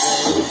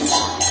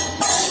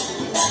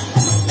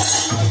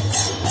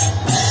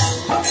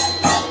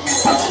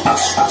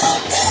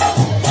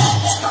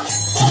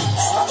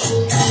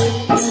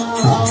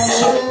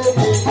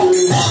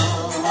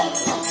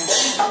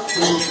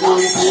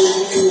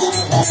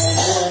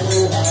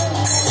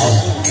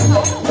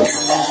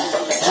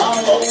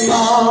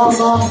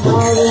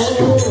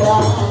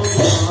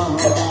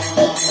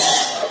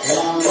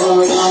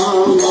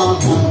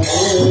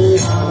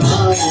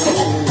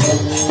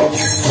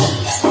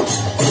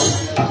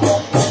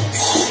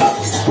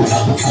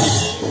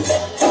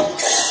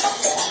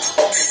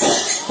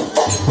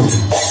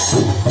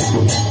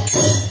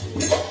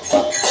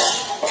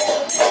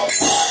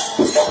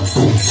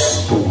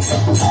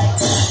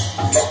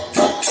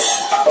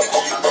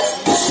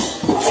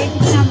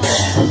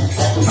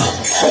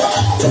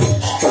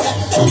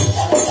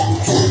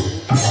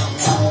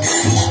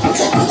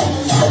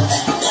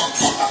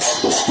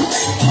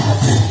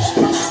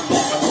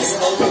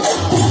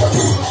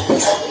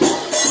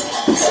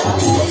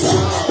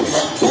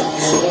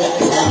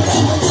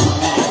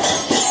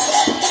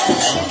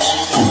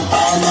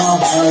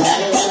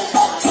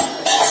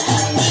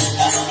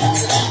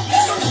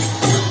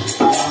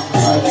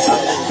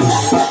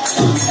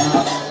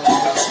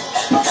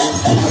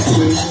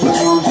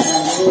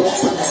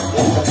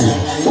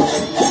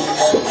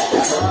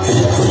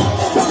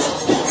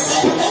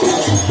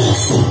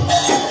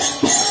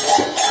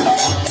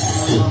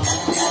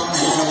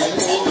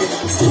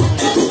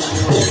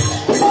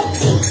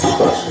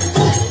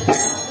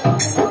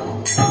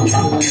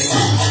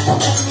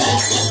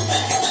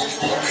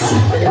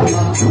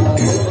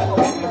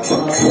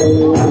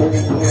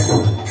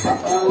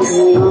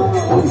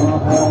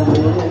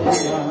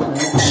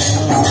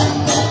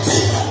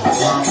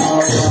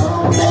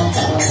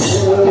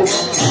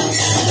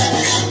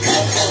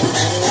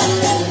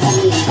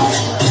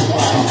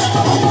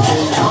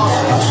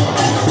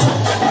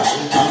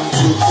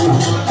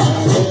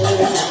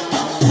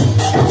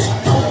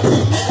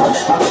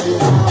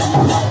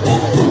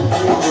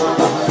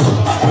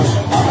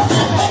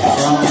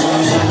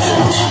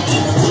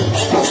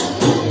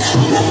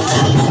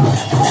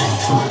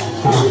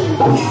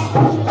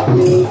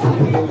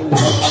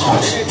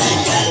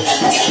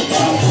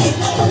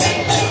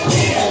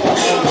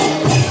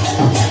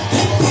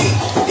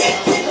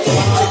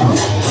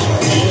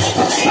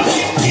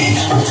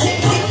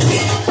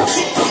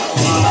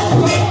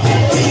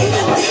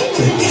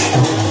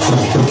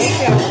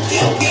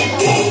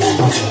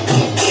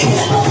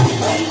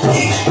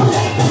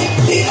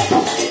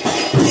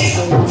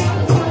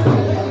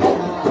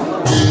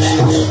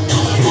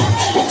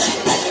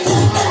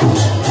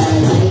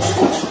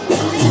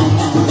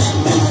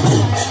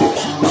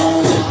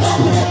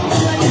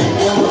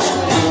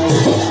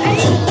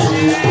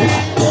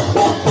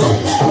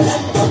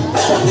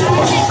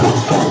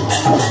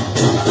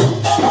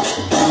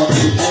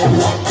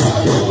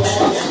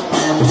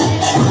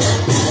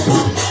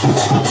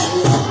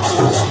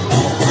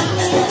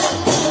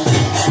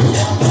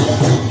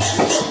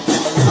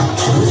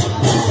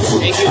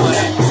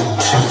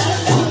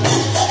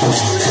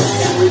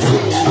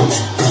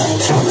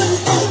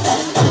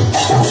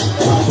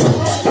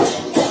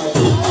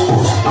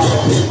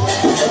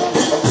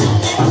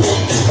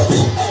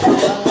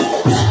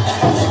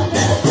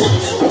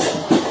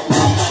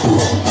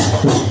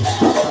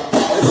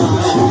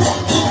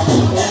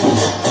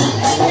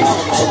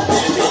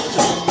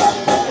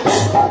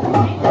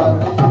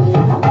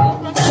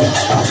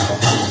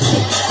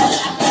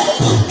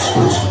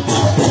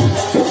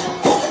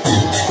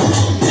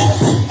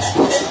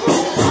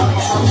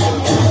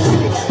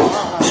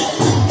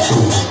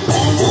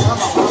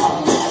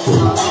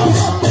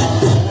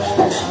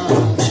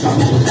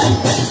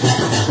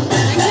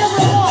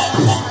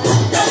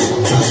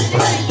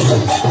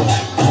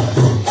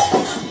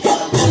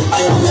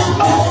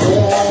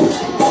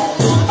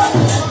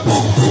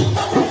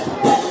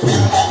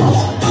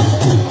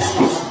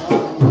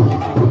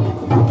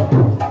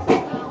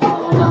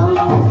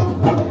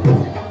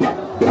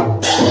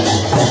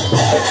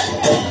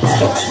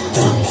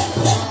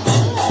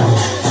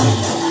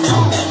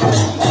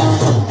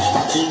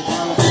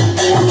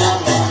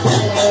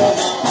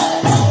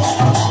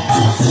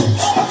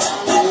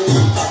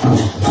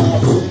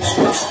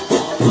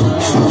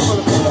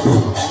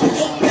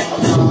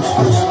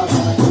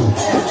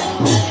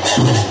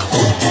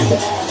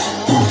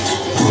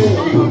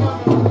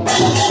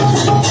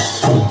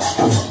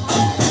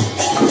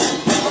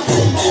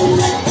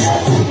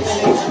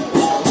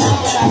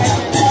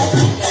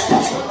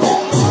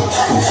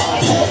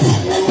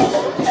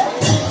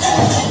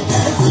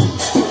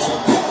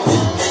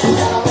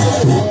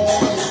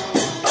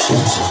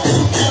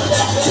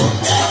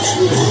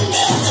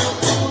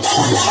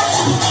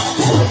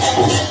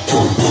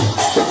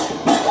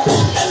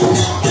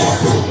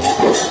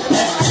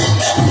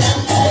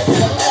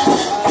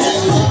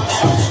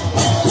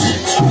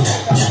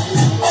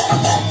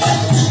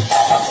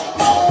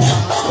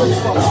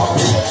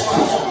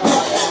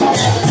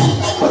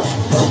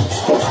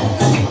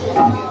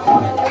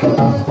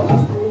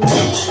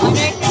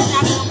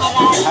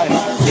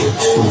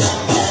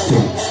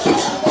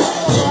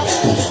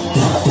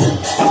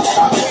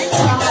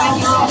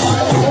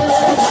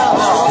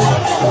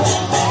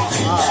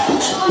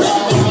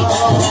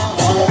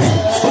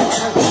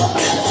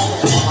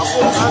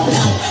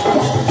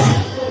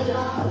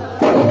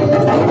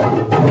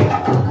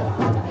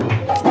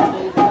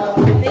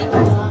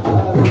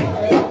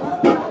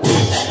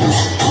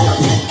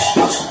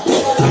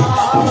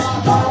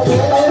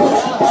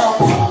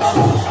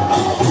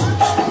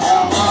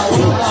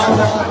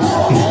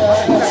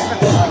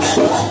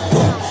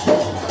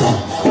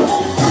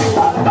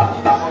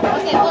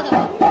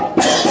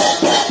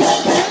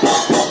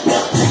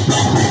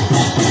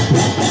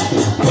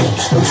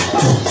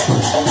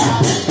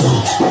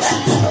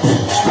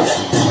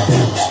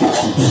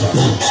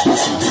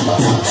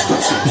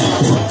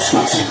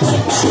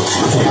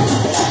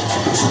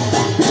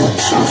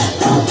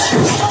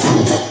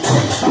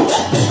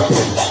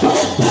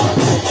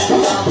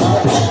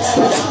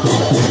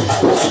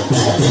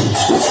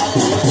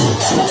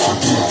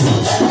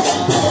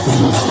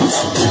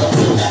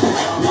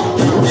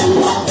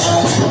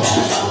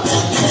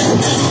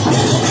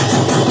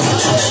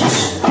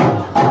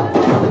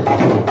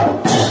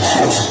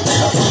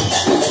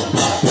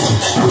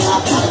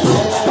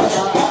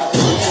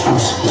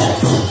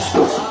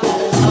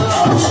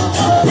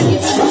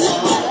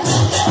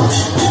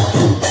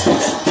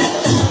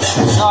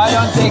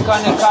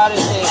 On the cottage.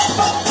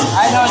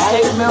 I don't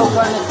take milk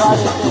on the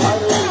cottage.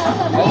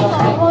 I don't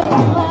take.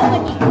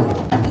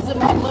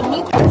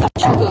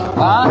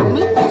 Huh?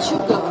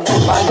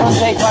 I don't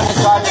take on the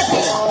cottage.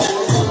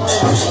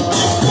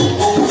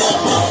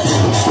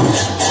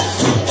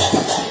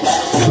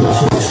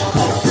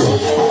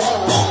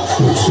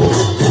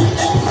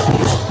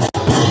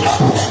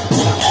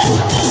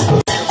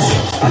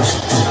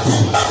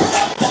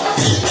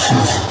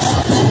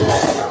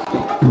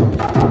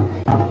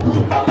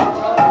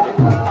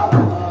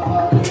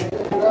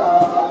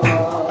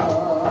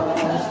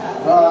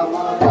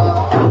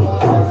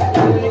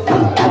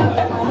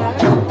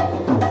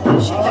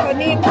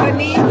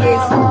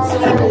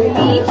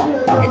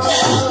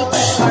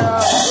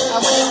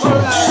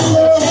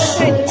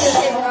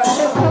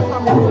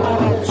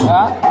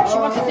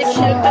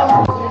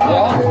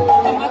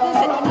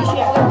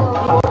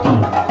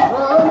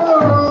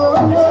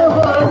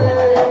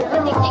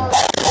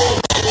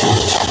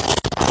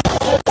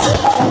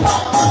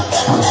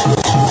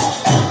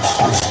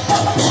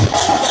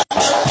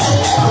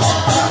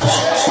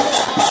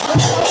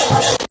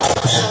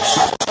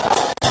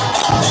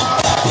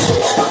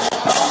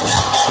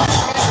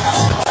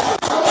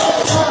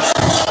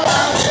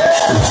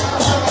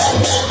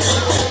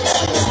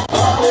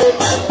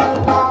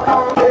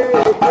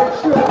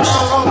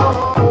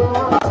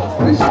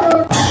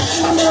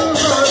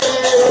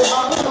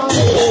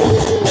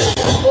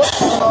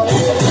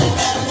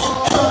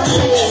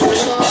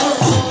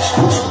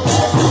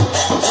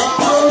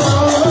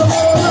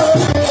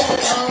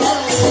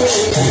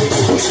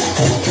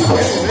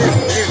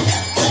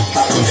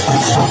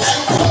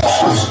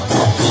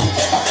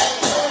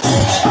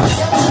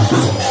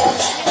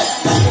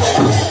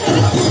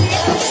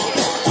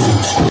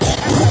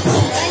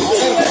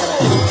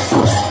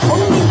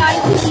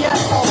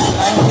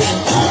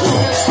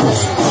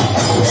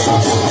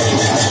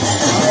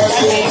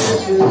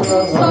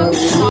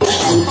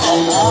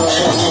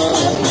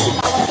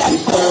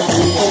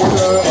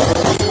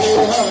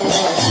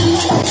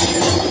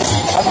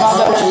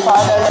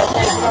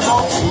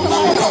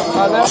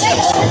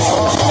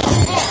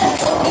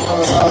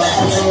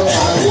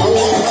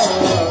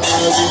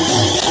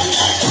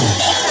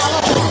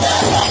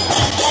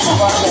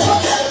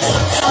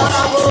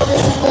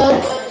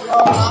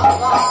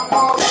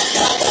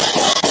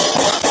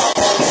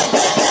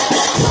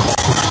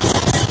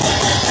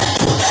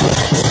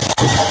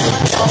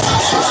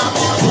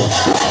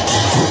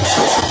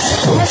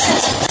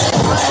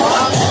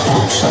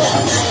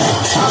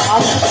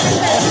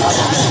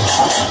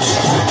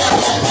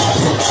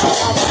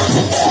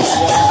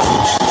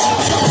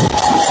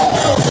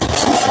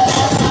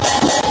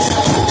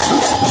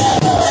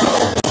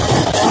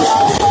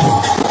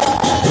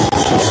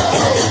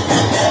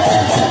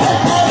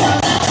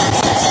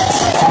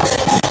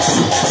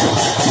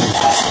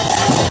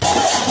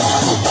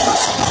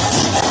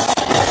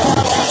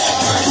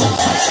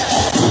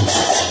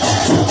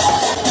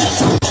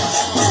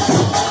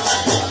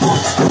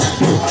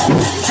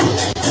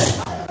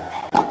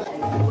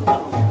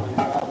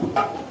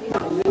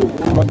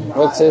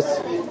 What's this?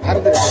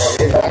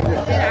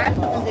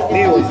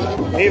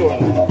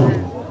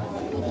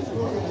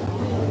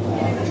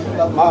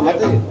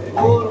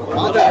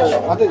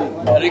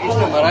 Hare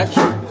Krishna Maharaj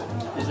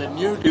is a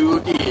new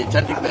devotee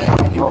chanting the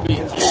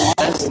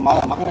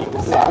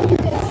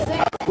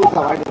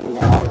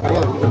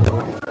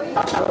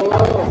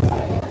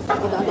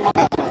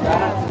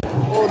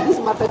Oh, this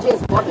Mataji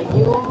has bought a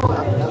new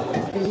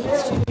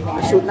beads.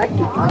 I should like to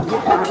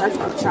give Maharaj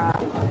a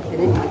charm.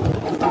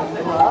 And then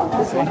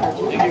this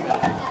Mataji.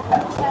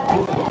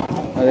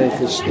 Hare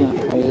Krishna,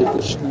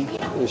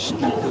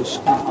 Krishna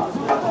Krishna,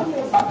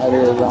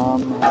 Hare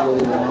Ram, Ram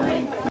Ram, Hare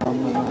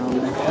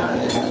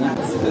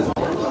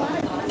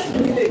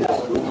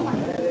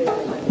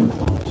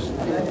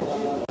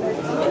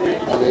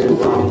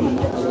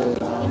Ram.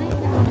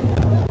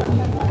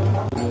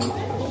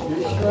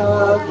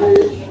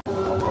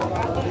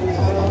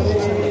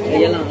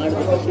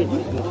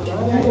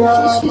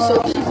 She's so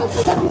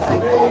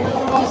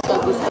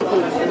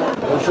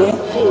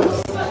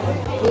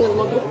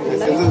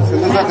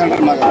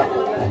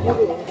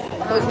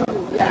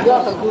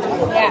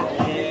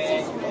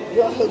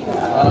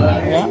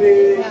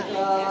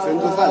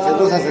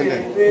Sentosa Center.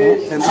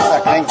 Sentosa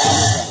Klang.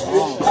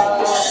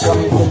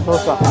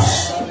 Sentosa.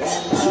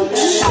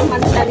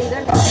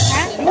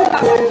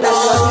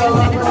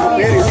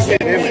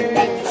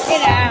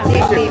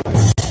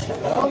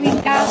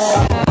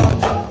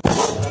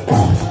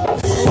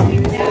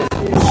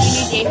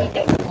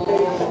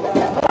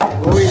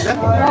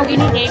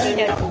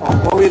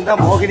 Govinda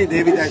Mohini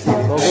Devi Dasi.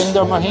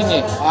 Govinda Mohini.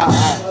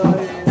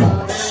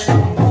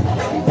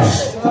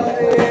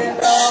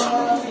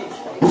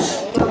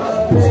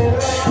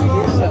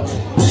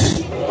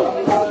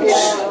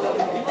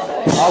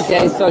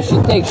 Okay, so she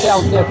takes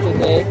shelter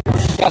today.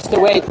 She has to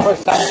wait for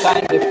some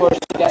time before she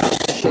gets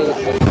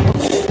initiated.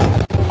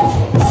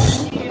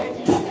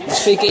 You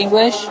speak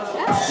English?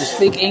 You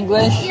speak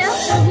English?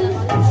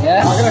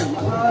 Yeah?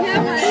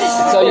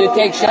 So you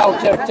take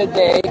shelter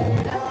today.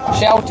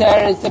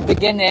 Shelter is the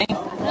beginning,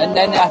 and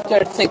then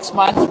after 6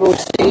 months we'll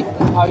see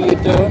how you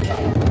do.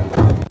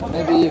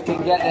 Maybe you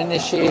can get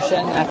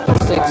initiation after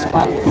 6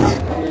 months.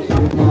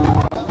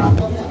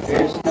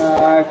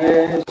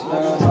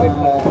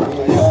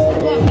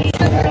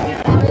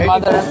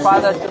 Mother and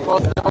father to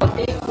both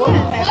devotees?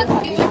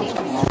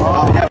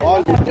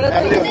 All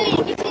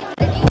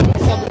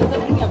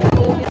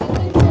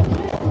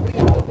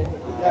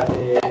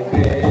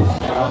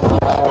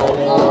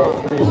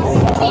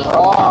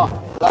Oh,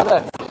 love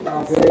it.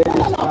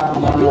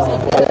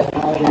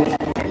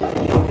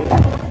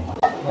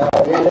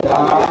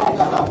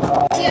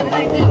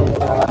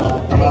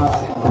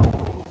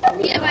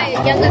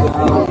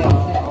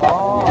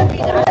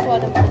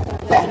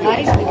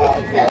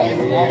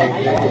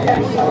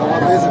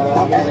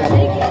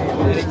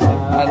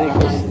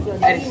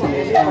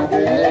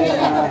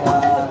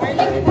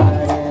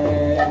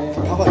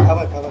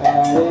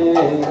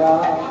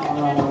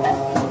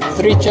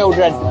 Three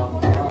children.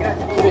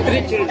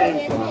 Three children.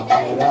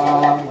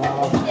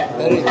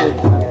 Very good.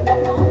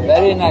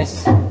 Very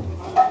nice.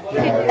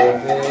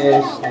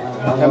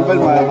 Temple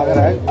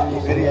Maharaj,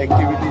 very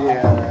activity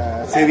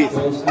service.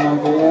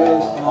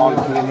 All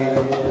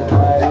cleaning,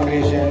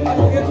 decoration,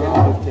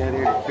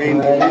 chariot,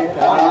 painting.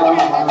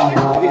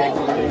 Very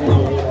activity.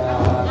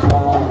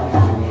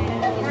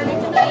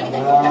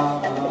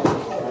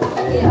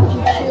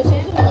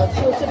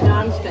 She also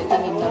danced, I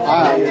think, in the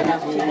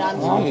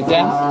Oh, you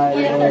dance?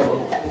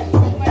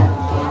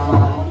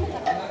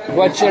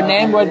 What's your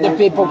name? What do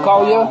people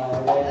call you?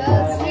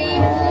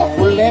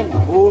 Full name,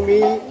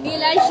 Bhumi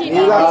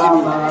Narasimha.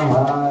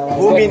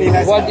 Bhumi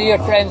Narasimha. What do your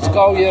friends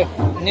call you?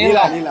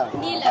 Nila.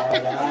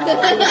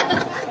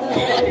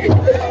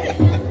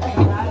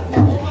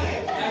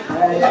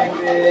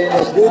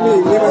 Bhumi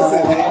Vinasa.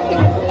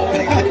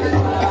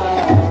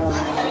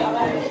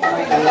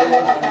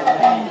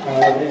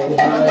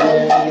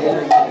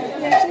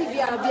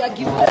 we are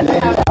given to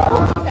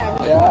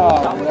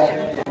Yeah,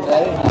 very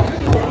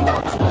nice.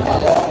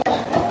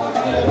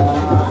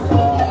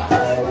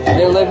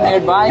 They live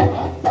nearby?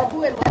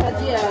 Babu and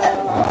Mataji are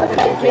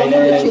training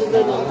the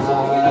children also.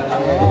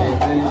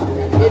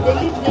 They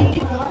live.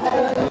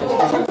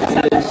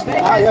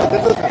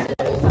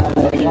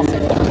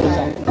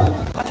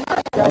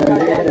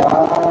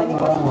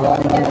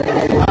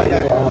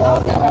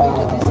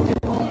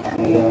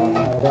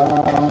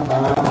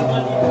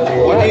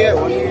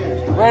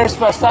 Where's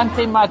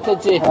Vasanti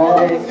Mataji?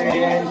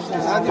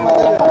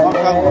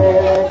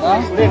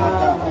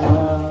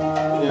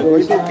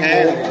 Going to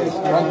KL.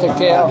 Went to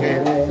KL.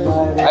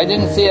 I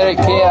didn't see her at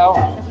KL.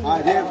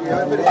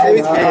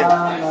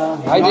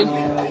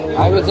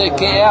 I was at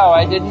KL.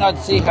 I did not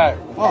see her.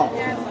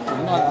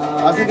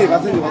 Vasanti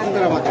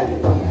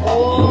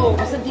Oh,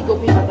 Vasanti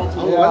Gopi Mataji.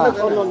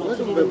 Oh, no.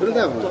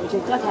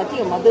 Because I think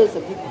your mother is a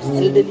bit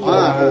elderly.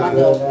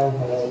 Mother.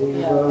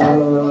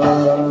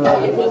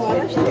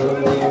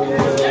 Yeah.